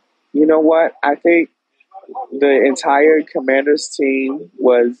 Mm-hmm. You know what? I think the entire Commanders team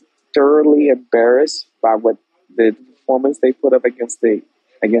was thoroughly embarrassed by what the performance they put up against the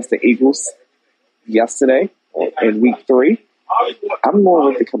Eagles yesterday in week 3. I'm going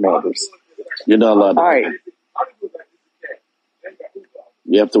with the Commanders. You're not allowed to. All right.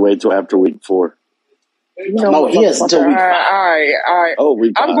 You have to wait till after week 4. No, he has until week 5. All right. Oh,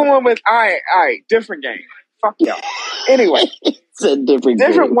 week 5. I'm going with, all right, different game. Fuck y'all. Anyway. It's a different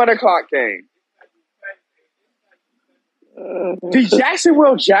game. 1 o'clock game. The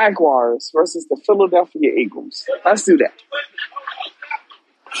Jacksonville Jaguars versus the Philadelphia Eagles. Let's do that.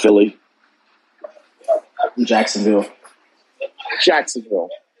 Philly. Jacksonville.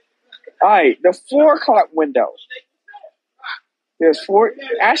 All right, the 4 o'clock window. There's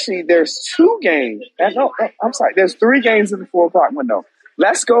 2 games. No, I'm sorry. There's 3 games in the 4 o'clock window.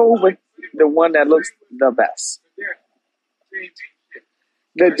 Let's go with the one that looks the best.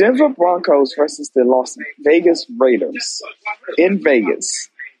 The Denver Broncos versus the Las Vegas Raiders in Vegas.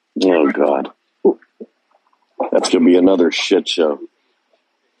 Oh, God. That's going to be another shit show.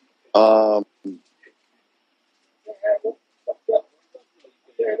 I'm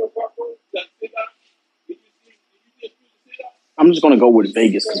just going to go with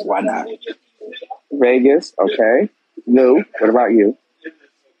Vegas because why not? Vegas, okay. Lou, what about you?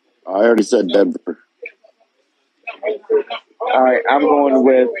 I already said Denver. All right, I'm going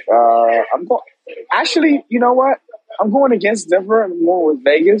with. Actually, you know what? I'm going against Denver. I'm going with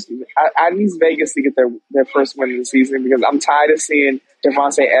Vegas. I need Vegas to get their first win of the season because I'm tired of seeing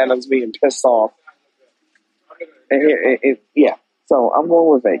Devontae Adams being pissed off. Yeah, so I'm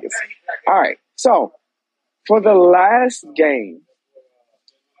going with Vegas. All right, so for the last game,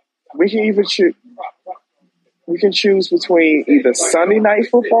 we can choose between either Sunday Night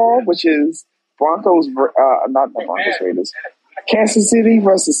Football, which is not the Broncos Raiders, Kansas City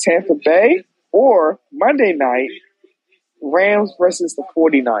versus Tampa Bay, or Monday night, Rams versus the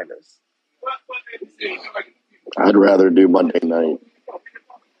 49ers. I'd rather do Monday night.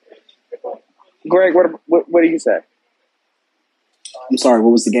 Greg, what do you say? I'm sorry,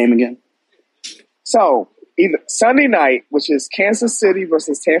 what was the game again? So, either Sunday night, which is Kansas City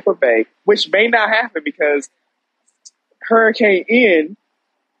versus Tampa Bay, which may not happen because Hurricane Ian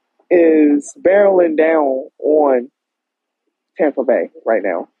is barreling down on Tampa Bay right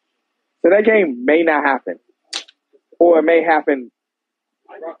now. So that game may not happen. Or it may happen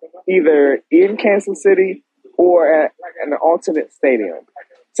either in Kansas City or at an alternate stadium.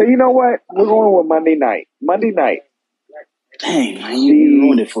 So you know what? We're going with Monday night. Dang, man, you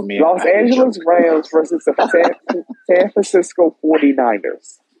ruined it for me. Los Angeles Rams versus the San Francisco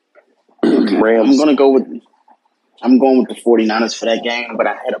 49ers. Rams. I'm going with the 49ers for that game, but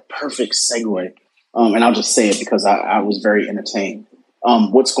I had a perfect segue. And I'll just say it because I was very entertained.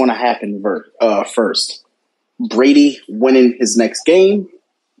 What's going to happen first? Brady winning his next game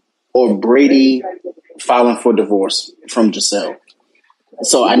or Brady filing for divorce from Giselle?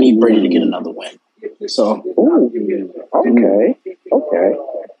 So I need Brady to get another win. So, okay.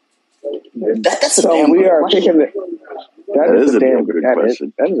 That's a so damn we good are question. picking that is a damn good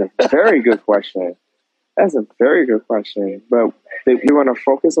question. That is a very good question. That's a very good question. But we're going to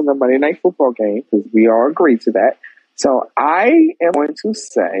focus on the Monday Night Football game because we all agree to that. So I am going to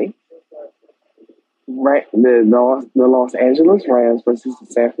say the Los Angeles Rams versus the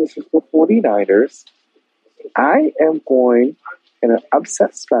San Francisco 49ers. I am going in an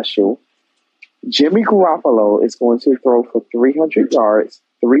upset special. Jimmy Garoppolo is going to throw for 300 yards,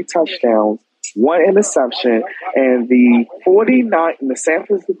 3 touchdowns, 1 interception, and the San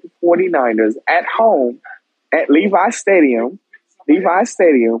Francisco 49ers at home at Levi's Stadium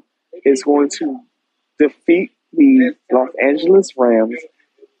is going to defeat the Los Angeles Rams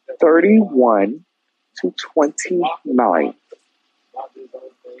 31-29.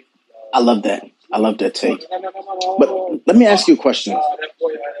 I love that. I love that take. But let me ask you a question.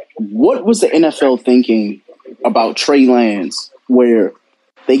 What was the NFL thinking about Trey Lance where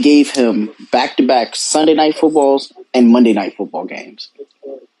they gave him back-to-back Sunday night footballs and Monday night football games?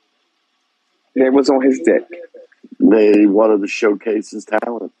 It was on his dick. They wanted to showcase his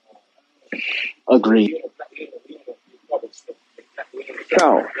talent. Agreed.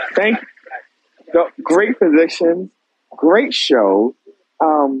 So, great position, great show.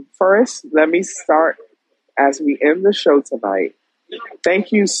 First, let me start as we end the show tonight.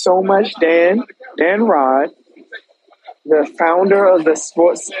 Thank you so much, Dan Rod, the founder of the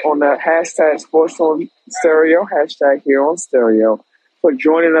sports on the hashtag Sports on Stereo, hashtag Here on Stereo, for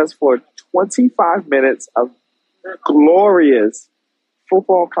joining us for 25 minutes of glorious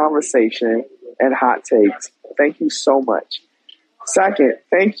football conversation and hot takes. Thank you so much. Second,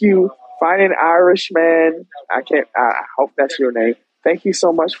 thank you, Fighting Irishman. I hope that's your name. Thank you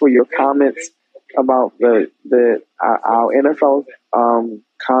so much for your comments about our NFL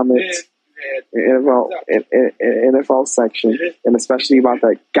comments, NFL section, and especially about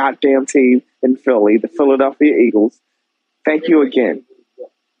that goddamn team in Philly, the Philadelphia Eagles. Thank you again.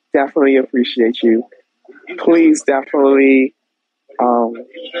 Definitely appreciate you. Please definitely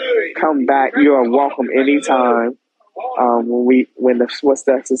come back. You are welcome anytime. When the Sports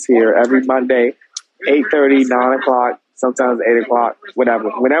Desk is here every Monday, 8:30, 9 o'clock, sometimes 8 o'clock, whatever.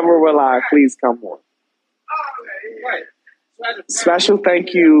 Whenever we're live, please come on. Special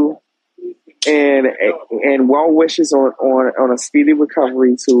thank you and well wishes on a speedy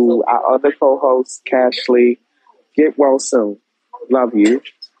recovery to our other co-host, Cash Lee. Get well soon. Love you.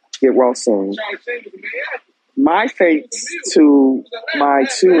 Get well soon. My thanks to my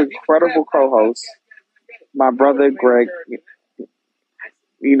two incredible co-hosts, my brother Greg.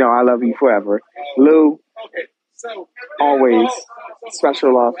 You know I love you forever. Lou, always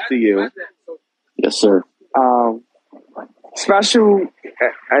special love to you. Yes, sir. Special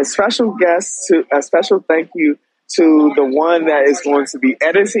thank you to the one that is going to be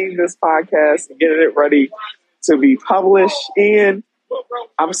editing this podcast and getting it ready to be published. And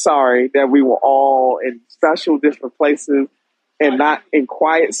I'm sorry that we were all in special different places and not in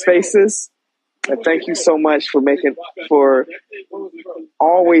quiet spaces. And thank you so much for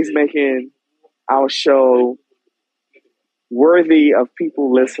always making our show worthy of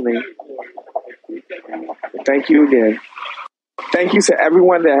people listening. Thank you again. Thank you to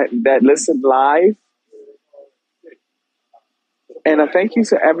everyone that listened live. And a thank you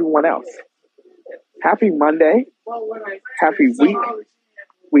to everyone else. Happy Monday. Happy week.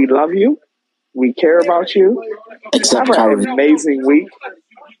 We love you. We care about you. Have an amazing week.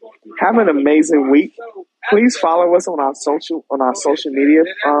 Have an amazing week. Please follow us on our social media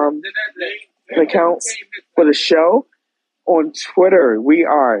accounts for the show. On Twitter, we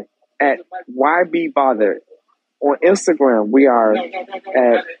are at YBBothered. On Instagram, we are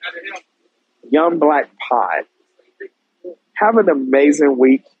at Young Black Pod. Have an amazing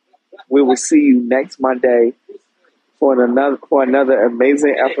week. We will see you next Monday for another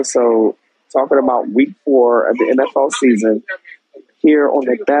amazing episode talking about week 4 of the NFL season here on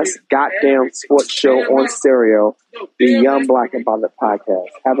the best goddamn sports show on stereo, the Young Black and Bothered podcast.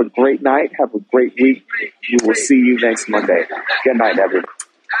 Have a great night. Have a great week. We will see you next Monday. Good night, everyone.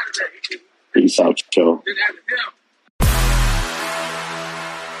 Peace out, Joe.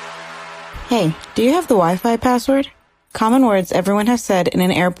 Hey, do you have the Wi-Fi password? Common words everyone has said in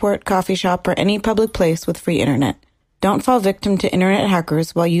an airport, coffee shop, or any public place with free internet. Don't fall victim to internet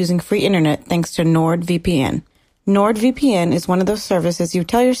hackers while using free internet thanks to NordVPN. NordVPN is one of those services you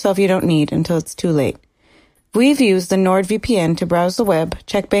tell yourself you don't need until it's too late. We've used the NordVPN to browse the web,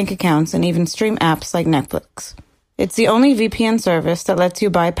 check bank accounts, and even stream apps like Netflix. It's the only VPN service that lets you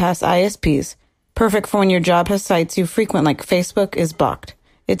bypass ISPs, perfect for when your job has sites you frequent like Facebook is blocked.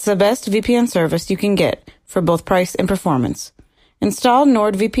 It's the best VPN service you can get for both price and performance. Install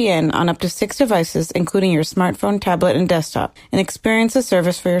NordVPN on up to 6 devices, including your smartphone, tablet, and desktop, and experience the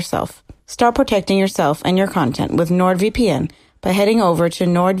service for yourself. Start protecting yourself and your content with NordVPN by heading over to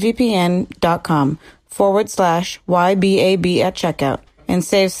nordvpn.com/YBAB at checkout and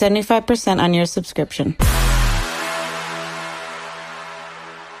save 75% on your subscription.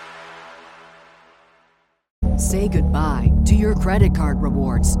 Say goodbye to your credit card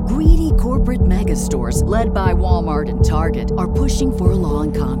rewards. Greedy corporate mega stores, led by Walmart and Target, are pushing for a law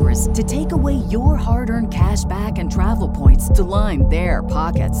in Congress to take away your hard-earned cash back and travel points to line their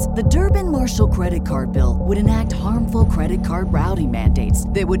pockets. The Durbin-Marshall credit card bill would enact harmful credit card routing mandates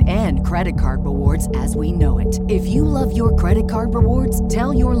that would end credit card rewards as we know it. If you love your credit card rewards,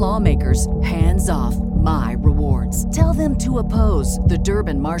 tell your lawmakers, hands off my rewards. rewards. Tell them to oppose the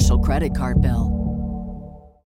Durbin Marshall credit card bill.